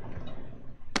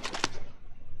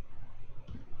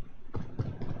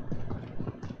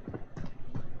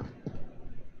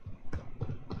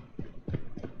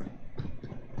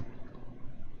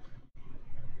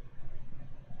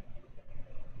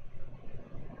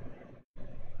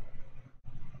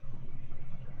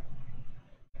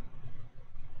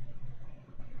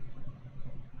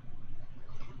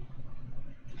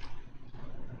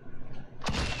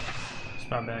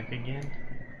 Spot back again.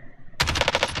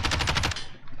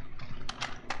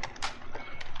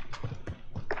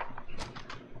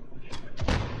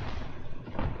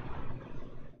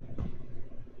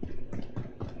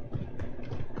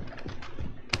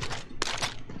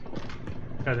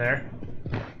 Go there.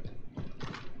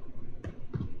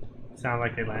 Sound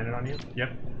like they landed on you?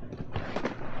 Yep.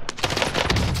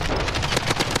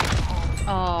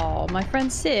 Oh, my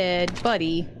friend Sid,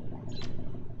 buddy.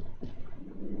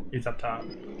 He's up top.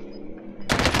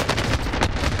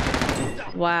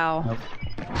 Wow. Nope.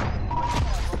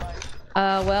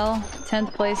 Well,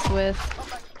 10th place with.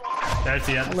 There's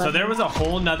the other. So there was a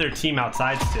whole nother team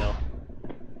outside still.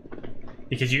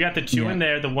 Because you got the 2 in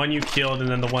there, the one you killed, and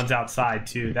then the ones outside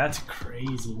too. That's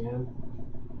crazy, man.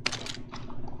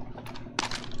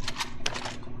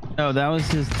 No, that was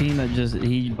his team that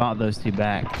he bought those 2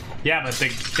 back. Yeah, but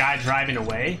the guy driving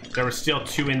away, there were still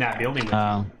 2 in that building with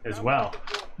him as well.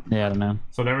 Yeah, I don't know.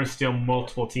 So there were still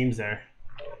multiple teams there.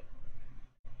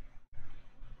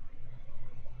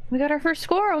 We got our first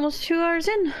score almost 2 hours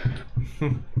in.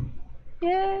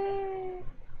 Yay!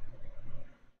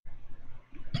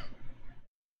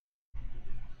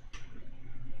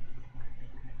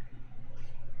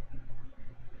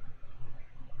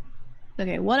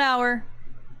 Okay, 1 hour,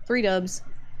 3 dubs.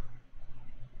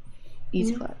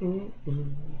 Easy clap.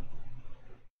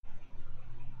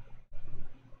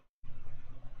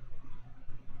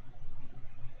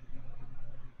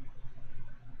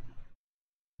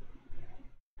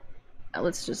 Now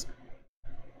let's just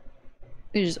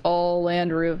all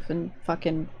land roof and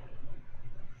fucking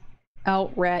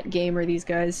out rat gamer these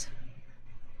guys.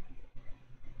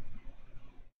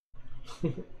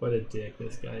 What a dick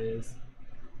this guy is.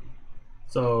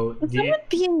 So Is someone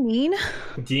being mean?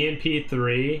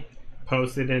 DNP3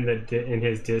 posted in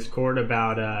his Discord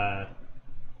about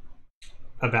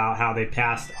how they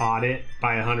passed audit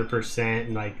by 100%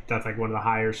 and like that's like one of the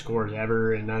higher scores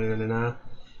ever and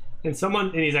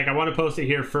and he's like, I want to post it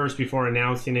here first before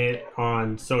announcing it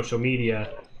on social media.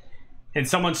 And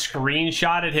someone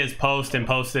screenshotted his post and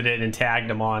posted it and tagged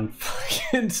him on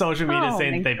fucking social media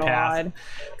saying that they passed.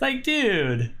 It's like,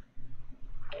 dude.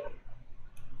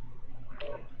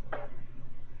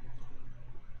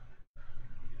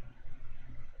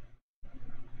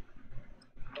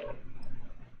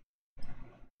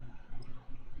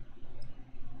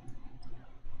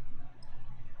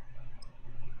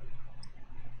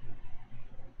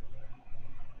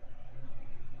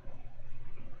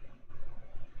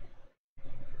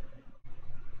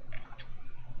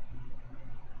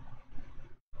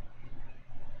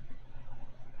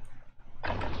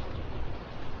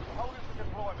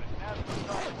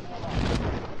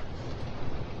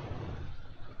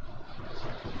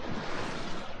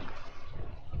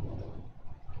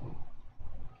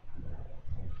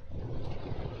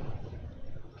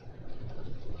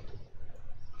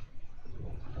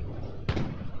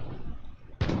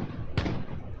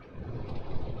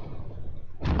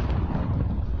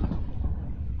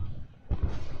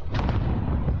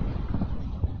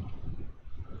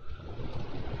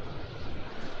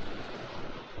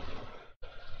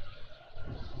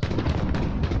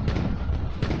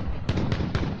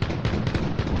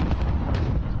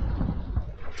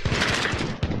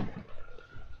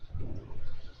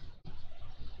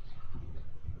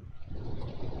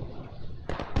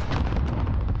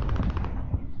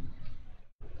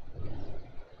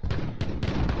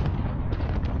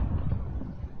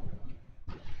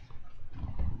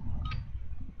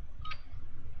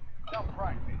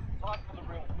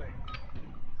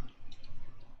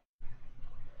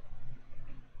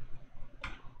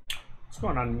 What's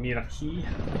going on, Miraki?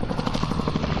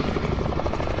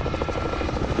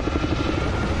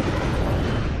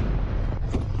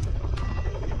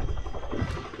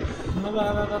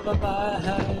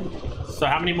 So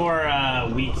how many more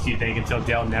weeks do you think until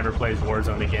Dale never plays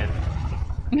Warzone again?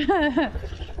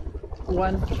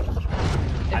 One.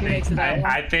 If he makes it that one.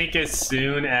 I think as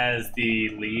soon as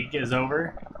the league is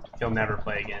over, he'll never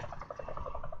play again.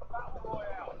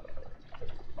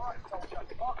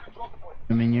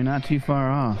 I mean, you're not too far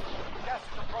off.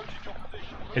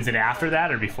 Is it after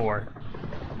that or before?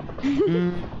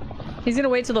 He's gonna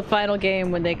wait till the final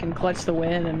game when they can clutch the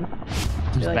win and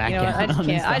be like, back you know what, out on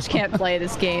this I just can't play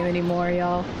this game anymore,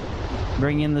 y'all.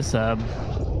 Bring in the sub.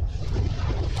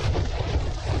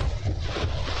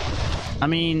 I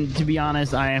mean, to be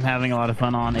honest, I am having a lot of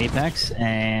fun on Apex,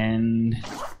 and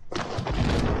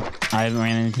I haven't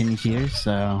ran into any cheaters,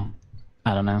 so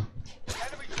I don't know.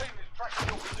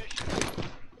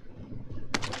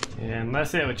 Yeah,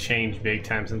 unless it would change big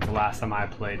time since the last time I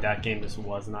played, that game just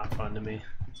was not fun to me.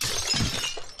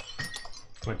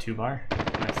 What, 2-bar?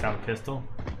 Next out a pistol.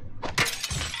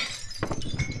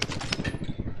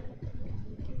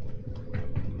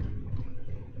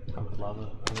 I would love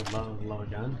a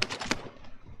gun.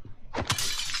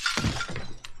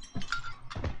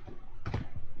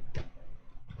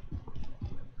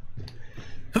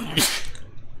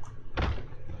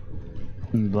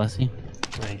 Bless you.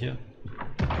 Thank you.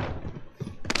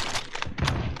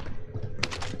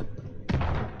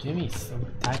 Give me some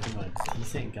type of a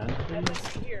decent gun, please.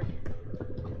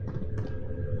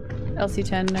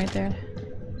 LC10 right there.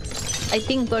 I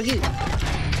think for you.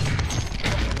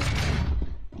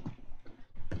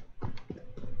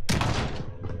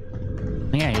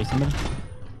 Yeah, I hear somebody.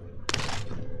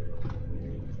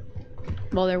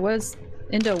 Well, there was...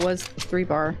 Indo was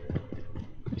 3-bar.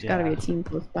 There's gotta be a team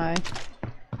close by.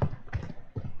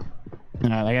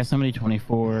 Alright, I got somebody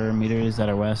 24 meters at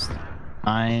our west.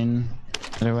 9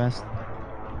 at our west.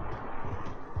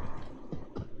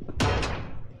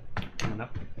 Coming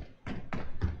up.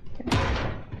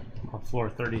 On floor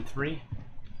 33.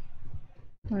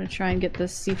 I'm gonna try and get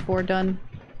this C4 done.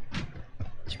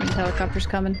 Which means helicopter's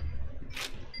coming.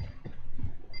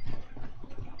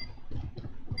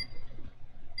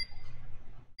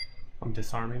 I'm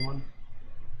disarming one.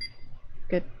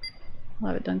 Good. I'll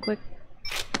have it done quick.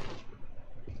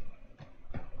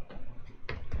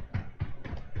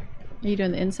 Are you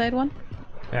doing the inside one?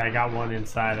 Yeah, I got one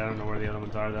inside. I don't know where the other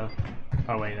ones are though.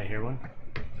 Oh wait, I hear one.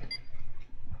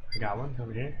 I got one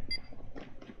over here.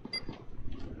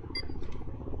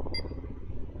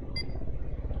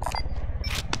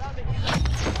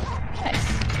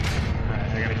 Nice.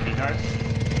 Alright, I got a key card.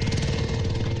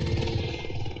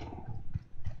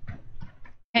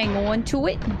 Hang on to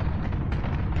it.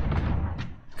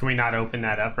 Can we not open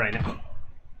that up right now?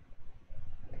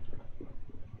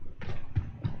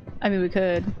 I mean, we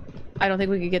could. I don't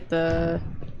think we could get the...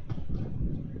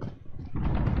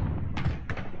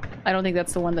 I don't think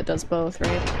that's the one that does both,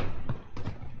 right?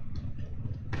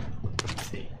 Let's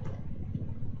see.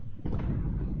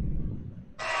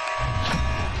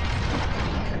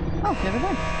 Oh, never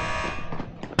mind.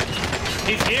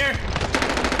 He's here!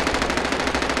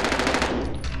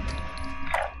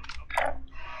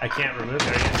 I can't remove it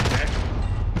yet. Okay.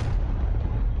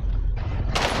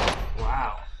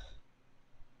 Wow.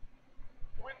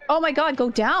 Oh my god, go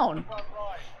down!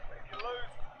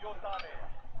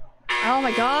 Oh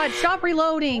my god, stop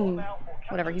reloading!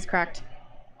 Whatever, he's cracked.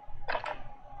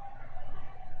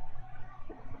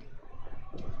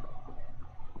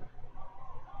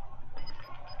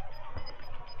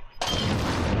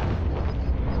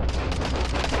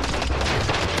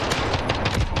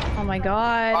 Oh my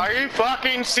god. Are you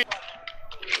fucking serious?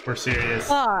 We're serious.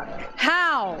 Fuck.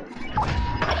 How?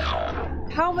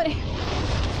 How many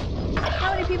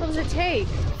people does it take?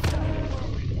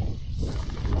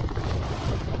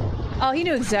 Oh, he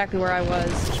knew exactly where I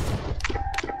was.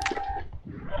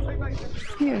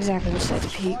 He knew exactly which side to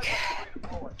peek.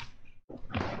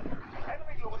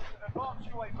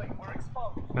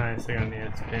 Nice, I got the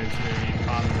expansion and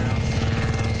bomb now.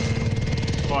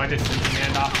 Well, I just sent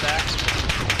command off that.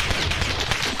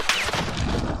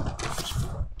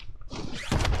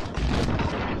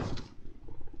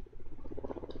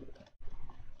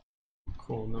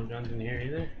 Cool, no guns in here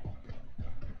either.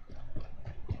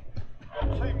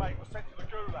 Your teammate was sent to the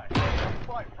gulag.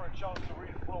 Fight for a chance to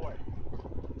redeploy.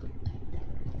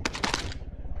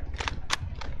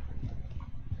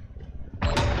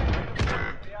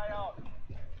 The AR.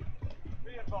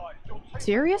 Be advised, your team...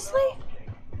 Seriously?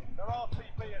 They're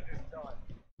RTB at this time.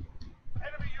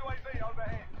 Enemy UAV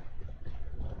overhead.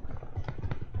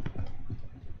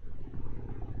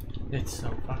 It's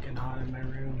so fucking hot in my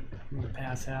room. I'm gonna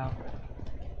pass out.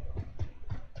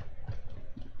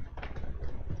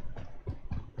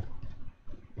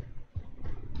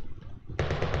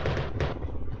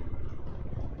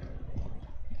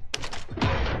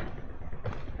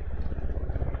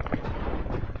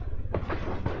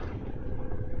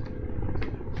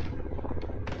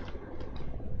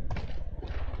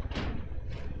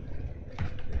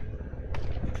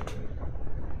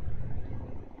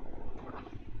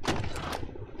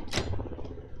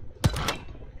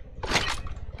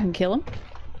 Can kill him?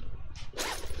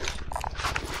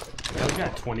 Yeah, we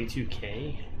got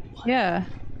 22K. Yeah.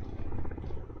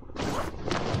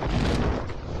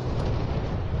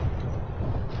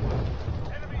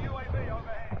 Enemy UAV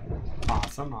overhead.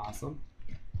 Awesome, awesome.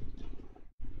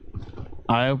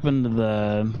 I opened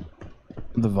the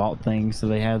vault thing, so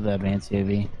they have the advanced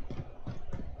UAV.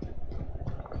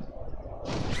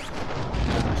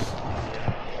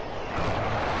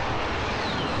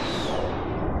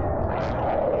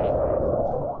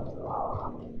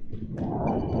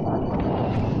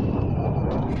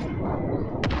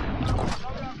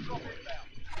 Loadout drop inbound.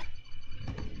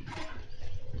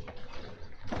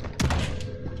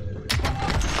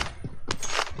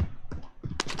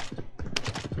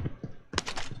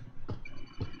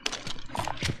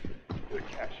 Good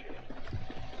catch.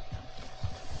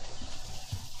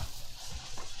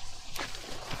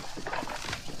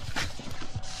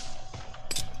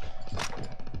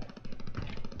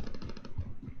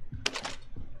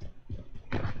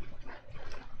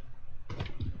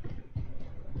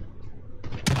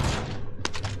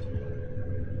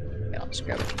 Yeah, I'll just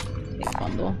grab a big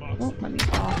bundle. Oh, let me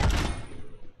off.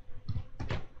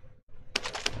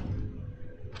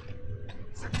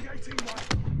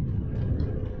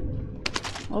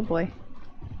 Oh boy.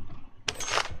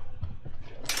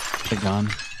 They're gone.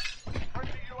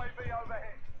 Friendly UAV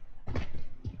overhead.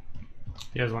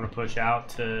 You guys want to push out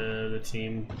to the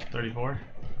team 34?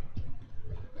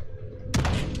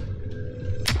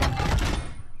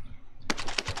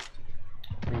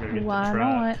 I'm gonna get Why the truck.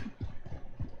 not?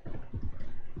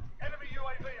 Enemy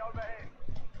UAV overhead.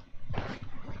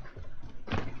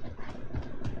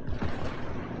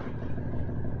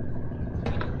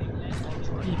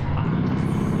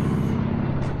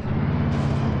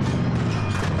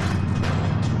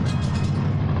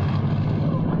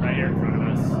 Right here in front of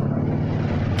us.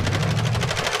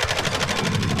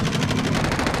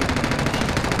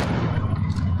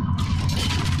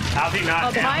 How's he not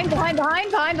Oh, down? behind!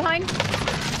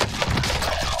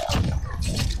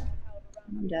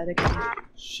 I'm dead again.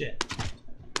 Shit.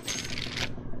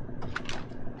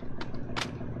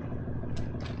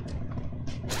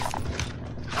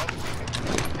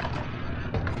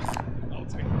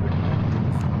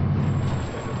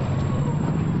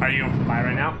 Are you going to buy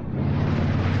right now?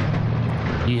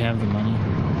 Do you have the money?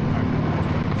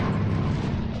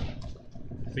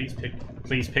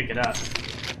 Please pick it up.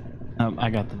 I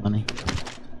got the money.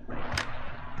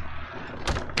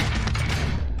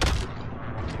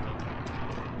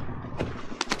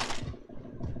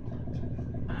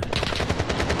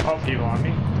 Oh, people on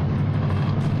me.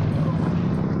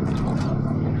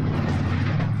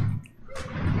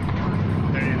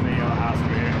 They're in the yellow house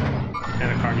over here.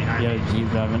 And a car behind Yeah, me. Jeep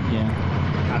driving. Yeah.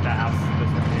 Not that house.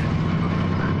 This one here.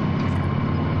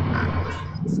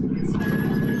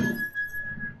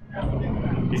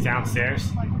 He's downstairs.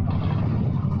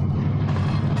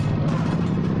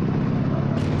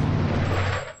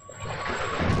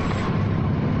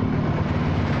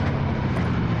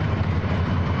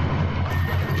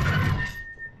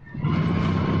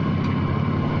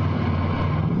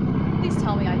 Please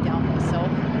tell me I downed myself.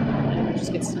 And I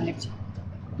just get sniped.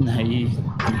 No, you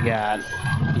got.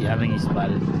 Yeah, I think you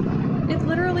spotted. It's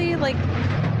literally like.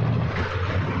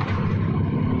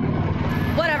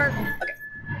 Whatever. Okay.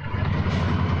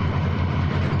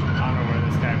 I don't know where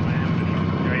this guy went,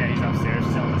 but oh yeah, he's upstairs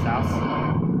still in his house.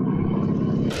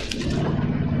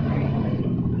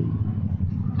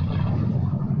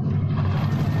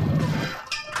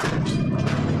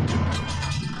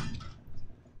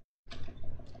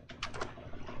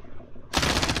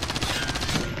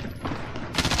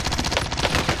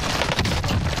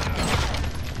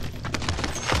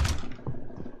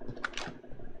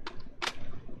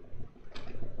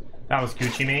 That was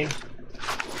Gucci Mane.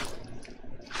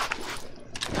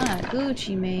 Ah,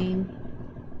 Gucci Mane.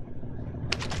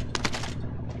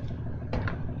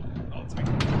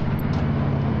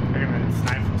 They're gonna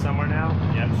snipe from somewhere now.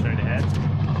 Yep, straight ahead.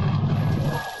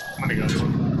 I'm gonna go to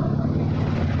him.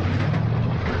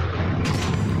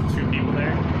 2 people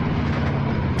there.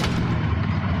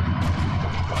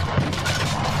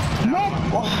 No!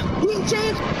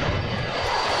 Chase!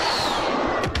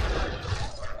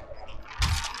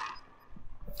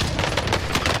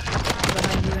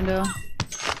 Behind you, window.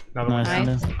 Another one Nice. down.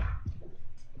 Nice.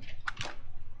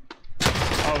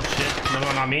 Oh shit, another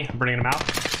one on me. I'm bringing him out.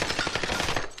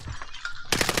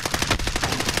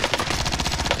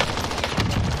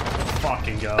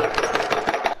 Fucking go.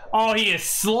 Oh, he is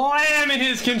slamming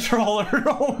his controller.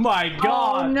 Oh my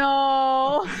god. Oh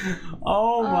no.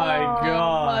 Oh my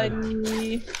god.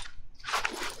 Buddy.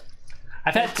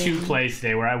 I've had 2 plays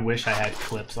today where I wish I had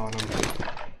clips on them.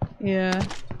 Yeah.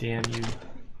 Damn you.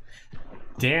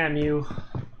 Damn you.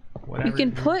 Whatever. You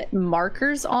can put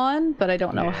markers on, but I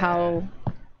don't know how.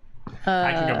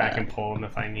 I can go back and pull them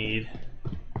if I need.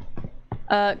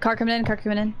 Car coming in. Car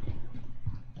coming in.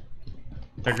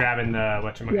 They're grabbing the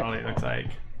whatchamacallit, it looks like.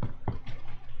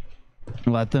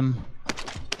 Let them.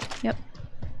 Yep.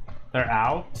 They're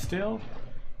out still?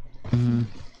 Mm-hmm.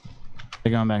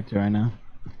 They're going back to right now.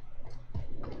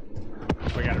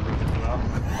 We got a roof as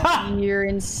well. You're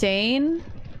insane.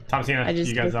 Tomasina, I just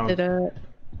you guys lifted zone. a.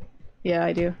 Yeah,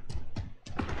 I do.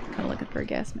 Kind of looking for a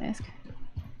gas mask.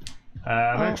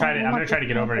 I'm gonna try to. oh, I'm gonna try to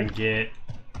get over okay. and get.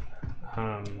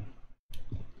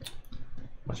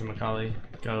 Whatchamacallit?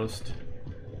 Ghost.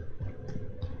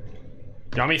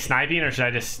 You want me sniping or should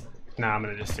I just? No, I'm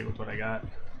gonna just stick with what I got.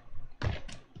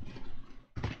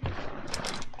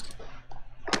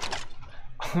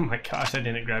 Oh my gosh, I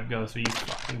didn't grab Ghost. Are you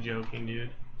fucking joking, dude?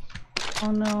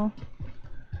 Oh no.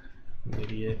 I'm an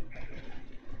idiot.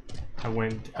 I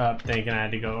went up thinking I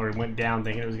had to go, or went down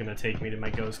thinking it was gonna take me to my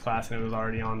Ghost class, and it was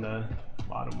already on the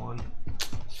bottom one.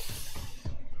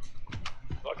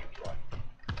 Lucky try.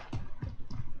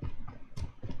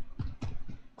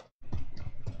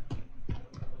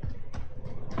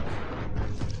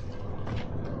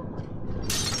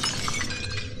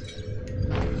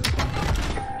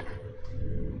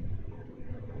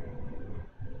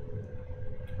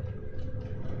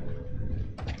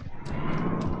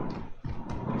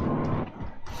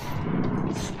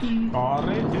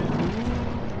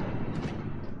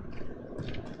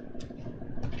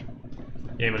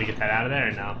 You able to get that out of there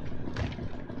or no?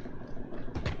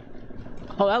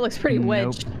 Oh, that looks pretty Nope.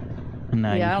 wedged.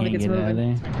 No, Yeah, I don't you think can't it's get it out of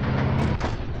there.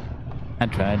 I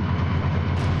tried.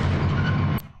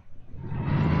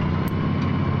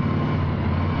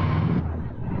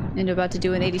 And you're about to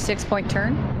do an 86-point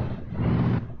turn.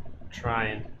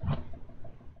 Trying.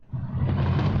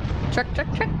 Truck.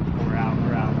 We're out.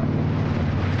 We're out.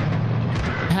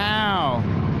 How?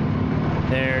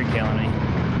 They're killing me.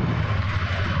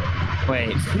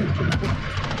 Wait.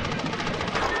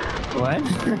 What?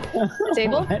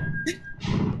 Disable. What?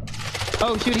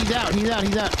 Oh shoot, he's out.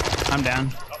 I'm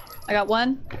down. I got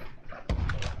one.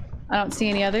 I don't see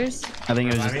any others. I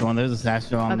think it was just the one. There's a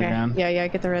satchel on the Okay. ground. Yeah,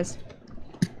 get the rest.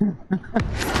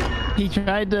 He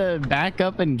tried to back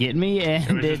up and get me, It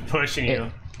and was just pushing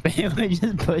you. it was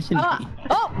just pushing me.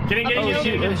 Oh! Getting Oh you.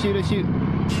 shoot, oh shoot.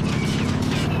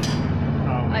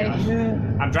 Oh my gosh.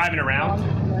 I'm driving around.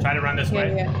 Try to run this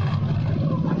way. Yeah.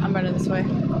 I'm running this way.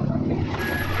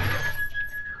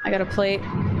 I got a plate.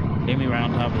 Get me right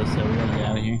on top of this, so we gotta get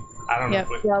out of here. I don't know. Yep.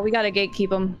 If we... Yeah, we gotta gatekeep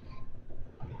them.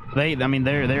 They're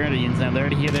already inside. They're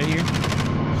already here.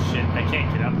 Shit, I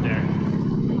can't get up there.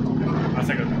 I was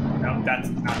like, no, that's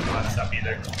not a lot of stuff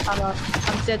either.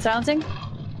 I'm dead silencing.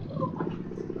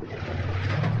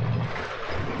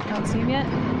 I don't see him yet.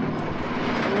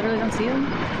 I literally don't see him.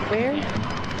 Where?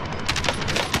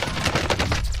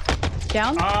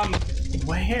 Down?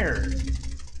 Where?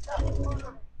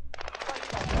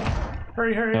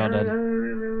 Hurry.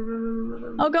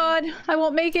 Oh god, I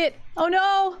won't make it. Oh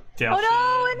no! Dale Oh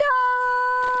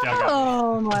no! Dale got me.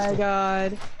 Oh my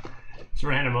god. Just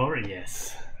ran him over?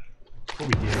 Yes. What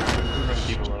we do? We run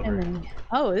people over. And then,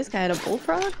 oh, this guy had a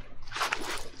bullfrog?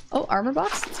 Oh, armor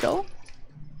box, let's go.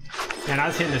 Man, I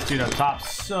was hitting this dude up top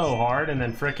so hard, and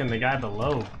then frickin' the guy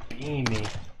below beamed me.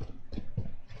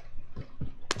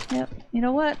 Yep, you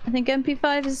know what? I think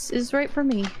MP5 is right for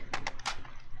me.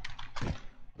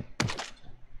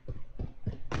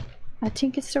 I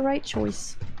think it's the right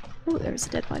choice. Oh, there's a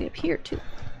dead body up here too.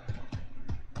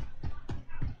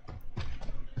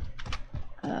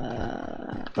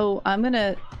 Oh, I'm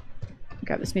gonna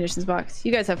grab this munitions box.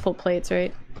 You guys have full plates,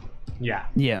 right? Yeah.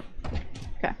 Yeah.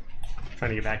 Okay. Trying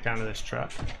to get back down to this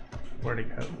truck. Where'd it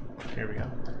go? Here we go.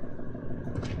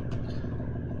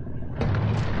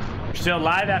 You're still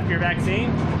alive after your vaccine?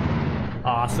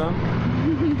 Awesome.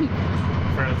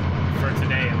 for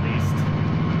today at least.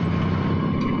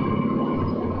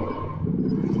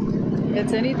 If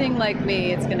it's anything like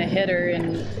me, it's gonna hit her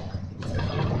in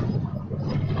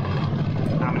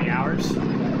How many hours?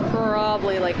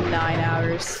 Probably like 9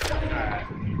 hours. Alright.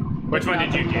 Which one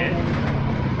did you get?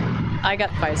 I got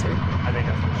Pfizer. I think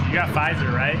that's what you got.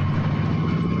 Pfizer, right?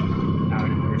 I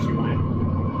don't even know where she went.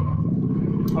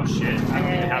 Oh shit! I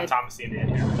don't even have Tomasina in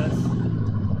here with us.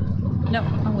 No,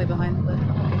 I'm way behind, but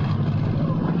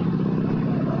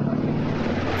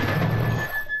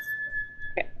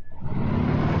okay. Okay.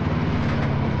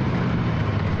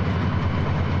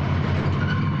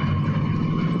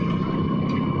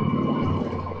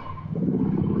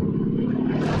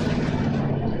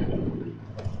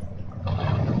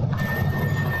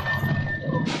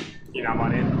 You know, I'm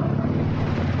on in.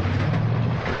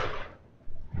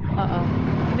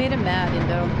 Uh-oh. You made him mad,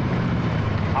 Indo.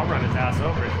 I'll run his ass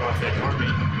over if he wants to ignore me.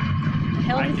 The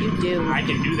hell did you do? I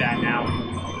can do that now.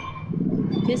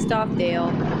 Pissed off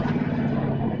Dale.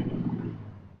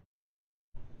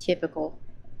 Typical.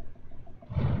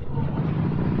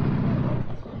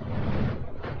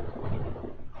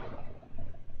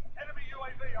 Enemy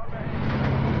UAV on there.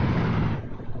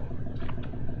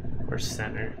 Where's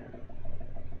center?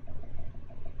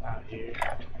 Out here.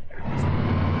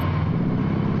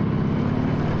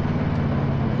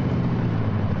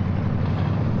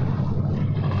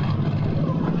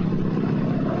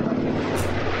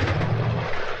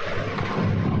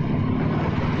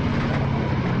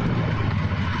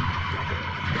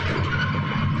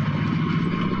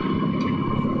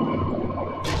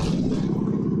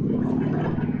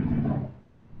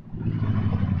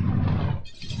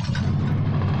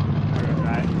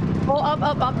 Oh,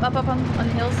 up on the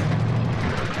hills.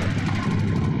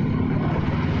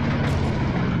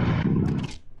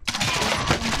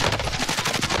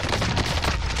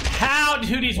 How,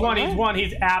 dude? He's one. He's one.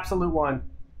 He's absolute one.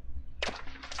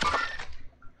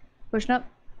 Pushing up.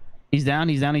 He's down.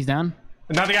 He's down. He's down.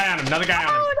 Another guy on him. Another guy on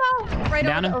him. Oh no! Right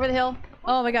Down him? over the hill.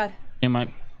 Oh my god. It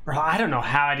might. Bro, I don't know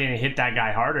how I didn't hit that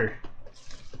guy harder.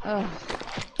 Oh.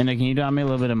 And can you drop me a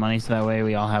little bit of money so that way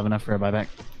we all have enough for a buyback?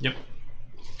 Yep.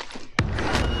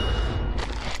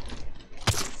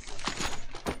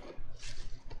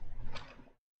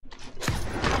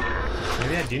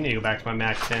 Maybe I do need to go back to my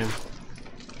Mac 10.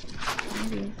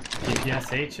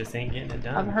 PPSH just ain't getting it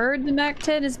done. I've heard the Mac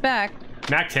 10 is back.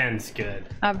 Mac 10's good.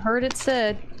 I've heard it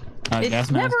said. Gas It's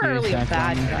mask never here, really stacked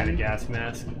bad. on. I got a gas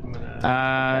mask. I'm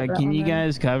gonna... Can you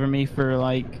guys cover me for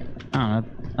like, I don't know,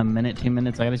 a minute, 2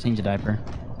 minutes? I gotta change a diaper.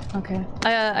 Okay.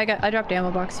 I dropped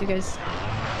ammo box, you guys.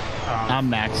 I'm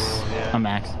max. Yeah. I'm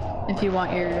max. If you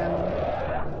want your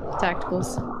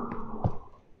tacticals.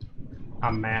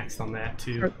 I'm maxed on that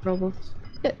too. Robles.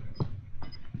 Yeah.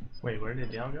 Wait, where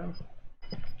did Dale go?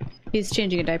 He's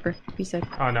changing a diaper, he said.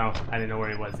 Oh no, I didn't know where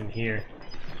he was in here.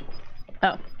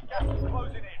 Oh. Gas is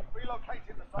closing in. Relocating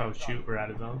the safe Oh zone. shoot, we're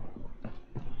out of zone.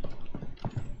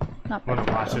 Not I'm bad.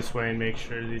 gonna watch this way and make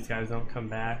sure these guys don't come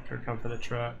back or come for the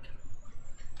truck.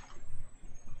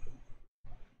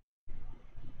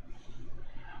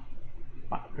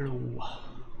 Pablo.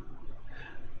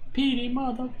 Petey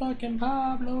motherfucking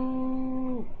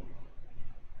Pablo.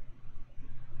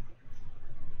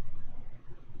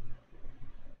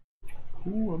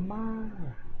 Who am I?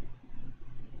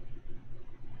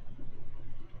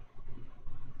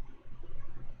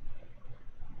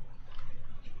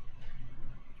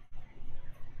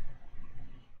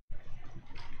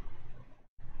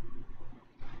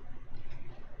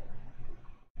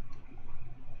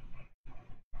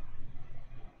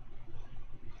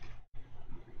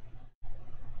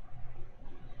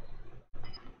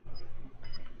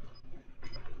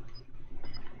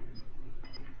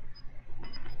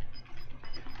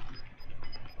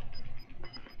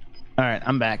 All right,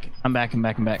 I'm back. I'm back. All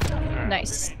right.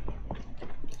 Nice.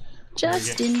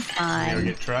 Just in Ever time.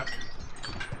 get truck?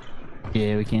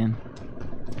 Yeah, we can.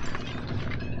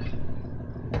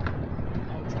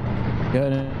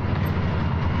 Good. I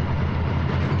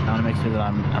want to make sure that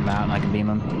I'm out and I can beam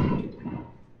him.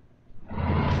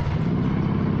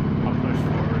 I'll push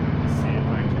forward and see if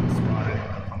I can spot it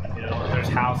up on the hill. There's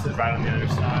houses right on the other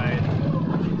side.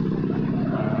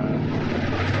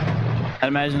 I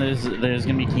imagine there's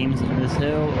gonna be teams in this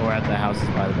hill or at the houses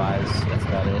by the buys. That's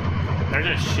about it. There's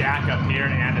a shack up here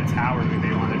and a tower we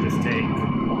may want to just take.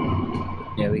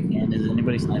 Yeah, we can. Is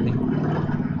anybody sniping?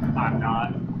 I'm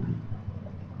not.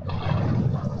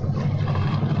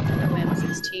 Man,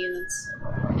 16, that's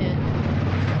it.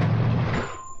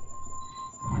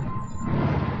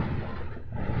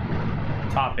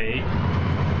 Top 8.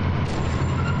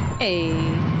 Hey.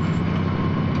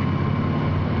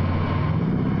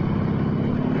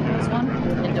 There's one.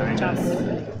 Window Behind top us. of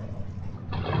it.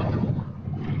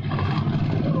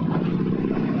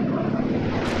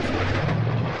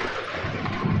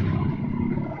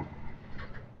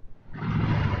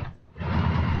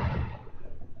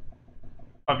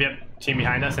 Oh, yep. Team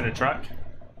behind us in a truck.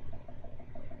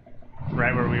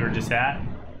 Right where we were just at.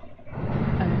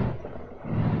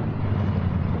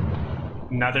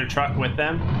 Another truck with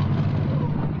them.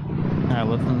 Alright,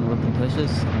 let them push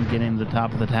us. I'm getting to the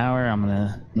top of the tower. I'm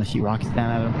gonna shoot rockets down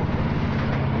at them.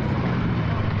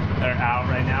 They're out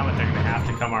right now, but they're gonna have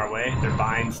to come our way. They're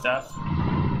buying stuff.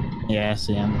 Yeah, I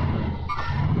see them.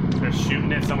 They're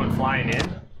shooting at someone flying in.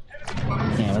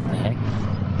 Yeah, what the heck?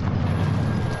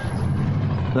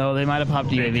 Though they might have popped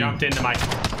They UAV. jumped into my.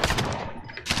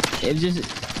 It just.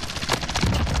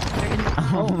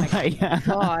 Oh my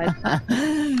god.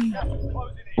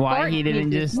 Why Fart he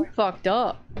didn't just. fucked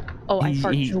up. Oh, I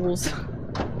fart jewels.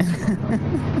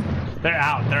 They're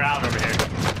out. They're out over here.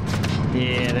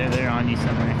 Yeah, they're on you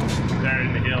somewhere. They're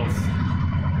in the hills.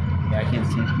 Yeah, I can't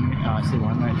see him from here. Oh, I see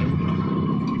one right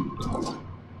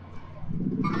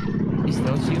here. He's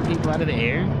still shooting people out of the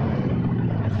air?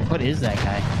 What is that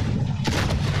guy?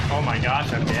 Oh my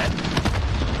gosh, I'm dead.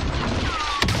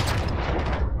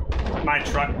 My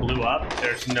truck blew up.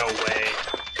 There's no way.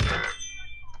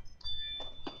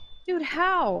 Dude,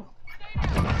 how?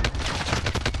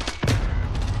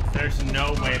 There's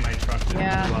no way my truck just blew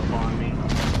up on me.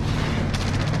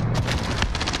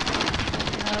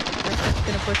 They're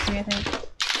gonna push me, I think.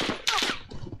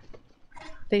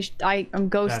 I'm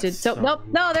ghosted. That's So so nope,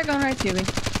 no, they're going right to me.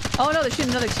 Oh no, they're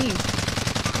shooting another team.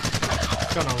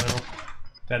 What's going on, Little?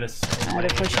 That is so They're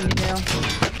pushing me now.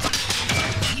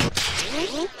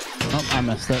 Oh, I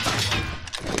messed up.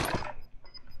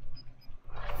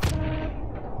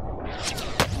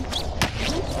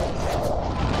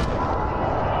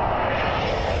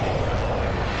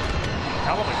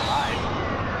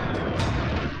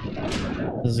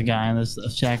 There's a guy in this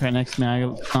shack right next to me.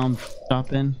 I saw him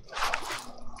drop in.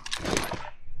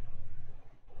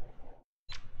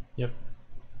 Yep.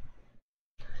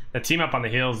 The team up on the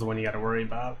hill is the one you got to worry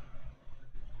about.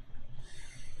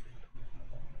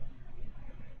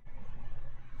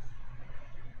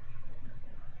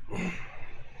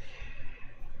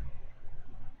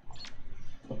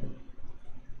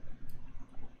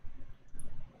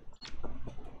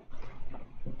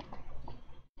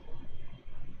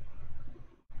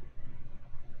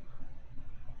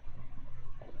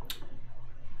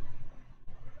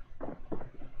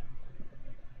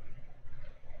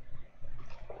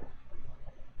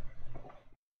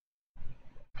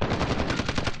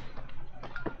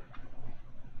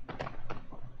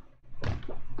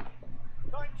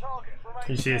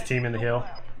 You see his team in the hill?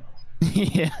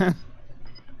 Yeah.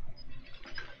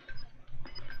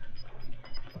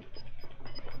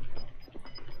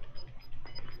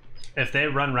 If they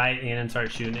run right in and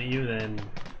start shooting at you, then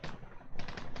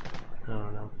I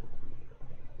don't know.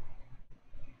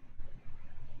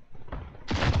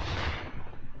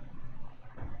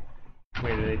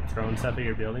 Wait, are they throwing stuff at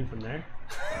your building from there?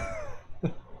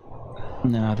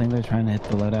 No, I think they're trying to hit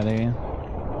the loadout area.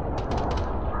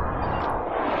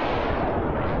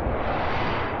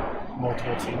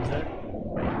 Multiple teams there.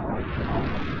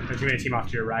 There's gonna be a team off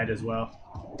to your right as well.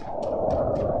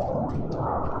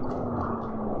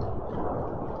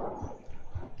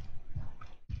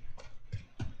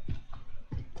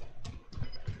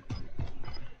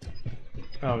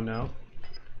 Oh no.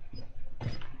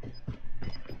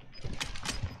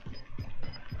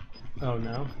 Oh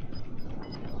no.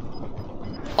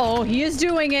 Oh, he is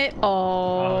doing it.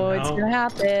 Oh, no. it's gonna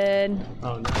happen.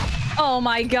 Oh no. Oh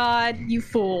my god, you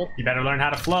fool. You better learn how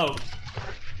to float.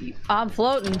 I'm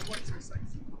floating. In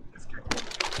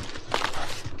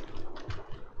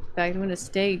fact, I'm gonna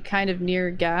stay kind of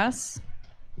near gas.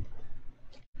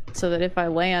 So that if I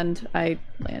land, I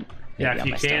land. Yeah, maybe if on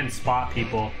you my can spot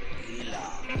people.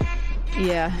 stomach.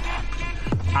 Yeah.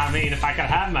 I mean, if I could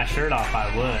have my shirt off,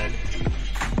 I would.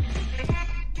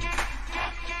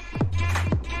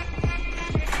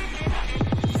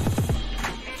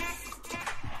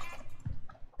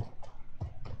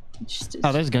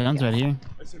 Oh, there's guns right here.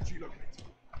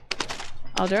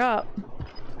 I'll drop.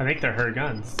 I think they're her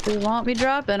guns. If you want me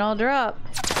dropping, I'll drop.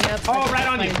 Yep. Oh, right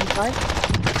on you.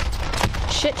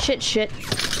 Shit, shit, shit.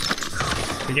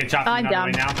 You get chopped I'm another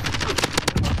way down.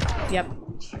 now. Yep.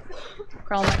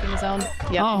 Crawling back in the zone.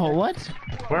 Yep. Oh, what?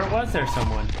 Where was there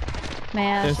someone?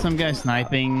 Man. There's some guy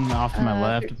sniping off to my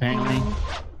left, apparently.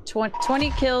 20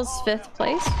 kills, 5th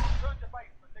place.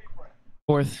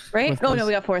 Fourth. Right? Fourth Oh place. no,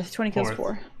 we got 4th. 20 kills, Fourth.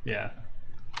 4. Yeah.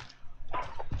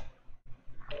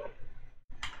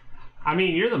 I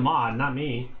mean, you're the mod, not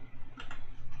me.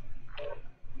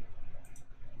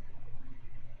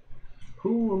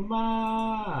 Who am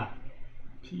I?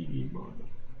 PD mod.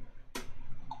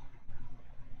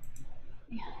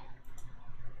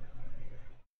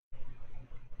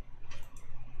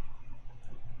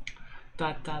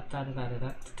 Yeah,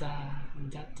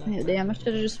 damn, I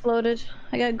should have just floated.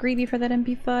 I got greedy for that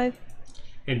MP5.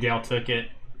 And Dale took it.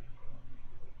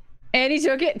 And he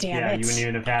took it? Damn Yeah, it. you wouldn't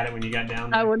even have had it when you got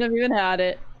down I there. wouldn't have even had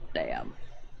it. Damn.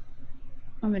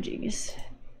 I'm a genius.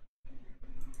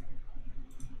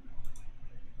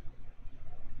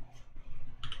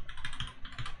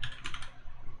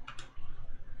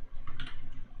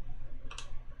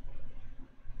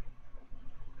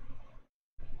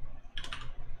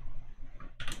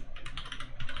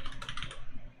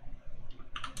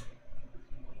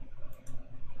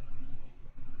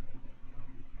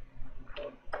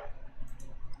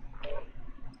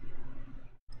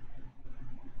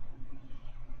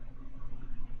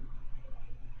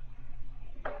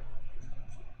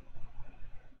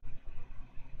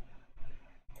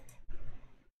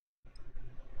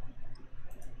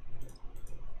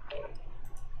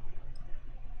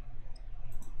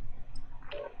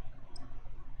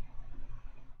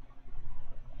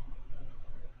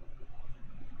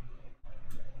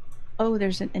 Oh,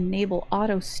 there's an enable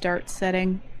auto start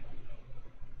setting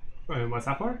Wait, what's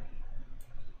that for?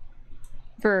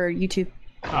 for YouTube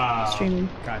streaming.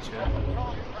 Gotcha.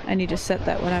 I need to set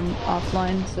that when I'm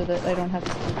offline so that I don't have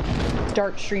to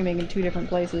start streaming in 2 different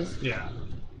places. Yeah.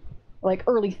 Like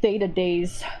early theta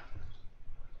days.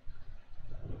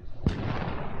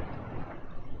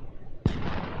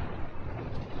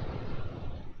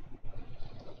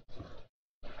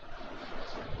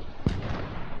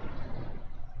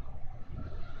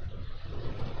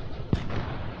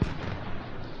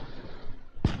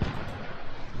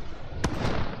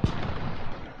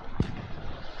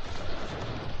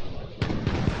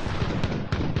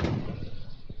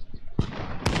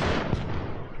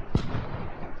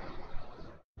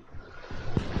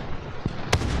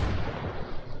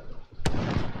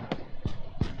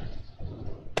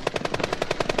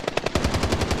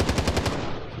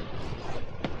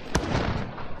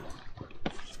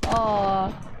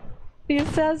 Aw, the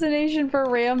assassination for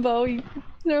Rambo. He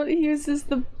uses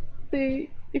the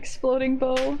exploding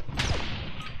bow.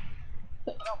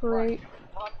 That's great. Time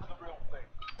for the real thing.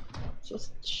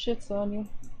 Just shits on you.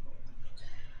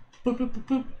 Boop, boop, boop,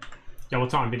 boop. Yeah,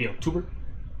 what's on video? Tuber?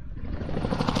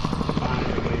 Oh my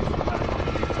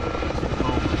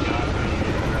god.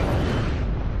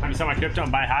 Time to sell my crypto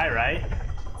and buy high, right?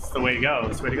 It's the way to go.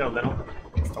 It's the way to go, little.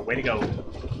 It's the way to go.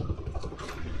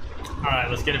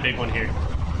 Alright, let's get a big one here.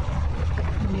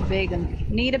 Need bacon.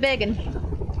 Need a bacon.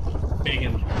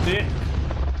 Bacon. Thick.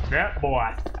 Yeah,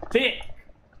 boy. Thick.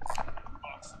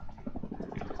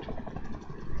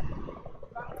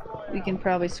 We can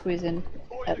probably squeeze in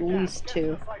at least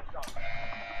 2.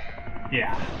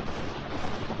 Yeah.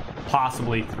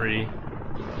 Possibly 3.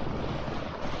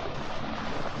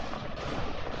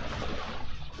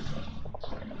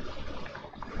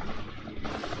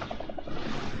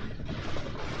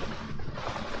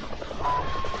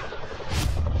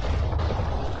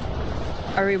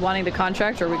 Are we wanting the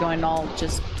contract or are we going all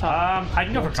just top? I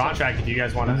can go for contract if you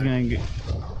guys want I was to. gonna go.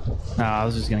 No, I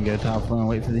was just gonna go top floor and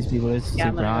wait for these people. It's Yeah,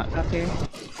 I'm super gonna hot. go up here.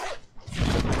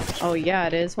 Oh yeah,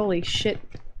 it is. Holy shit.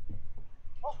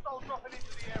 Hostile dropping into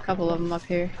the A area. couple of them up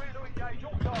here. Clear to engage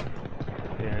all targets.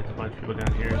 Yeah, there's a bunch of people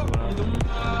down here as well.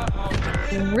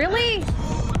 Really?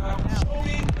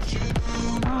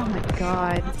 Oh my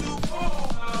god.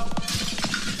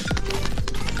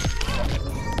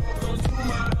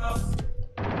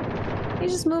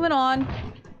 He's just moving on.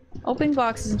 Opening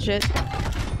boxes and shit.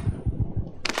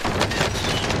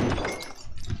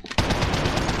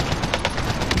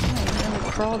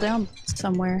 Crawl down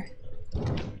somewhere.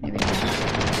 Maybe not.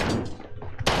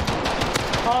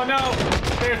 Oh no!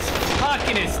 They're stuck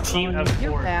in his team. Of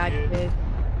You're course, bad, dude. kid.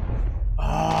 Oh,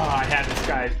 I had this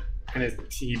guy, and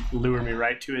he lured me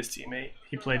right to his teammate.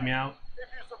 He played me out. If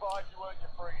you survive, you earn your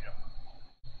freedom.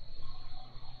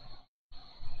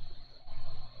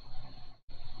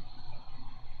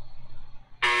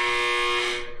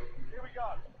 Here we go.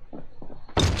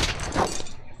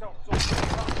 Get yourself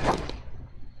sorted.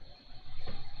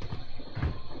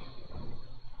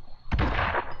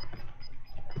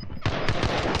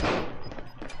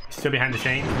 Still behind the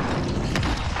chain.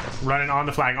 Running on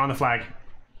the flag, on the flag.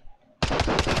 That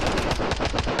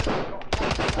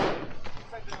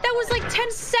was like 10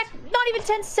 not even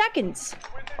 10 seconds.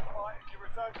 Win this fight if you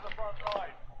return to the front line.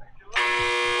 If you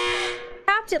lose,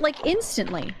 Tapped it like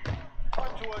instantly. time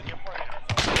to earn your freedom.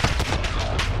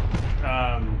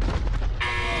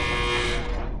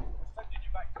 Sending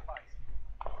you back to base.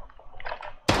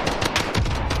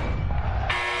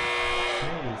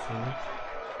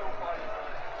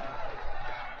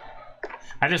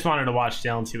 I just wanted to watch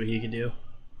Dale and see what he could do.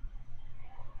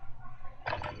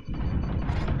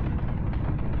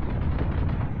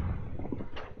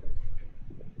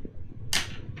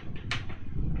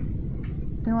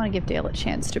 want to give Dale a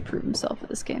chance to prove himself at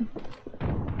this game.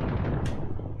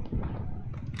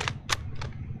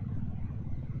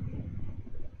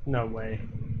 No way.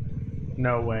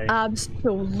 No way.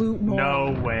 Absolute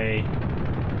No way.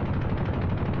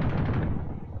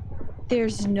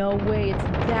 There's no way it's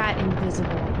that invisible.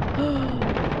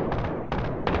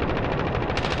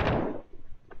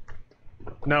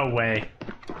 No way.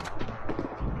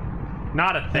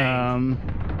 Not a thing.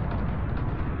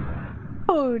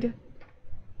 Dude.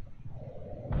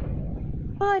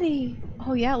 Buddy.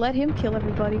 Oh yeah, let him kill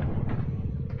everybody.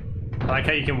 I like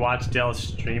how you can watch Dale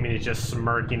stream and he's just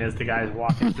smirking as the guy's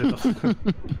walking through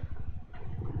the...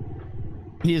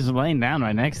 He's laying down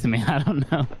right next to me. I don't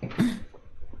know.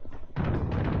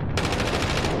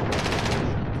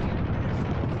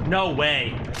 No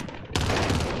way.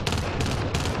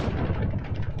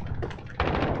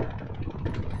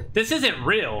 This isn't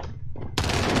real.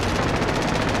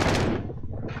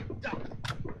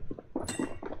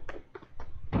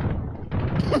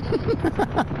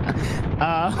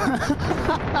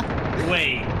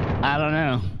 Wait. I don't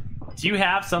know. Do you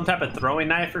have some type of throwing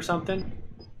knife or something?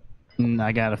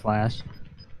 I got a flash.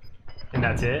 And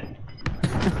that's it?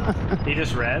 He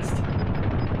just rezzed?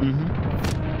 Mm-hmm.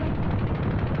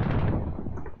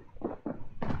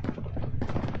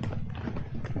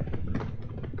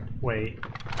 Wait.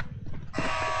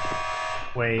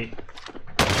 Wait.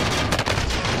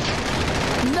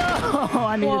 No!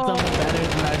 I needed something better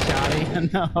than that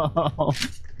shotty. No.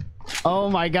 Oh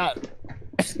my god.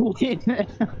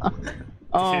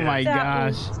 Oh my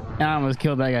gosh. I almost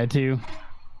killed that guy too.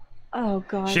 Oh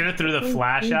god. Should have threw the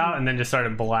flash out and then just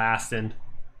started blasting.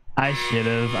 I should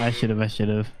have.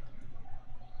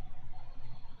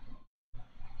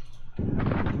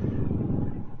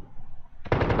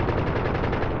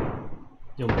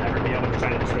 You'll never be able to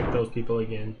try to trick those people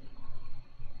again.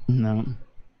 No.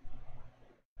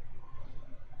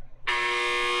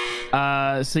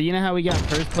 So you know how we got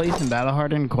first place in Battle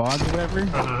Hardened quads or whatever?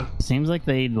 Uh-huh. Seems like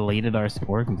they deleted our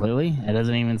score completely. It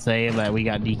doesn't even say that we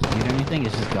got DQ'd or anything.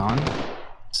 It's just gone.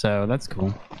 So that's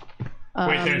cool.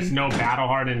 Wait, there's no Battle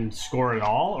Hardened score at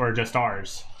all, or just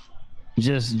ours?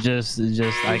 Just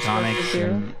iconics.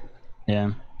 And,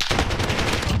 yeah.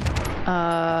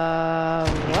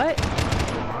 What?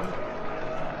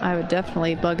 I would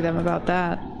definitely bug them about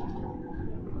that.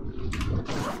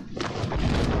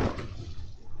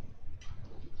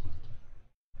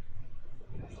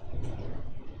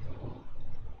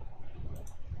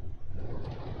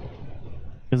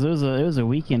 Because it was a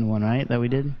weekend one, right? That we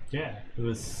did. Yeah, it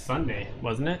was Sunday,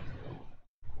 wasn't it?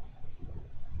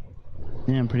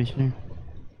 Yeah, I'm pretty sure.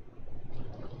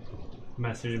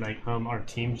 Message like, our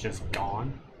team's just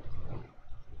gone.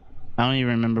 I don't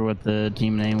even remember what the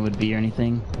team name would be or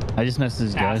anything. I just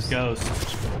messaged Ask Ghost.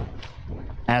 Ghost.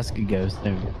 Ask a Ghost.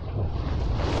 There we go.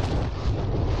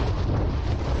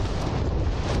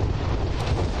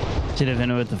 Should have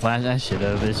ended with the flash. I should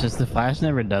have. It's just the flash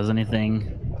never does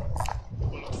anything.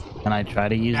 And I try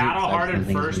to use Battle it.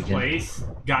 Hardened first place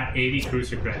got 80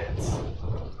 cruiser credits.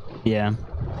 Yeah.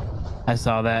 I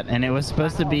saw that. And it was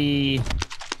supposed to be...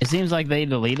 It seems like they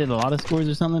deleted a lot of scores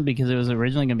or something because it was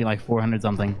originally going to be like 400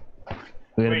 something.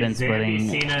 We would have been splitting...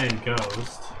 InDaleSina and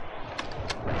Ghost.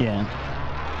 Yeah.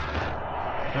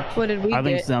 What did we I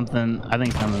think get?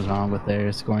 something's wrong with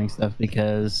their scoring stuff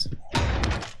because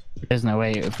there's no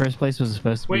way. First place was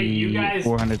supposed to be you guys...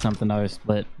 $400 something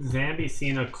split.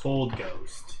 InDaleSina Cold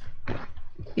Ghost.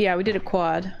 Yeah, we did a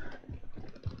quad.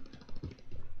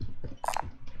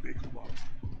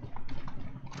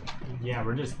 Yeah,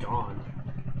 we're just gone.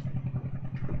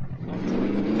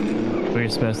 We were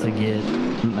supposed to get,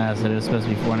 I said it was supposed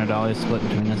to be $400 split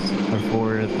between us, or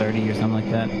 $430 or something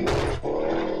like that.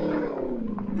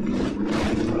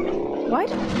 Why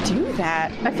do you do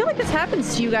that? I feel like this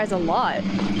happens to you guys a lot.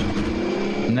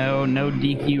 No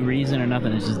DQ reason or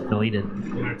nothing. It's just deleted.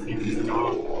 And our team is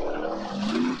gone.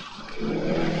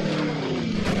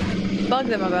 Bug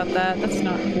them about that. That's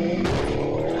not cool.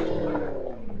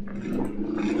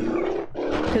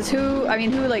 Cause who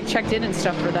like checked in and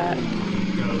stuff for that?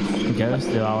 Ghost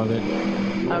did all of it.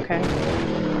 Okay.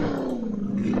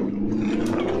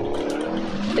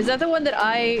 Is that the one that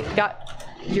I got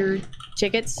your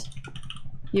tickets?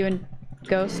 You and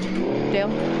Ghost,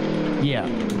 Dale? Yeah.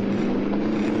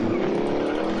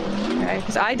 Okay,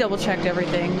 because I double checked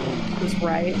everything was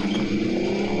right.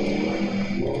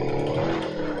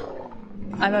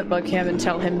 I might bug him and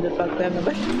tell him to bug them.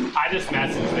 But... I just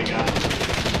messaged the guy.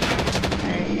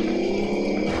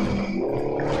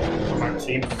 Our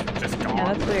team's just gone.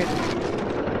 Yeah, that's weird.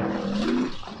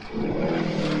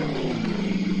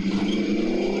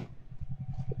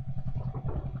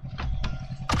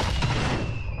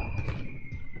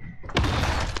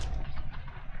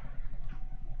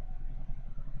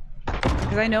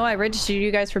 Because I know I registered you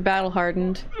guys for Battle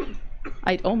Hardened.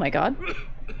 Oh my god.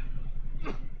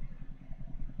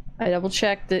 I double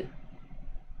checked that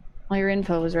all your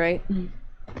info was right.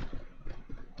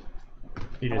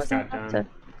 He just got done.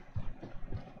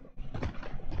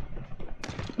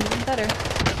 Even better.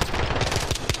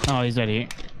 Oh, he's right here.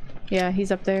 Yeah,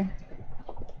 he's up there.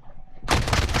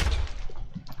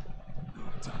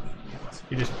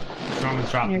 He just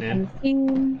dropped Here it in. comes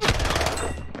team.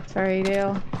 Sorry,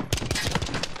 Dale.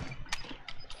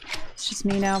 It's just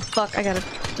me now. Fuck, I gotta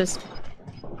just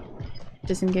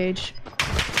disengage.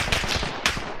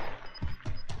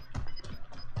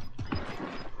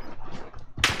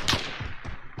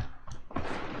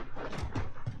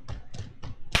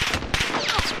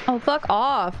 Oh, fuck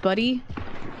off, buddy.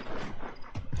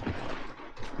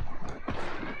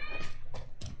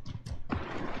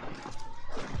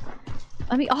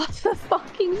 Let me off the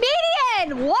fucking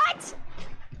median! What?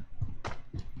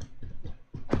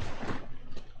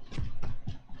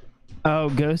 Oh,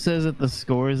 Ghost says that the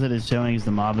scores that it's showing is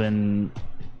the mobbing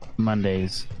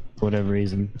Mondays, for whatever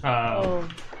reason. Oh.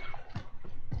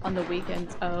 On the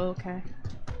weekends. Oh, okay.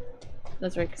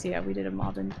 That's right, because yeah, we did a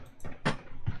mobbing.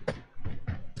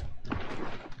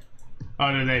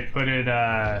 Oh, did they put it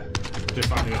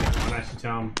just on the other one? I should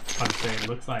tell him how to say it.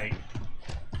 Looks like.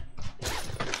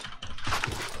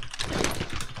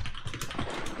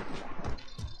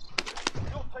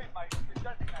 Your teammate has been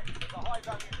designated as a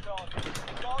high-value target.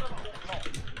 Guard them at all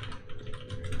costs.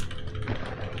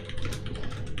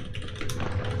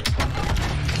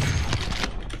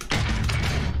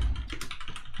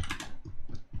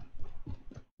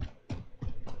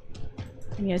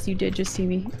 Yes, you did just see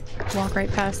me walk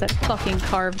right past that fucking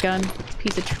carve gun.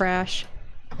 Piece of trash.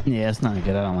 Yeah, it's not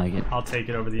good. I don't like it. I'll take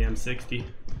it over the M60.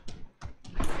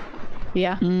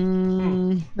 Yeah, I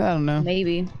don't know.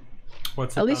 maybe.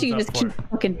 What's At least you can just keep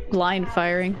fucking blind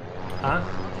firing. Huh?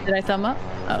 Did I thumb up?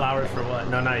 Oh. Flowers for what?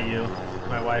 No, not you.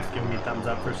 My wife's giving me thumbs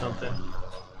up for something.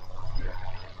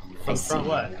 From front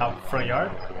what? Out front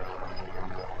yard?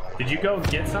 Did you go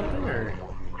get something or?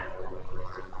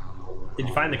 Did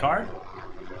you find the car?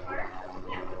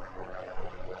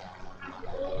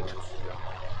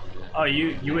 Oh,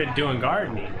 you went doing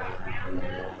gardening.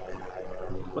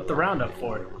 What the roundup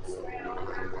for?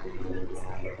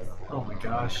 Oh my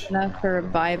gosh. Not for a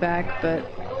buyback, but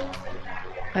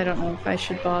I don't know if I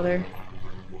should bother.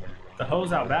 The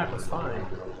hose out back was fine.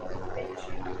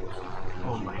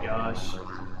 Oh my gosh.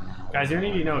 Guys, do any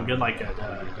of you know a good like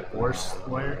a divorce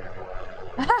lawyer?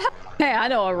 Hey, I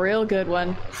know a real good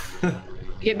one. You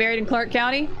get married in Clark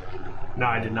County? No,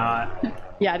 I did not.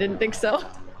 Yeah, I didn't think so.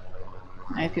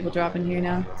 I have people dropping here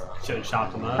now. Should have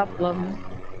chopped them A up. couple of them.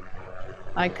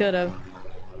 I could have.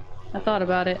 I thought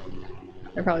about it.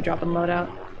 They're probably dropping loadout.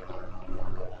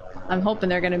 I'm hoping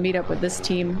they're gonna meet up with this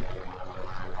team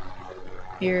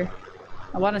here.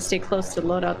 I want to stay close to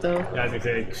loadout though. Yeah, I was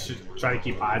gonna say, should try to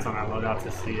keep eyes on our loadout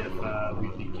to see if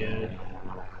we'd be good.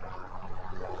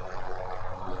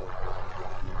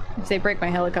 If they break my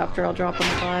helicopter, I'll drop on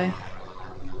the fly.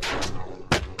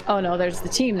 Oh no, there's the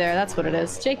team there. That's what it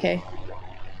is. JK.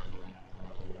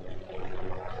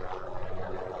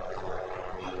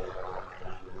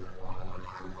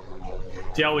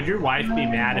 Dale, would your wife be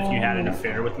mad if you had an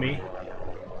affair with me?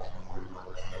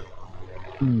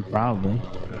 Probably.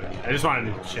 I just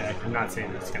wanted to check. I'm not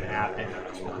saying it's gonna happen. I'm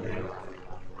just wondering.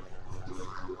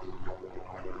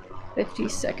 50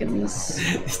 seconds.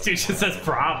 This dude just says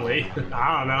probably.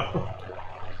 I don't know.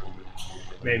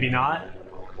 Maybe not.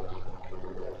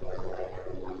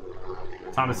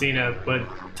 Tomasina, would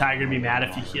Tiger be mad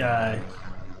if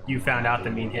you found out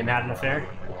that me and him had an affair?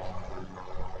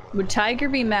 Would Tiger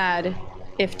be mad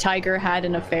if Tiger had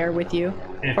an affair with you?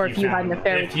 Or if you had an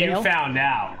affair with Dale? If you found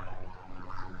out.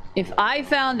 If I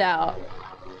found out.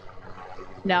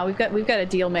 No, we've got a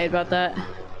deal made about that.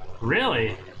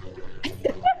 Really?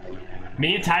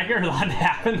 Me and Tiger are allowed to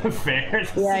have an affair?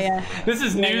 This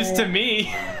is news to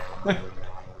me.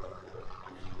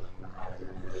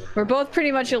 We're both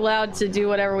pretty much allowed to do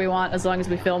whatever we want as long as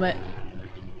we film it.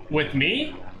 With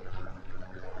me?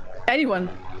 Anyone.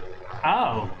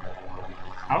 Oh.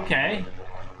 Okay.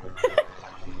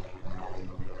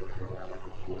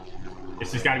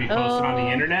 It's just gotta be posted on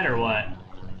the internet or what?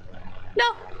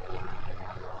 No.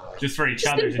 Just for each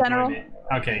Just in other's general. enjoyment.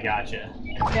 Okay, gotcha.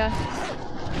 Yeah.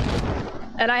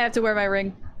 And I have to wear my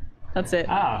ring. That's it.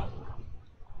 Oh.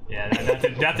 Yeah,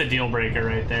 that's a deal breaker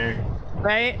right there.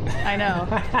 Right? I know.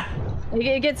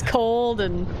 It gets cold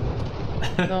and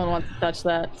no one wants to touch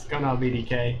that. What's going on,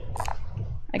 BDK?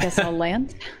 I guess I'll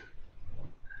land.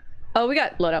 Oh, we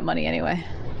got loadout money anyway.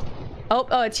 Oh,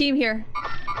 a team here.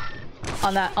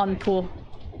 On the pool.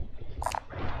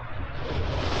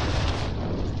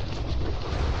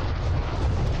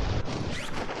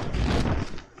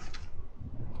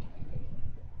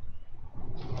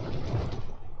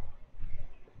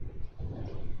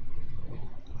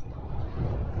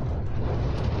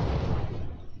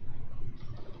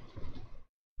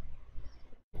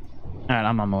 Alright,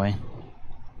 I'm on my way.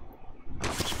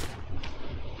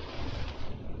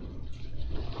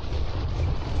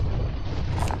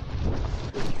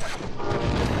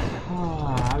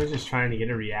 I was just trying to get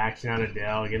a reaction out of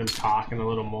Dell, get him talking a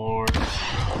little more.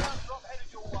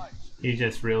 He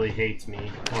just really hates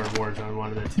me, or Warzone,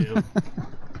 one of the two.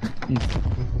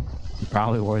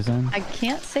 Probably Warzone. I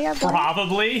can't say I've done it.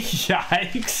 Probably?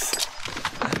 Yikes.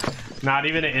 Not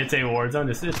even it's a Warzone,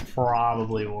 it's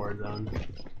probably Warzone.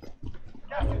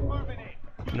 Gas is moving in.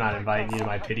 I'm not inviting you to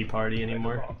my pity party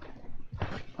anymore.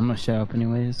 I'm gonna show up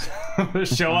anyways. I'm gonna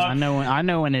show up. I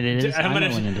know when it is. I'm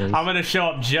gonna show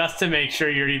up just to make sure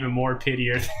you're even more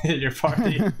pittier than your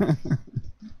party.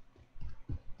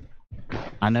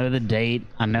 I know the date.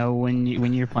 I know when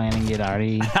you're planning it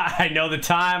already. I know the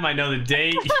time. I know the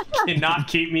date. You cannot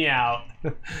keep me out.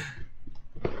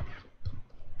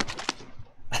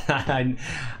 I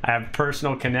have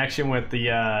personal connection with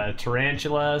the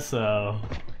tarantula, so.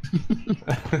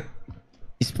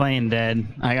 He's playing dead.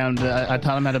 I got him. I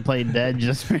taught him how to play dead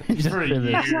just for For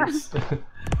this. years.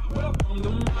 I'm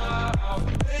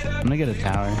gonna get a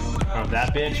tower. Oh,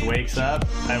 that bitch wakes up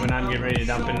right when I'm getting ready to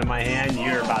dump into my hand.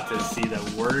 You're about to see the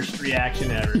worst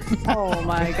reaction ever. Oh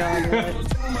my god,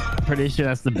 what? Pretty sure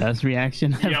that's the best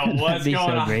reaction. Yo, That'd what's be going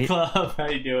so on, great. club? How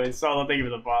you doing? Solo, thank you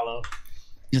for the follow.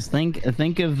 Just think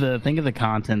of the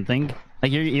content. Think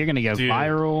like you're gonna go Dude.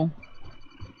 viral.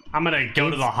 I'm gonna go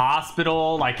to the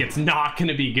hospital. Like it's not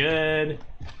gonna be good.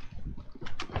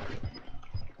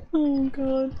 Oh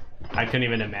god. I couldn't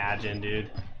even imagine, dude.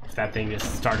 If that thing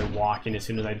just started walking as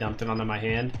soon as I dumped it onto my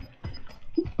hand.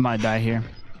 I might die here.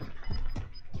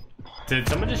 Did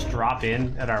someone just drop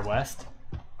in at our west?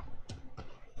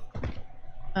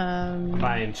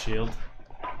 Buying shield.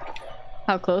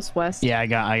 How close? West? Yeah, I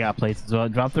got plates as well.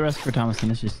 Drop the rest for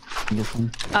Tomasina. Just this one.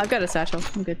 I've got a satchel.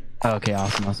 I'm good. Oh, okay,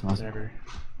 awesome. Whatever.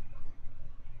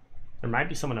 There might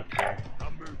be someone up there.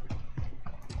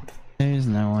 There's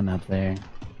no one up there.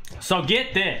 So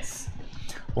get this.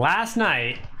 Last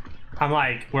night,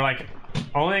 we're like,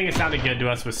 only thing that sounded good to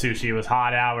us was sushi. It was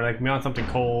hot out. We're like, we want something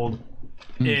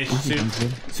cold-ish. Sushi sounds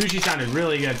good. Sushi sounded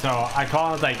really good. So I call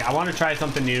and was like, I want to try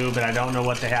something new, but I don't know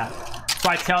what they have. So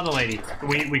I tell the lady,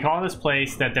 we call this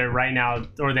place that they're right now,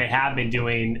 or they have been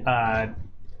doing,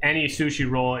 any sushi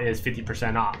roll is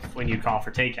 50% off when you call for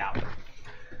takeout.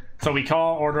 So we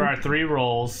call, order our 3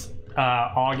 rolls,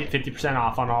 all get 50%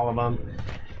 off on all of them.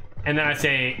 And then I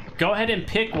say, go ahead and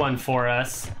pick one for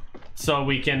us so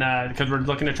we can, because we're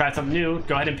looking to try something new,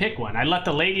 go ahead and pick one. I let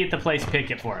the lady at the place pick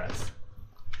it for us.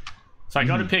 So I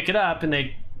go to pick it up and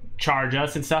they charge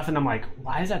us and stuff. And I'm like,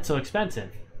 why is that so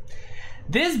expensive?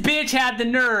 This bitch had the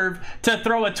nerve to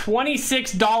throw a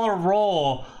 $26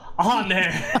 roll on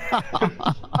there.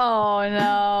 Oh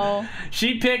no.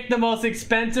 She picked the most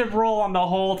expensive roll on the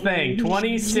whole thing.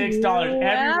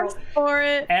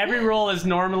 $26. Every roll is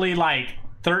normally like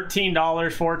 $13,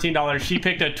 $14. She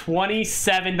picked a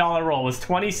 $27 roll. It was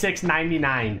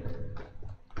 $26.99.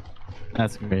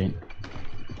 That's great.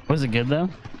 Was it good though?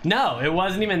 No, it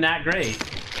wasn't even that great.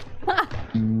 I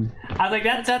was like,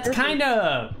 that's kind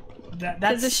of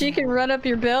Because if she can run up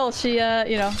your bill, she,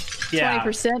 you know,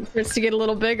 20% for it to get a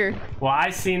little bigger. Well, I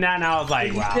seen that and I was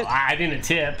like, wow, I didn't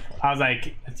tip. I was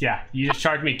like, yeah, you just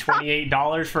charged me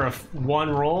 $28 for one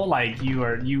roll. Like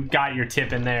you got your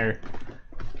tip in there.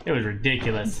 It was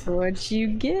ridiculous. What'd you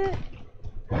get?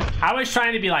 I was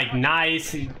trying to be like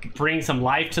nice, bring some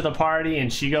life to the party,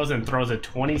 and she goes and throws a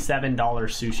 $27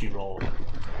 sushi roll.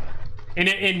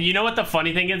 And you know what the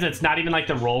funny thing is? It's not even like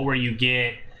the roll where you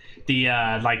get the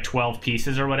like 12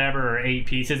 pieces or whatever, or 8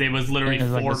 pieces. It was literally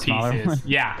 4 pieces. One.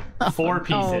 Yeah, 4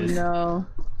 pieces. Oh no.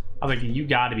 I was like, you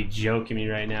got to be joking me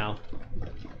right now.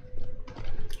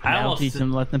 I almost teach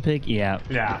them, let them pick. Yeah.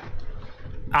 Yeah.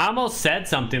 I almost said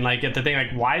something like at the thing,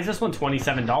 like, why is this one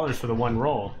 $27 for the one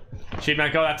roll? She'd be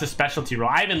like, oh, that's a specialty roll.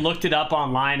 I even looked it up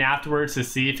online afterwards to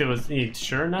see if it was,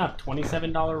 sure enough,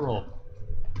 $27 roll.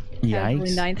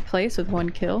 Yikes. 9th place with 1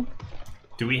 kill.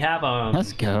 Do we have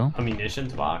let's go. a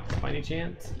munitions box by any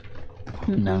chance?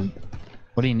 No.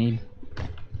 What do you need?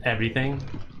 Everything.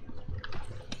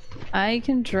 I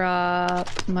can drop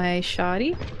my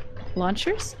shoddy,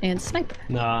 launchers, and sniper.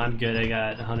 No, I'm good. I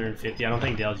got 150. I don't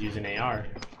think Dale's using AR.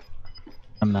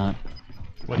 I'm not.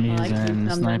 What I'm do you using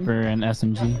sniper and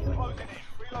SMG. Closing in.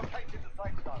 Relocating the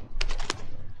safe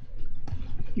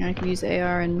zone. I can use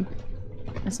AR and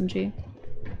SMG.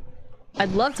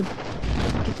 I'd love to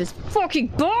get this fucking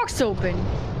box open.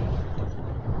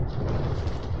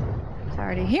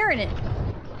 Tired of hearing it.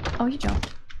 Oh, you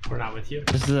jumped. We're not with you.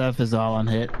 This stuff is all on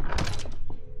hit.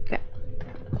 Okay.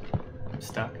 I'm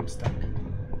stuck. I'm stuck.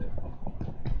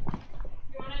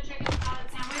 You wanna check it out?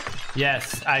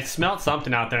 Yes, I smelled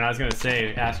something out there, and I was gonna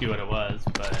say, ask you what it was,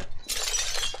 but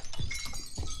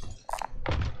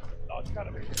Oh, it's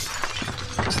gotta be.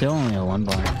 Still only a 1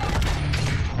 bar.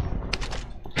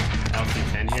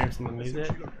 LC10 here. If someone needs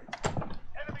it.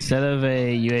 Instead of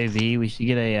a UAV, we should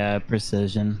get a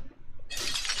precision.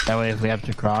 That way, if we have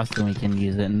to cross, then we can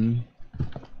use it and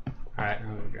All right,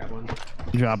 I'm gonna grab one.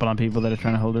 drop it on people that are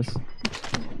trying to hold us.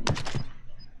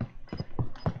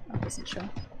 Oh, doesn't show.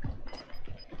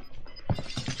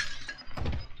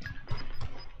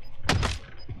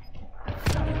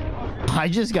 I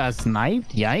just got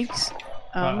sniped. Yikes!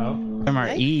 From our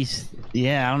okay. east.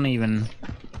 Yeah, I don't even.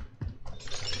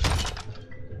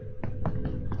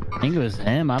 I think it was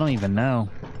him. I don't even know.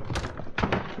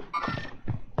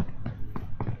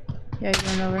 Yeah, he's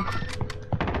running over.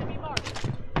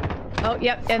 Oh,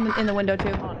 yep, and in the window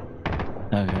too.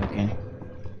 Okay.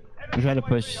 We try to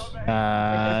push to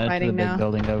the fighting big now.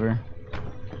 building over.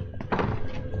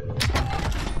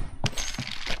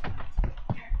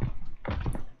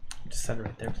 Just set it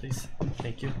right there, please.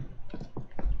 Thank you.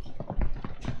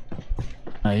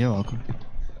 Oh, you're welcome.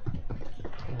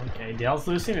 Okay, Dale's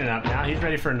loosening it up now. He's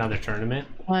ready for another tournament.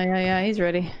 Oh, yeah, he's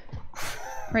ready.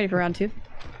 Ready for round 2.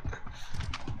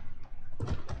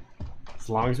 As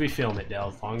long as we film it,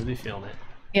 Dale. As long as we film it.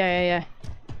 Yeah.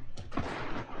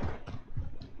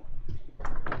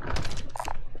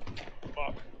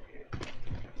 Fuck.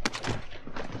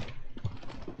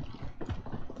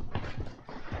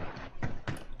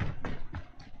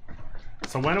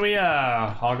 So when are we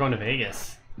all going to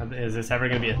Vegas? Is this ever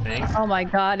gonna be a thing? Oh my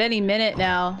god, any minute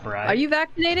now. Right. Are you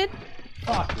vaccinated?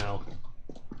 Fuck no.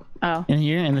 Oh, In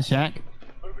here, in the shack.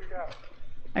 Moving out.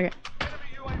 okay. Enemy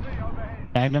UAV overhead.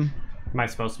 Tagged him. Am I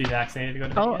supposed to be vaccinated to go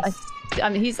to Oh, Vegas? I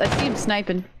mean, I see him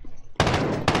sniping.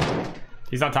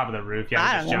 He's on top of the roof. Yeah, I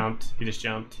he don't just know. jumped. He just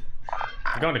jumped.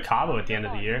 We're going to Cabo at the end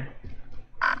of the year.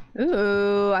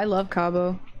 Ooh, I love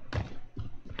Cabo.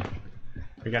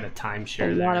 We got a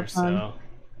timeshare A lot there, of fun. so.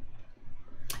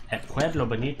 At Pueblo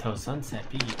Bonito Sunset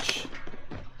Beach.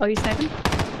 Oh, he's sniping?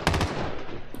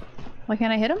 Why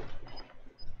can't I hit him?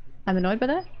 I'm annoyed by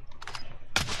that.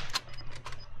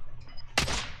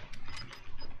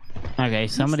 Okay,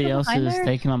 somebody still else behind is there?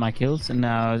 taking on my kills.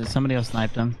 No, somebody else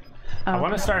sniped him. Oh. I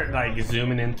want to start like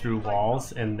zooming in through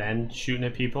walls and then shooting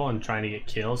at people and trying to get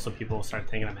kills, so people will start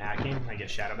thinking I'm hacking. I get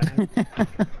shadow banned.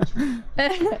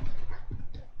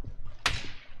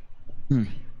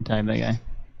 Tagged that guy.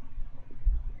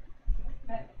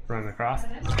 Running across.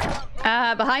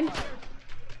 Behind.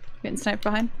 Getting sniped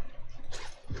behind.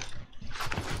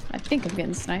 I think I'm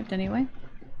getting sniped anyway.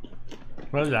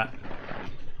 What is that?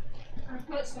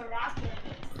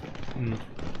 Hmm.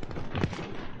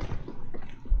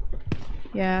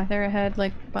 Yeah, they're ahead,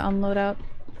 like on loadout.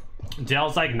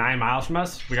 Dale's like 9 miles from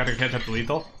us. We got to catch up to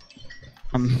lethal.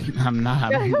 I'm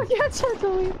not. Yeah,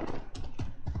 totally.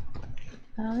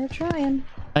 Oh, they're trying.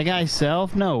 That guy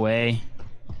self? No way.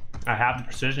 I have the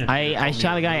precision. I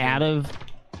shot a guy out of.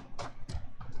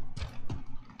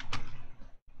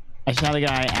 I shot a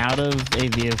guy out of a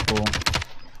vehicle,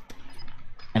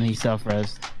 and he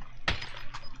self-resed.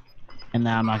 And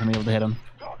now I'm not gonna be able to hit him.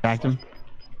 Cracked him.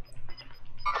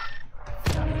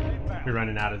 We're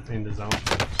running out of in the zone.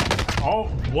 Oh,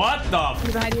 what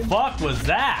the behind you. fuck was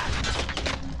that?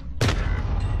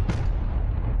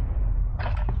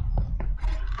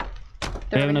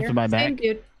 They're have over enough to buy back? Same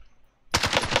dude. He's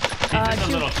just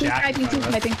a little Two shack in sniping, two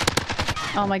front of us.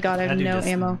 sniping. Oh my god, I That have dude no just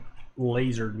ammo.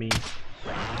 Lasered me.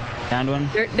 Found one.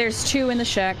 There's 2 in the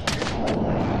shack.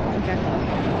 Okay.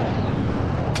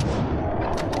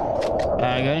 Go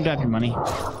ahead and drop your money.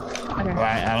 Okay.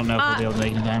 I don't know if we'll be able to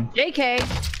make it in time.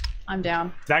 JK. I'm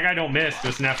down. That guy don't miss.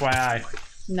 Just an FYI.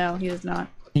 No, he does not.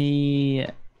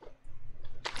 Yeah,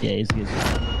 he's good.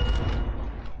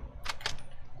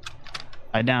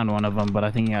 I downed one of them, but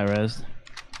I think he got rezzed.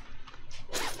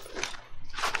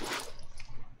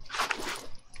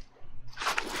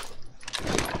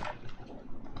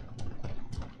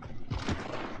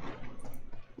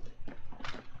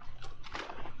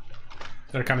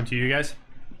 They're coming to you guys.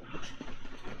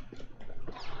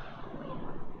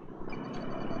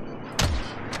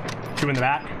 Two in the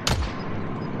back.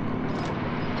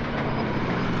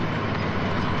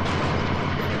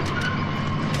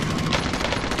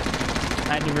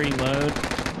 I had to reload.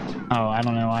 Oh, I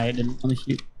don't know why I didn't want to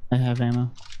shoot. I have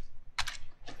ammo.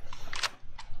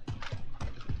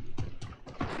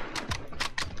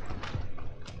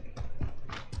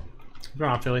 Go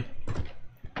on, Philly.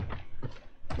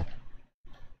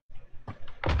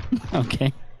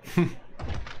 Okay.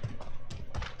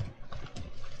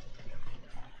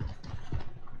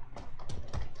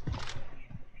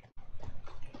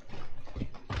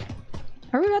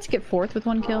 not to get fourth with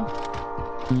 1 kill?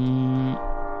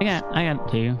 I got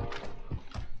 2.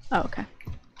 Oh, okay.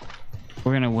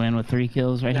 We're gonna win with 3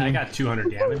 kills right Yeah, here. I got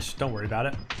 200 damage. Don't worry about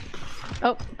it.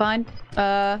 Oh, fine.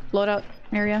 Loadout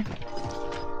area.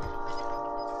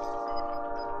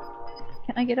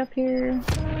 Can I get up here?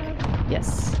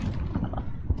 Yes.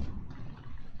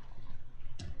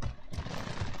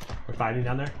 We're fighting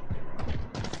down there.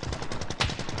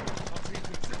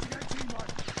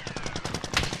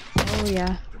 Oh,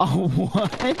 yeah. Oh,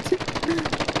 what? I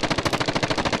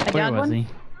Where got was one. he?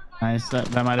 Nice.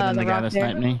 That might have been the guy rock that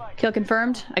there. sniped me. Kill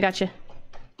confirmed. I got you.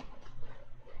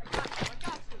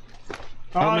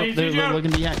 Oh, no, he's they're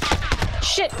looking behind.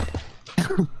 Shit!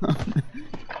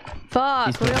 Fuck,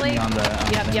 He's pushing really? me on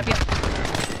the, Yep.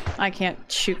 I can't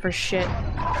shoot for shit.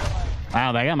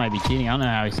 Wow, that guy might be cheating. I don't know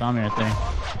how he saw me right there.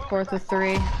 Fourth with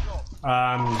 3.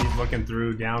 He's looking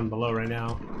through down below right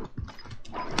now.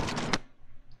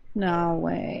 No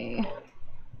way.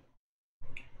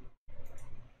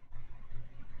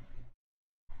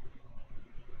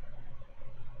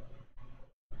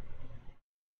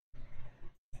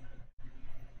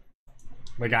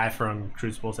 The guy from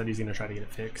Crucible said he's gonna try to get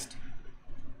it fixed.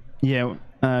 Yeah,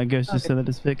 Ghost just Okay. said that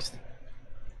it's fixed.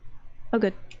 Oh,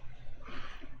 good.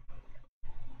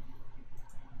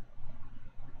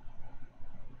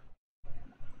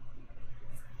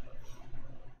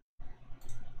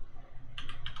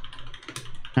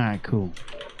 Alright, cool.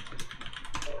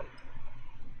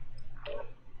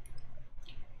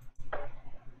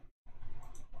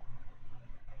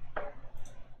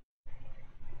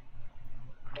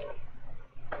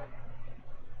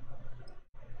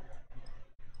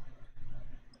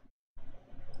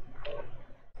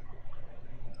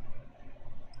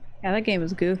 Yeah, that game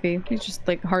was goofy. We just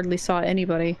like hardly saw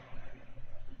anybody.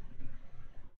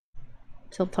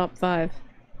 Till top 5.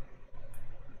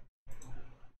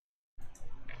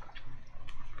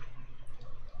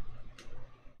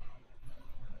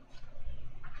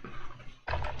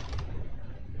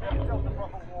 Get yourself a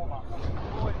proper warm-up.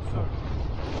 Deployed soon.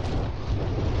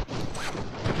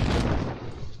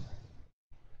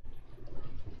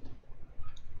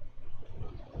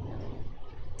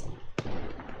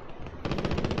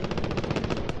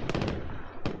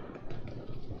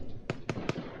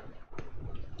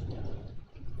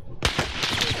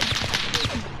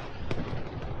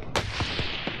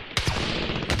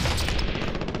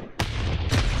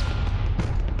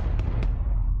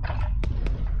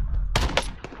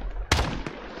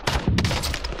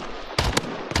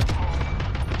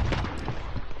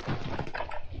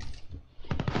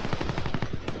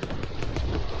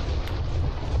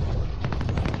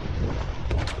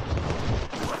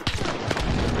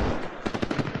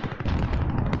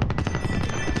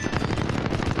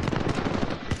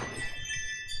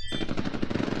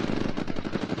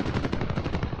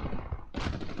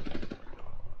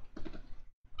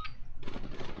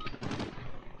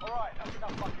 Alright, that's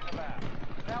enough fucking about.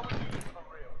 Now we do this for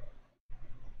real.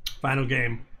 Final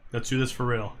game. Let's do this for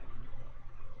real.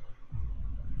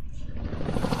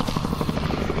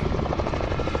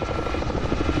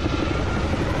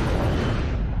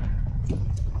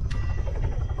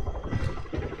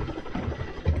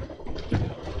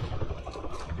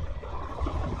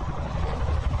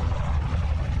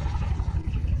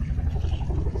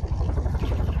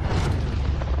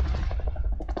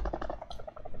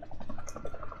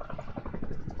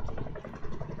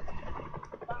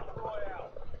 Battle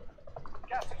Royale.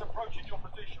 Gas is approaching your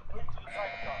position. Move to the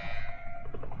safe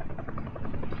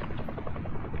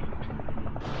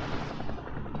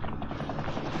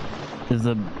zone. Is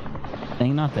the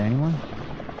thing not there anymore?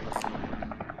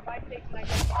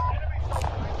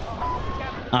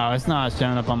 Oh, it's not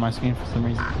showing up on my screen for some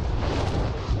reason.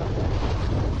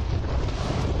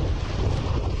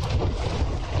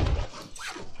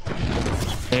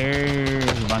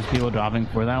 There's a bunch of people dropping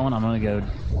for that one. I'm gonna go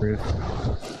roof.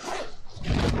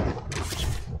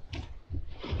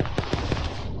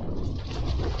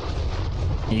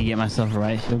 Need to get myself a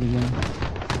right shield again.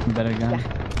 Better gun.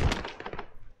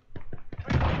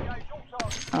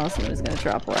 Oh, someone's gonna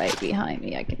drop right behind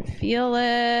me. I can feel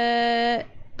it.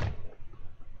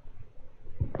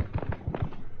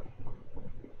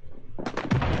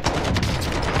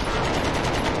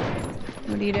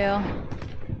 What do you do?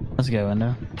 Let's go,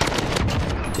 window.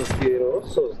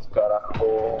 Asquerosos,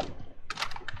 carajo.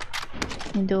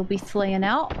 And they'll be slaying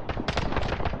out.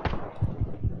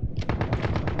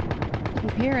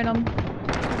 Keep hearing them.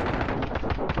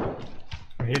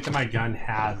 I hate that my gun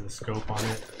has a scope on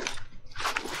it.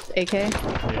 AK?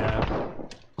 Yeah.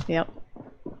 Yep.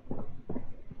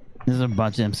 There's a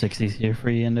bunch of M60s here for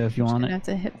you, Indo, if you want Gonna it. have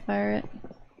to hip fire it.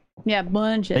 Yeah,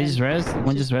 bunch of They just res.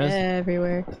 One just res.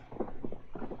 everywhere.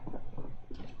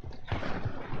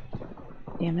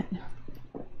 Damn it.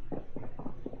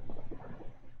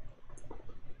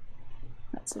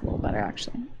 That's a little better,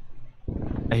 actually.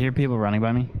 I hear people running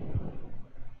by me.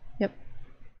 Yep.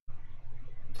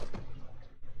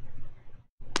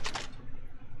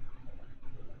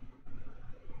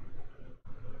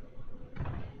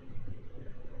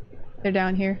 They're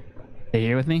down here. They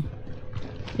here with me?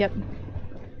 Yep.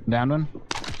 Down one?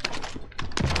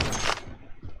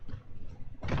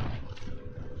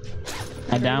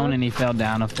 I down one and he fell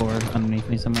down a floor underneath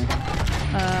me somewhere.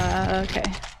 Okay.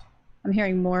 I'm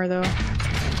hearing more though.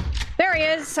 There he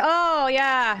is! Oh,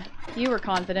 yeah! You were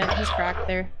confident. He's cracked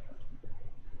there.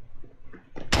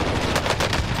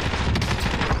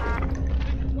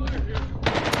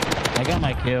 I got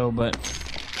my kill, but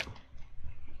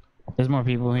there's more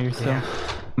people here still. Yeah.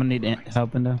 I'm gonna need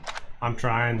help in though. I'm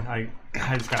trying. I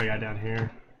just got a guy down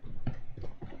here.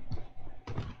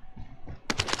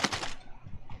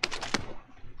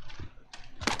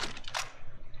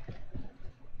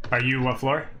 Are you what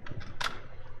floor?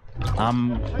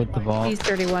 I'm with the vault. He's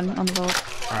 31 on the vault.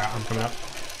 Alright, I'm coming up.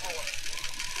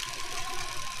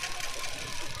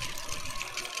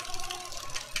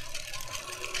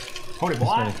 Holy That's boy!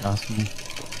 what it cost me.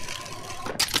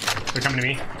 They're coming to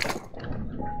me.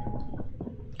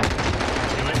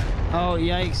 Oh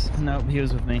yikes! Nope, he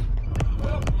was with me.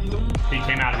 He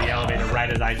came out of the elevator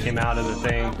right as I came out of the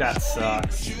thing. That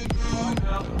sucks.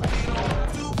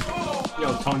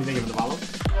 Yo, Tony, think of the follow?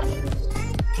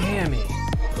 Damn it.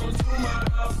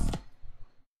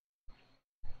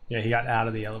 Yeah, he got out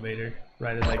of the elevator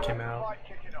right as I came out. Fight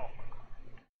kicking off.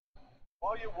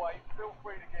 While you wait, feel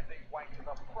free to give these wankers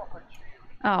a proper cheer.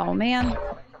 Oh, man.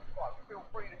 Feel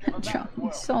free to give them that as Jumping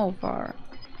well. so far.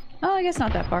 Oh, I guess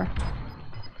not that far.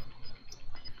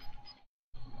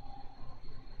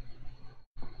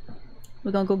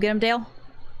 We're gonna go get him, Dale?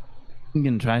 I'm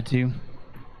gonna try to.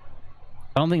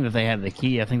 I don't think that they had the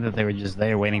key. I think that they were just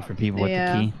there waiting for people with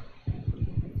the key.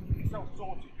 Yourself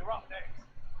sorted, you're up next.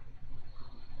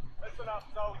 Listen up,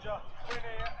 soldier. Win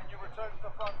here and you return to the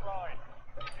front line.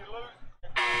 If you lose,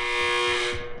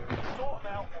 sort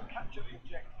them out or capture the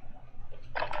objective.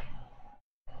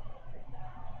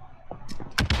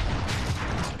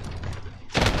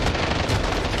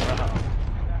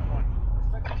 That one.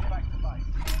 Send you back to base.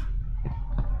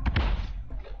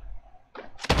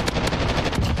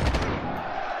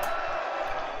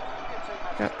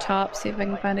 Go up top, see if I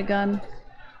can find a gun.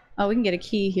 Oh, we can get a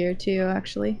key here too,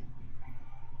 actually.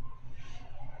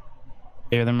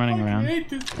 Hear them running I around. hate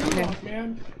this gulag,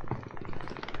 man.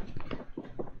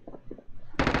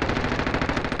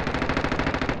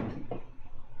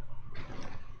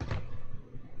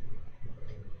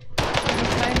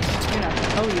 You're not.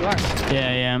 Oh, you are.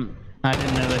 Yeah, yeah. I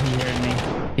didn't know that he heard me.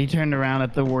 He turned around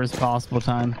at the worst possible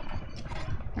time.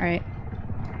 Alright.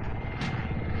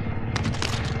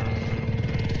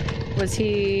 Was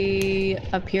he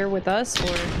up here with us, or?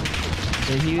 So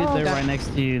they're okay. right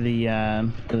next to the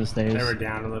stairs. They were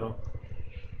down a little.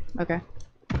 Okay.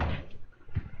 I'm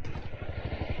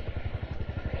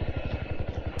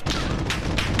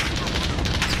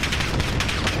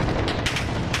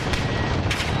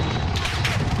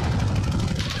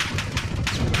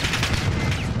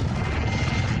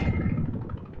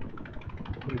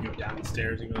gonna go down the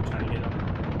stairs and go try to get up.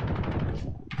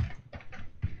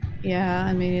 Yeah,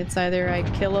 I mean, it's either I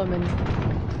kill him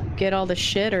and get all the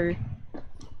shit, or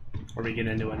we get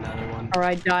into another one. Or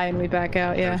I die and we back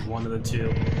out, yeah. There's one of the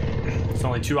two. It's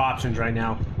only two options right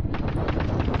now.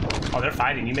 Oh, they're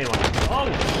fighting. You may want to. Oh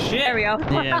shit! There we go.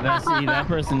 Yeah, that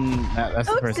person. That's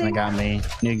the person that got me.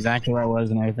 Knew exactly where I was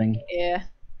and everything. Yeah.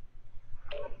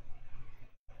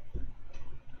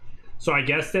 So I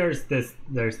guess there's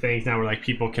things now where like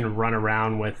people can run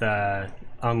around with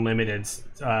unlimited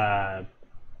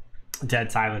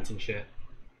dead silence and shit.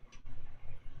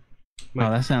 Oh,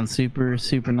 that sounds super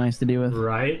nice to deal with.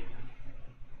 Right?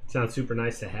 Sounds super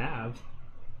nice to have.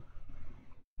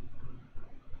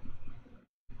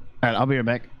 All right, I'll be right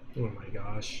back. Oh my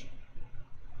gosh.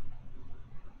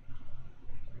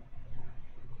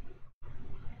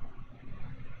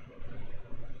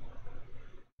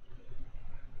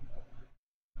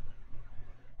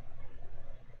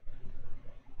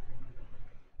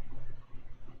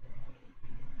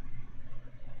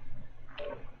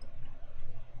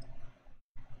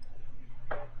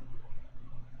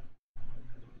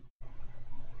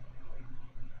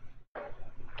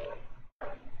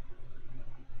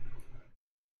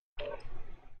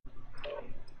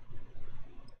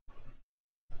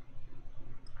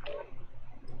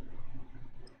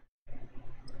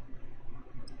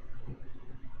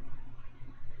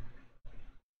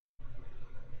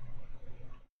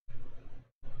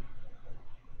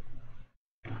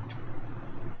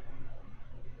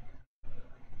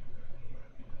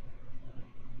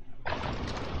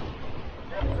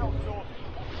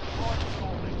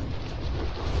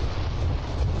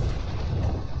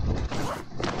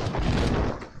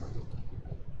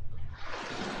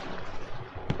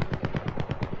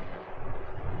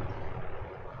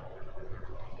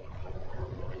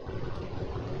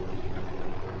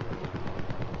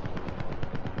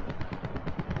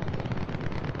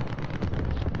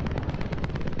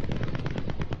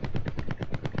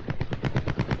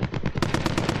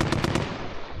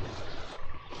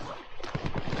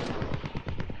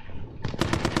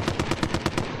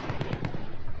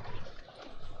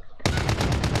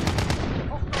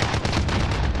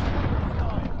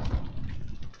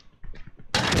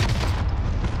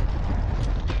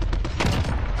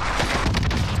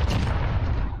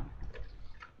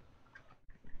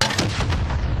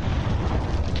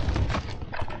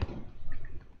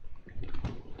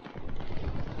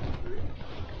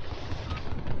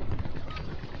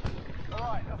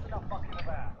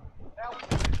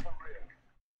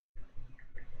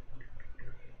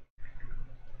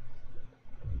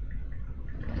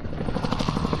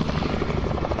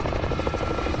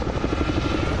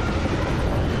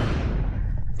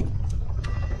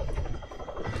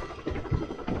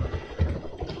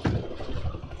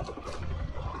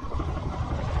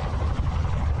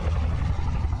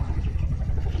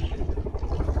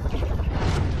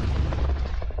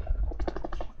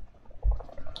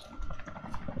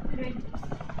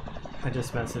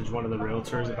 just messaged one of the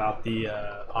realtors about the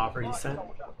offer he sent.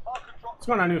 What's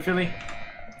going on, New Philly?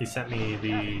 He sent me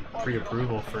the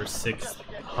pre-approval for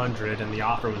 600, and the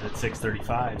offer was at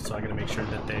 635. So I got to make sure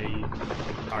that they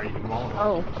are even more.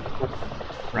 Oh.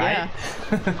 Right?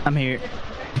 Yeah. I'm here.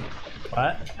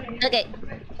 What? Okay.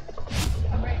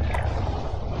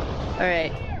 All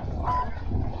right.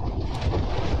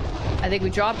 I think we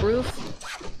drop roof,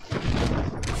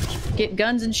 get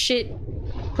guns and shit,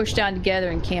 push down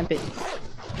together and camp it.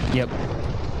 Yep.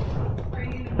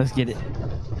 Let's get it.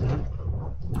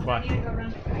 What?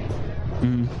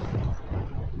 Mm.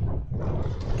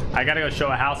 I gotta go show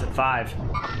a house at 5.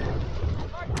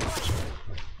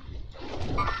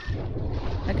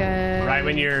 Okay. Right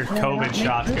when your COVID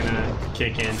shot's gonna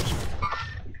kick in.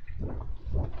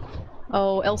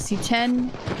 Oh, LC10.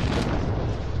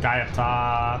 Guy up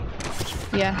top.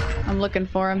 Yeah, I'm looking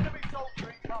for him.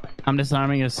 I'm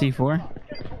disarming a C4.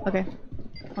 Okay.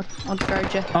 I'll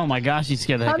guard you. Oh my gosh, you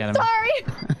scared the heck out I'm of me.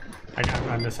 sorry!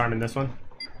 I'm disarming this one.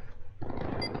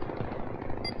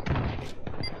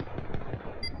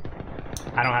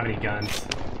 I don't have any guns.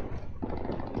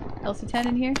 LC10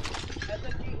 in here?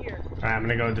 Alright, I'm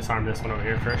gonna go disarm this one over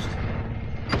here first.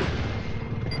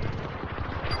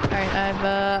 Alright,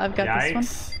 I've got Yikes.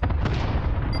 this one.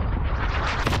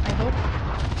 I hope.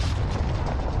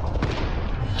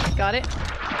 Got it.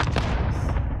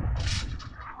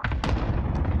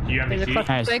 Do you have There's the a key?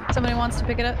 cluster pick. Somebody wants to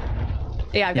pick it up?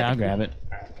 Yeah, I've got Yeah, I'll the key. grab it.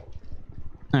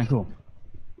 Alright, cool.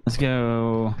 Let's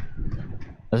go.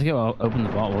 Let's go open the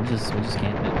vault. We'll just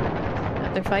camp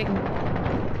it. They're fighting.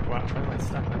 What am I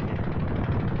stuck on here?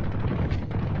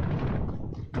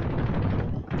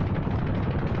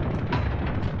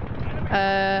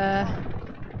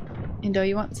 Indo,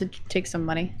 you want to take some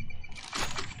money?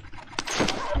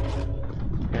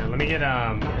 Yeah, let me get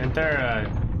isn't there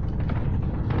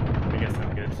I guess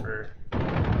I'm good for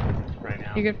right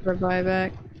now. You're good for a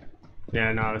buyback.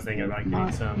 Yeah, no, I was thinking about getting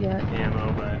Not some yet.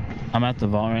 ammo, but I'm at the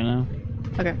vault right now.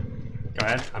 Okay. go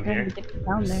ahead, I'm here. Get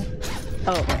down there.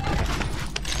 Oh, okay.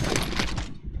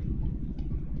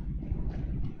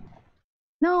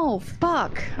 No,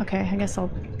 fuck. Okay, I guess I'll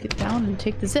get down and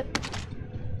take the zip.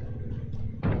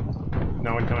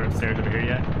 No one coming upstairs over here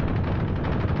yet?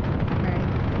 Alright.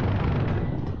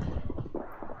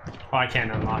 Oh, I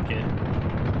can't unlock it.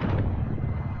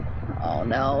 Oh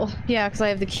no. Yeah, because I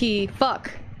have the key.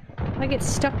 Fuck. I get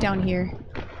stuck down here.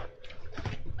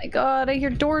 My god, I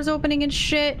hear doors opening and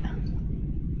shit.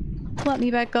 Let me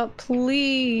back up,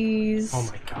 please. Oh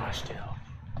my gosh, Dale.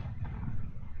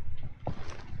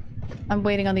 I'm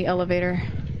waiting on the elevator.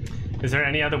 Is there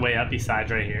any other way up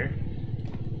besides right here?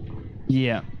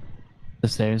 Yeah. The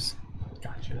stairs.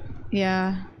 Gotcha.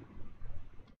 Yeah.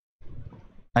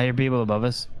 I hear people above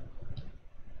us.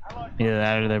 Either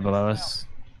that or they're below us.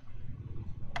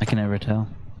 I can never tell.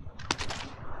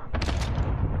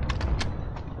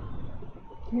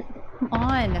 Come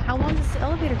on. How long does the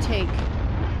elevator take?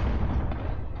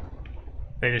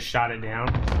 They just shot it down,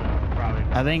 so probably.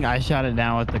 I think I shot it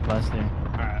down with the cluster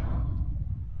Alright.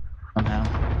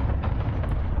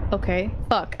 somehow. Okay.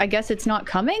 Fuck. I guess it's not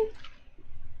coming?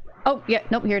 Oh, yeah.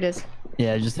 Nope, here it is.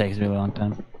 Yeah, it just takes me a long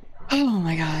time. Oh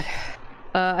my god.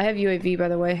 I have UAV, by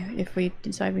the way, if we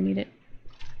decide we need it.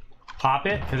 Pop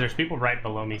it, because there's people right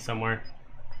below me somewhere.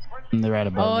 And they're right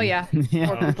above Oh, me. yeah. More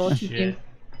Yeah. people. Oh, shit.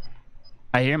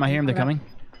 I hear them, they're coming.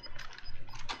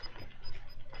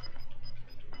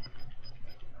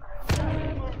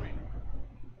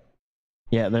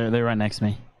 Yeah, they're right next to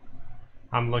me.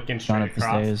 I'm looking Going straight up the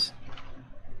across. stairs.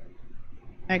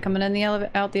 Alright, coming in the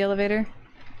out the elevator.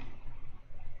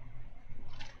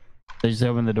 They just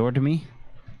opened the door to me.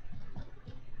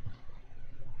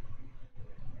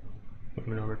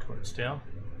 Moving over towards Dale.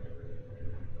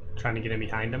 Trying to get in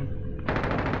behind him.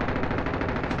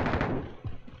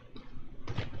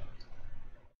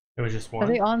 It was just Are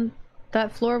they one. on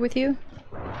that floor with you?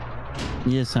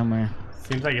 Yeah, somewhere.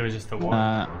 Seems like it was just the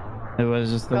one. It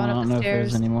was just the Going one. I don't know if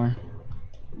there's upstairs. any more.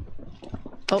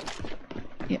 Oh.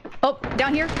 Yeah. Oh,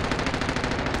 down here.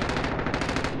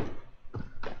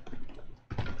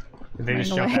 Did they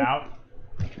just Ran jump away. out?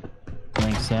 I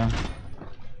think so.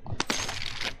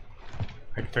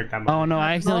 I took that. Oh no,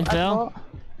 I accidentally fell.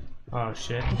 Oh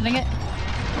shit. Opening it.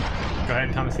 Go ahead,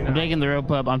 Tomasina. I'm taking the rope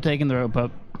up. I'm taking the rope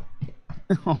up.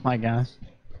 Oh my gosh.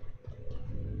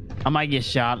 I might get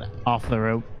shot off the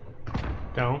rope.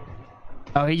 Don't.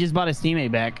 Oh, he just bought his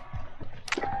teammate back.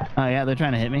 Oh yeah, they're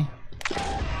trying to hit me.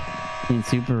 Being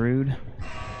super rude.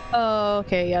 Oh,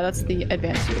 okay. Yeah, that's the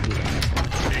advanced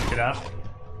UAV. Picked it up.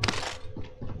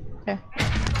 Okay.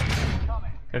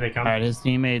 Here they come. All right, his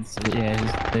teammates.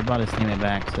 Yeah, they bought his teammate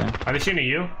back. So Are they shooting at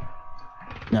you?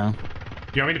 No.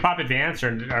 Do you want me to pop advance,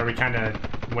 or are we kind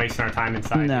of wasting our time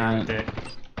inside Nah. here with it?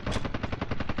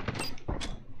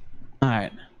 All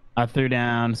right. I threw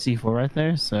down C4 right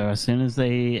there, so as soon as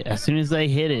they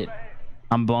hit it,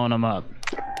 I'm blowing them up.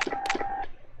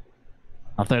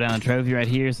 I'll throw down a trophy right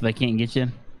here so they can't get you.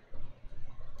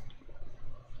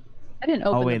 I didn't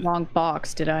open the wait. wrong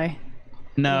box, did I?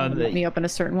 No, Let me open a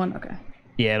certain one? Okay.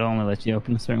 yeah, it'll only let you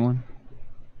open a certain one.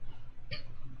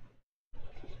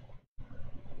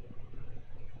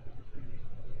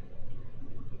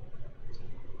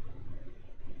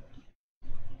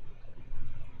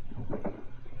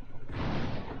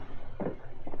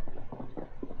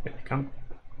 Come.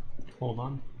 Hold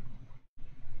on.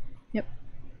 Yep.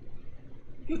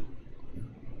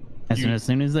 As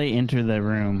soon as they enter the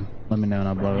room, let me know and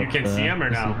I'll blow You up. can see them or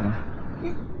no?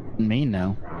 Me,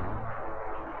 no.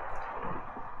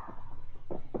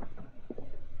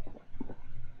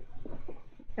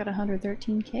 Got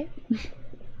 113K.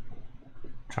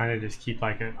 Trying to just keep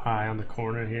like an eye on the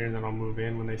corner here, and then I'll move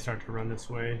in when they start to run this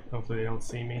way. Hopefully they don't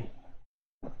see me.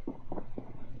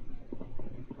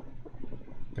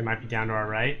 They might be down to our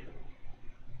right.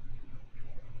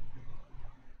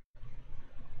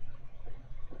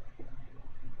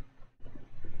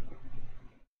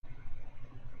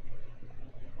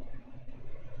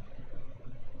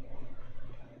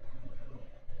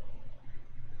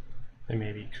 They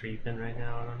may be creeping right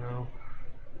now, I don't know.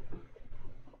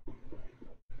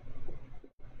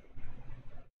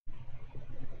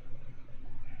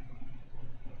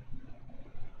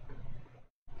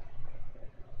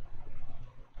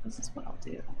 This is what I'll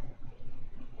do.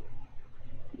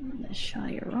 Let's show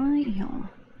you right here.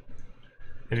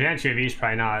 Advanced UAV is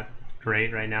probably not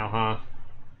great right now, huh?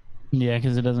 Yeah,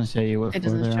 because it doesn't show you what It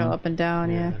floor doesn't they're show on. up and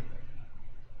down, yeah.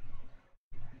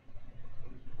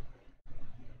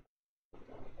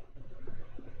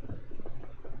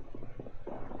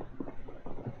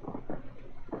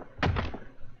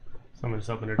 Someone just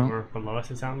opened their door below us,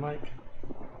 it sounded like.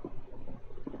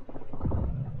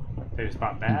 They just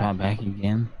popped And back. pop back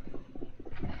again.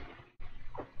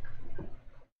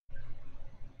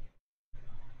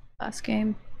 Last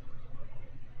game.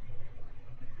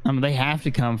 They have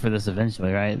to come for this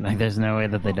eventually, right? Like, there's no way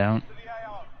that they don't.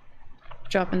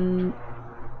 Dropping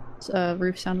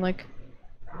roof sound like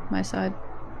my side.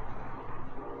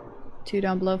 2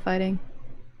 down below fighting.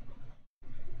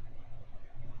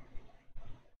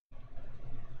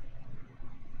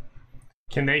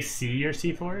 Can they see your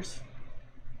C4s?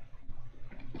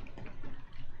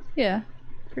 Yeah,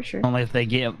 for sure. Only if they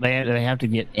have to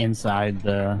get inside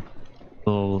the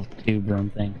little tube room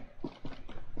thing.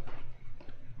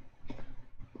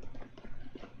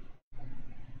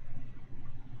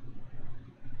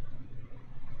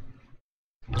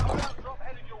 Drop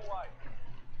headed your way.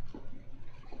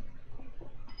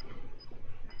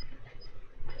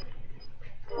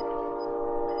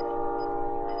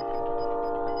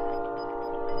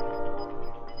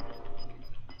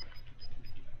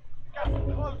 Gas is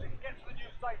closing. Get to the new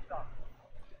safe zone.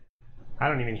 I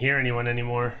don't even hear anyone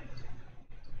anymore.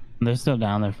 They're still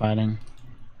down there fighting.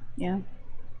 Yeah.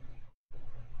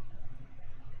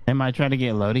 They might try to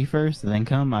get Lodi first and then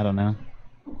come. I don't know.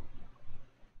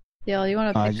 Dale, you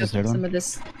want I to pick just up heard some one. of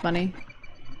this money?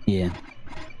 Yeah.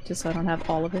 Just so I don't have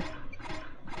all of it.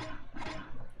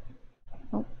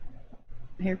 Oh.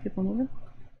 I hear people moving.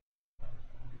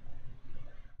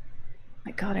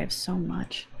 My god, I have so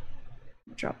much.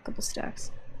 Drop a couple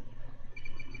stacks.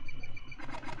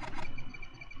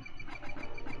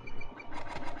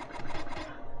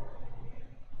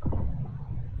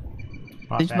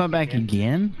 Did you pop back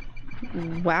again?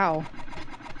 Wow.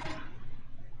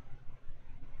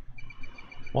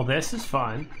 Well, this is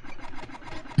fun.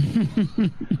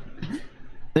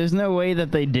 There's no way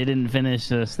that they didn't finish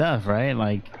the stuff, right?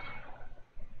 Like,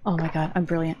 Oh my god, I'm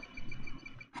brilliant.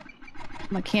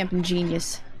 I'm a camping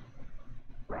genius.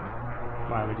 Why?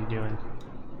 What are you doing?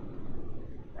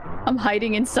 I'm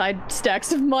hiding inside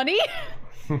stacks of money.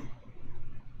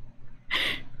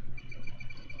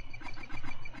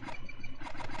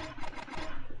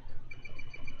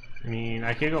 I mean,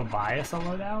 I could go buy us a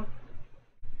loadout.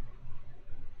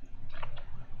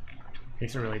 I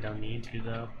guess I really don't need to,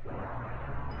 though.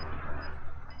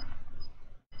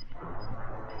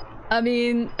 I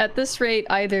mean, at this rate,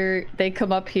 either they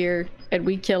come up here and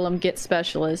we kill them, get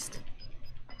specialist,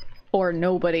 or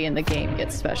nobody in the game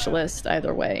gets specialist.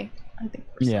 Either way, I think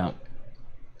we're yeah. set.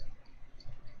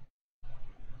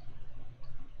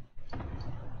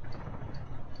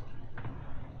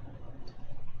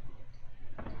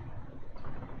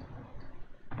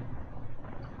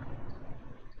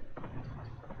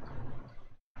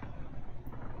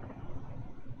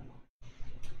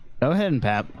 Go ahead and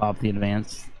pop the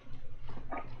advance.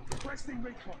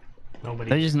 Nobody.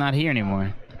 They're just not here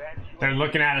anymore. They're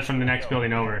looking at us from the next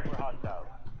building over.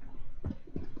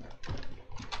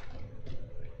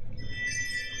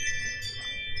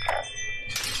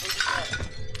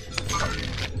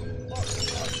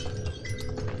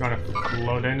 You want to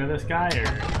load into this guy,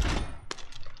 or?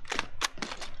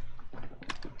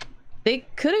 They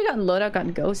could have gotten loadout,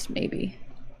 gotten ghost, maybe.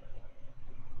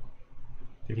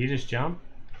 Did he just jump?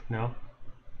 No.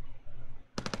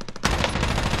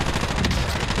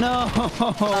 No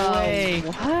way.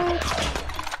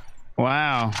 What?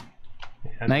 Wow.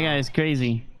 Yeah, That no. guy is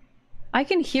crazy. I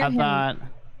can hear I him thought.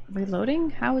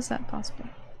 reloading? How is that possible?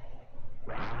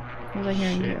 Was I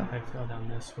hearing Shit, you? I fell down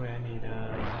this way. I need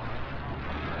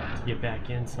to get back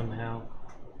in somehow.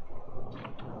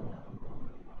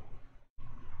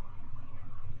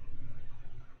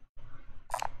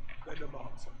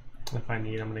 If I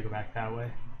need, I'm gonna go back that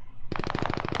way.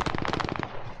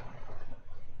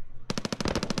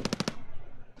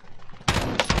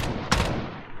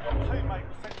 Your teammate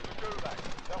was sent to the gulag.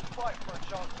 They'll fight for a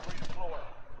chance to redeploy.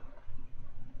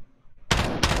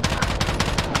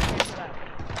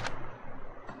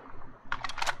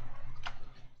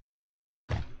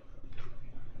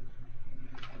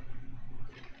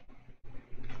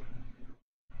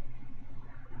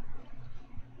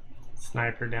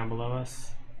 Sniper down below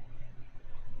us.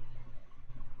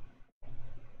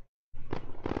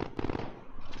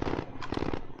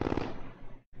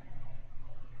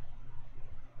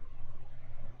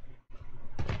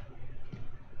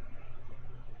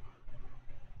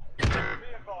 Be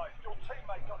advised, your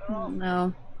teammate got their arse.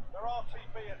 No. They're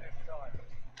RTB at this time.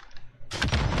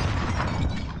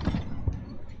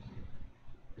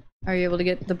 Are you able to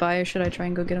get the buy, or should I try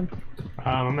and go get him?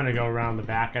 I'm gonna go around the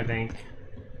back, I think.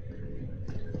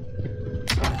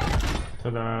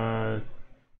 To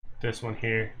this one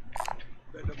here.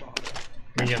 We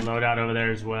can get loadout over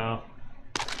there as well.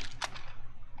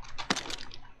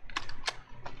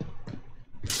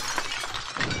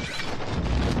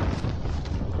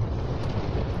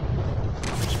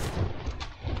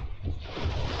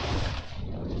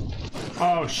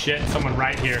 Oh shit, someone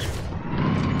right here.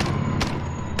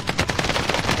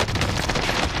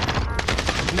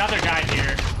 Another guy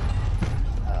here.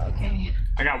 Okay.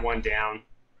 I got one down.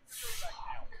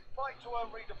 Fight to earn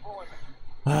redeployment.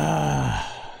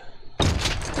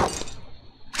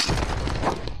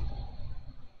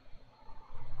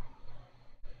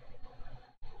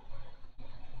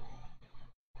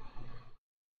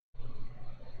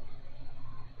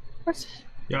 Of course.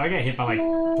 Yo, I got hit by like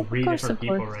Of 3 course, different of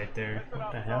people course. right there. Listen What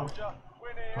up, the hell? soldier.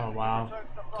 Win here, Oh and wow. return to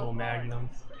the front Full line.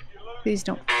 magnums. If you lose, Please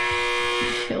don't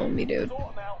kill me, dude.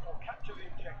 sort them out or capture the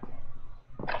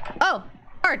objective. Oh!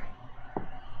 Hard!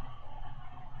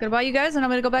 Gonna buy you guys, and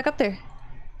I'm gonna go back up there.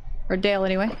 Or Dale,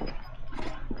 anyway.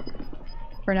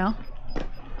 For now.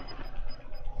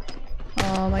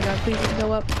 Oh my god, please let me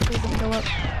go up. Please let me go up.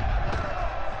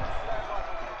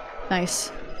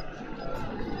 Nice.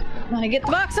 I'm gonna get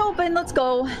the box open, let's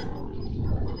go!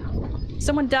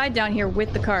 Someone died down here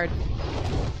with the card.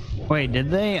 Wait,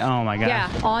 did they? Oh my gosh. Yeah,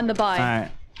 on the buy.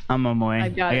 Alright. I'm on my way. I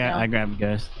got it now. I grabbed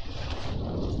Ghost.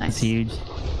 Nice. It's huge.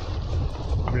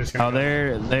 I'm just gonna Oh,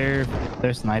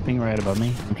 they're sniping right above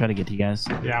me. I'm trying to get to you guys.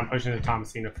 Yeah, I'm pushing the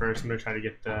Tomasina first. I'm gonna try to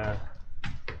get the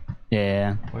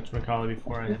Yeah. whatchamacallit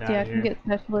before I head Yeah, I out can here. get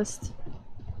specialist.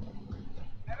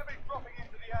 Enemy dropping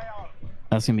into the AO.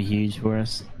 That's gonna be huge for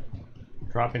us.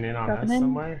 Dropping in on Dropping us in?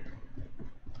 somewhere.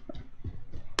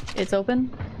 It's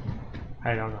open.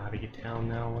 I don't know how to get down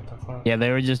now. What the fuck? Yeah, they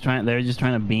were just trying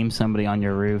to beam somebody on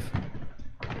your roof.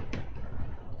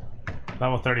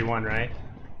 Level 31, right?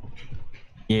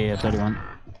 Yeah, 31.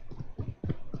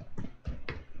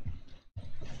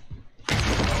 I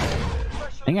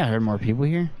think I heard more people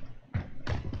here.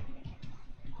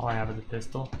 All I have is a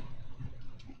pistol.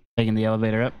 Taking the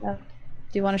elevator up. Do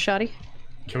you want a shotty?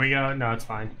 Can we go? No, it's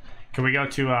fine. Can we go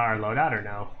to our loadout or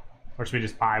no? Or should we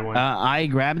just buy one? I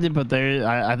grabbed it, but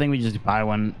I think we just buy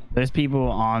one. There's people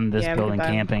on this Yeah, we can building buy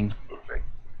one. camping.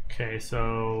 Okay,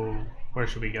 so where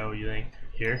should we go, you think?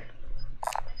 Here?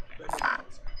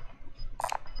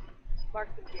 Mark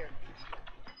them here.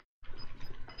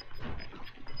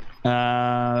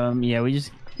 Yeah, we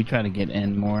try to get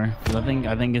in more. 'Cause I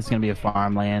think it's gonna be a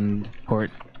farmland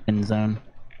port end zone.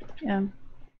 Yeah.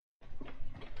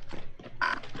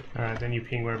 Alright, then you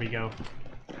ping where we go.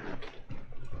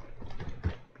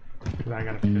 'Cause I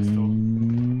got a pistol.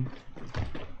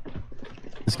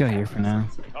 Let's go here for now.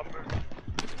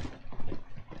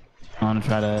 I want to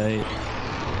try to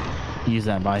use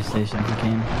that buy station if we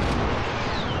can.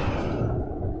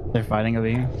 They're fighting over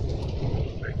here.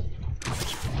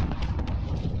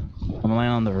 I'm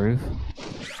laying on the roof.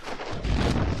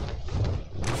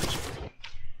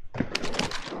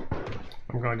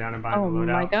 I'm going down and buying Oh the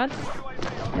loadout. my god.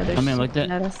 Yeah, there's I mean, looked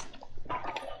something at- us.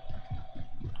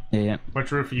 Yeah, Which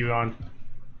roof are you on?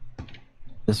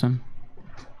 this one.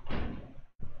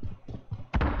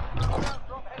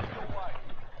 Drop headed your way.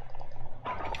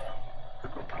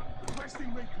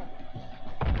 Requesting recon.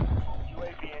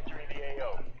 UAV entering the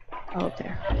AO. Oh, up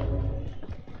there.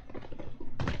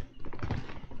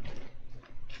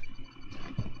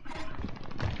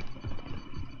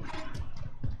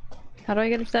 How do I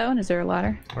get up that one? Is there a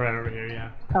ladder? Right over here,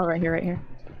 yeah. Oh, right here, right here.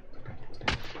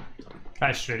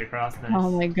 Guys straight across, nice.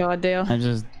 Oh my god, Dale. I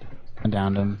just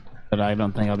downed him, but I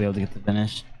don't think I'll be able to get the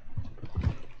finish.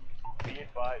 Be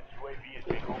advised, UAV is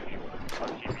being home fuel.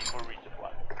 RTB for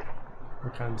resupply.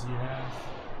 What guns do you have?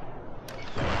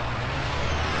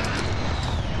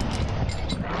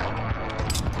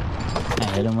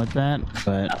 I hit him with that,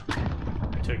 but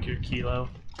I took your kilo.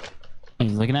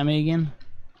 he's looking at me again.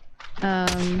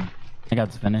 I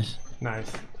got the finish.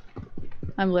 Nice.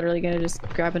 I'm literally gonna just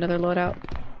grab another loadout.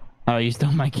 Oh, you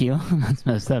stole my kilo? That's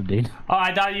messed up, dude. Oh,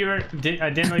 I thought you were. I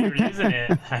didn't know you were using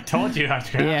it. I told you I was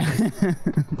grabbing it.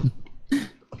 Yeah.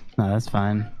 No, that's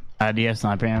fine. Do you have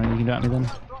sniper ammo you can drop me then?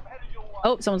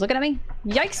 Oh, someone's looking at me.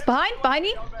 Yikes! Behind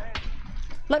me!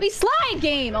 Let me slide,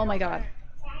 game! Oh my god.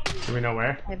 Do we know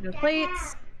where? I have no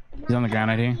plates. He's on the ground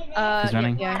right here. He's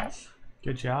running. Yeah.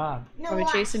 Good job. Probably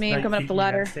chasing me. I'm Like, coming up the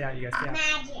ladder. You guys stay out. You guys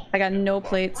stay out. I got no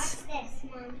plates.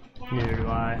 Neither do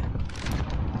I.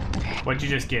 What'd you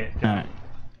just get? Alright.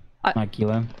 I- My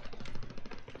kilo.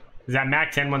 Is that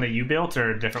Mac 10 one that you built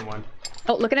or a different one?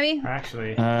 Oh, looking at me. Or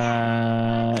actually,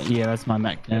 Yeah, that's my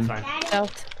Mac 10. that's fine.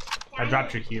 South. I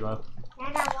dropped your kilo.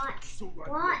 Dada,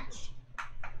 watch.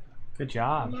 Good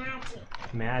job. Magic.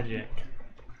 Magic.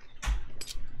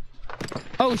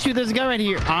 Oh shoot, there's a guy right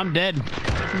here. I'm dead.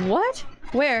 What?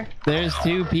 Where? There's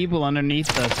two people underneath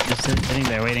us just sitting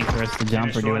there waiting for us to jump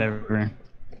or Finish do one. whatever.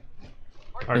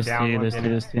 Or There's down two, one.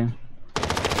 there's two.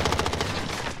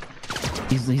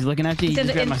 He's looking at you. He He's in just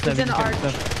the- grabbed my he's stuff. in the he just grabbed my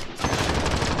arch. stuff.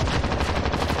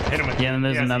 Hit him with Yeah, and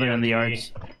there's he has another the in the OD. arch.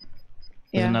 There's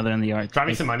Yeah. another in the arch. Drop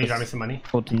me some money. Drop me some money.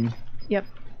 Whole team. Yep.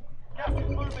 Gas is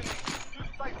moving. Good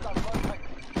safe zone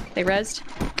located. They rezzed.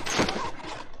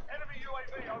 Enemy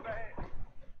UAV overhead.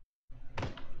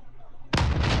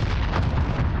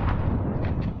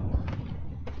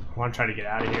 I want to try to get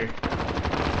out of here.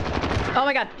 Oh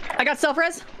my god. I got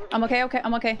self-res. I'm okay,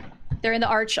 I'm okay. They're in the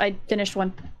arch. I finished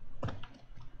one.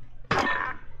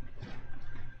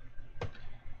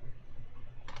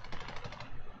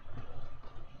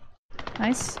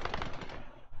 Nice.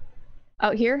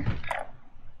 Out here.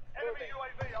 Enemy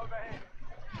UAV overhead.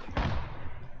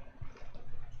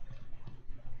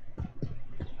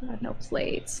 I have no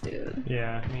plates, dude.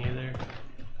 Yeah, me either.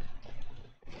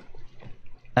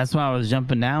 That's why I was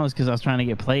jumping down, was because I was trying to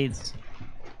get plates.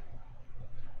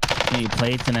 Need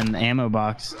plates and an ammo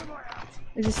box.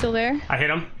 Is he still there? I hit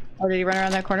him. Or did he run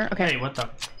around that corner? Okay. Hey, what the?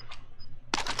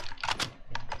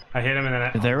 I hit him and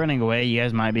then If they're running away, you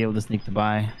guys might be able to sneak the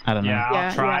buy. I don't know. yeah, I'll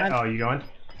Yeah, try. yeah. Oh, you going?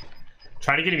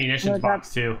 Try to get a munitions No,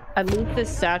 box too. I loot this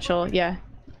satchel. Yeah.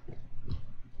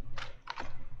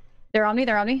 They're on me.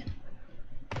 They're on me.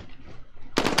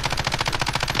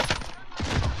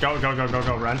 Go, go, go, go,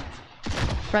 go, run.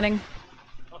 Running.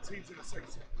 Our team's in the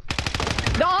sector.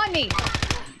 They're on me.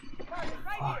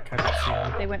 Fuck, I didn't see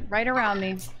him. They went right around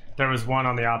me. There was one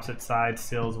on the opposite side,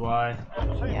 Stills Y.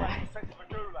 Teammate Yeah. is sent to the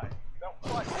gulag. They'll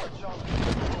fight for a chance to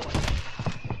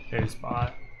deploy. Good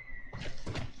spot.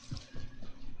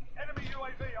 Enemy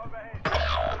UAV overhead.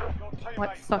 Your teammates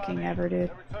What fucking down here. ever, dude.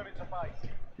 They're returning to base.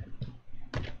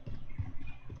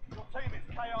 Your team is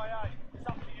KIA. It's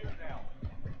up to you now.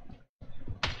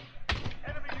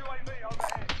 Enemy UAV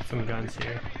overhead. Some guns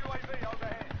here. Enemy UAV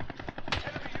overhead.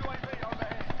 Enemy UAV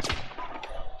overhead.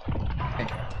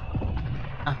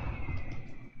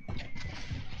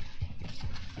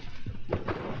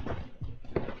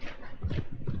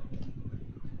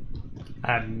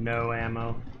 I have no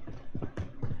ammo.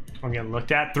 I'm getting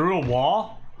looked at through a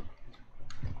wall?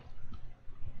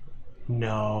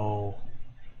 No.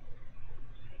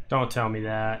 Don't tell me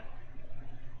that.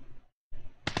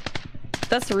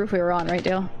 That's the roof we were on, right,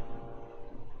 Dale?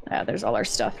 Yeah, there's all our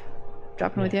stuff.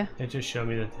 Dropping with you. It just showed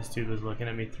me that this dude was looking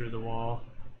at me through the wall.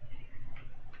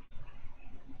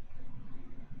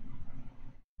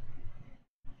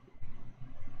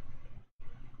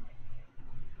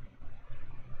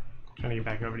 Trying to get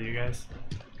back over to you guys.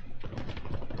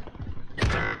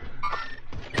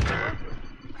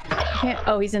 Can't.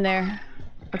 Oh, he's in there.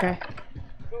 Okay.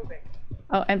 Moving.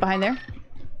 Oh, and behind there?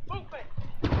 Movement.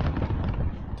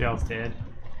 Dale's dead.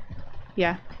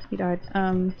 Yeah, he died.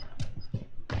 I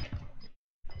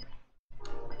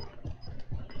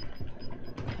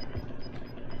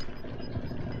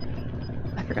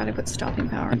forgot I put stopping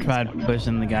power. I tried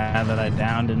pushing the guy that I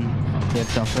downed and get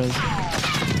self-res.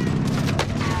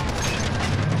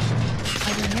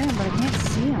 I can hear him, but I can't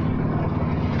see him.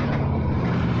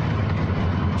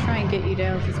 Try and get you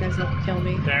down if these guys don't kill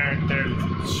me. They're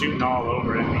shooting all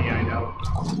over at me, I know.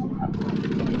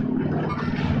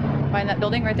 Find that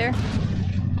building right there.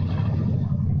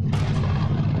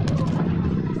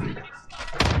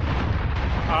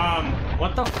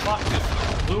 What the fuck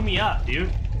just blew me up, dude?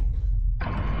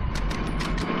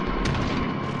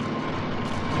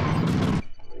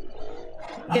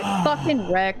 Get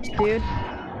fucking wrecked, dude.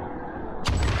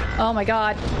 Oh my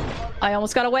god. I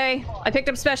almost got away. I picked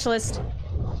up specialist.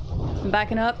 I'm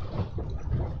backing up.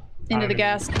 Into the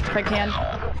gas if I can.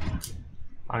 I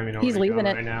don't even know He's where to go leaving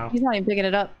it. right now. He's not even picking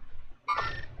it up.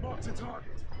 Mark the target.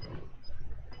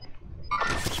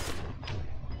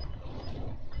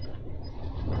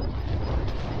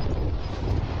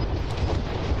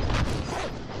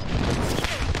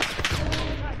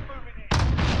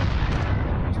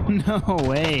 No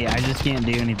way, I just can't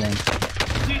do anything.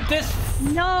 Dude, this...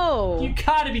 No! You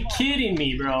gotta be kidding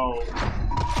me, bro.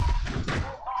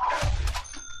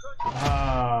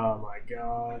 Oh my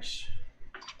gosh.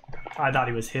 I thought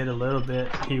he was hit a little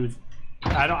bit. He was...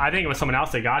 I think it was someone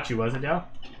else that got you, was it, Dale?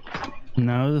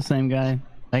 No, it was the same guy.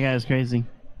 That guy was crazy.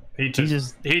 He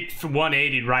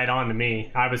 180'd right onto me.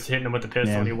 I was hitting him with the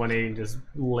pistol and he 180 and just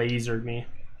lasered me.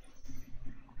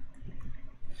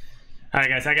 Alright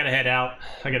guys, I gotta head out.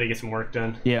 I gotta get some work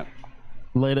done. Yeah.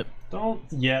 Later. Don't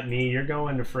yet me. You're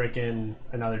going to frickin'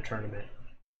 another tournament.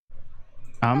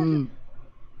 I'm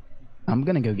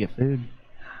gonna go get food.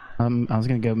 I was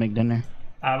gonna go make dinner.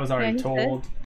 I was already Yeah, he said. told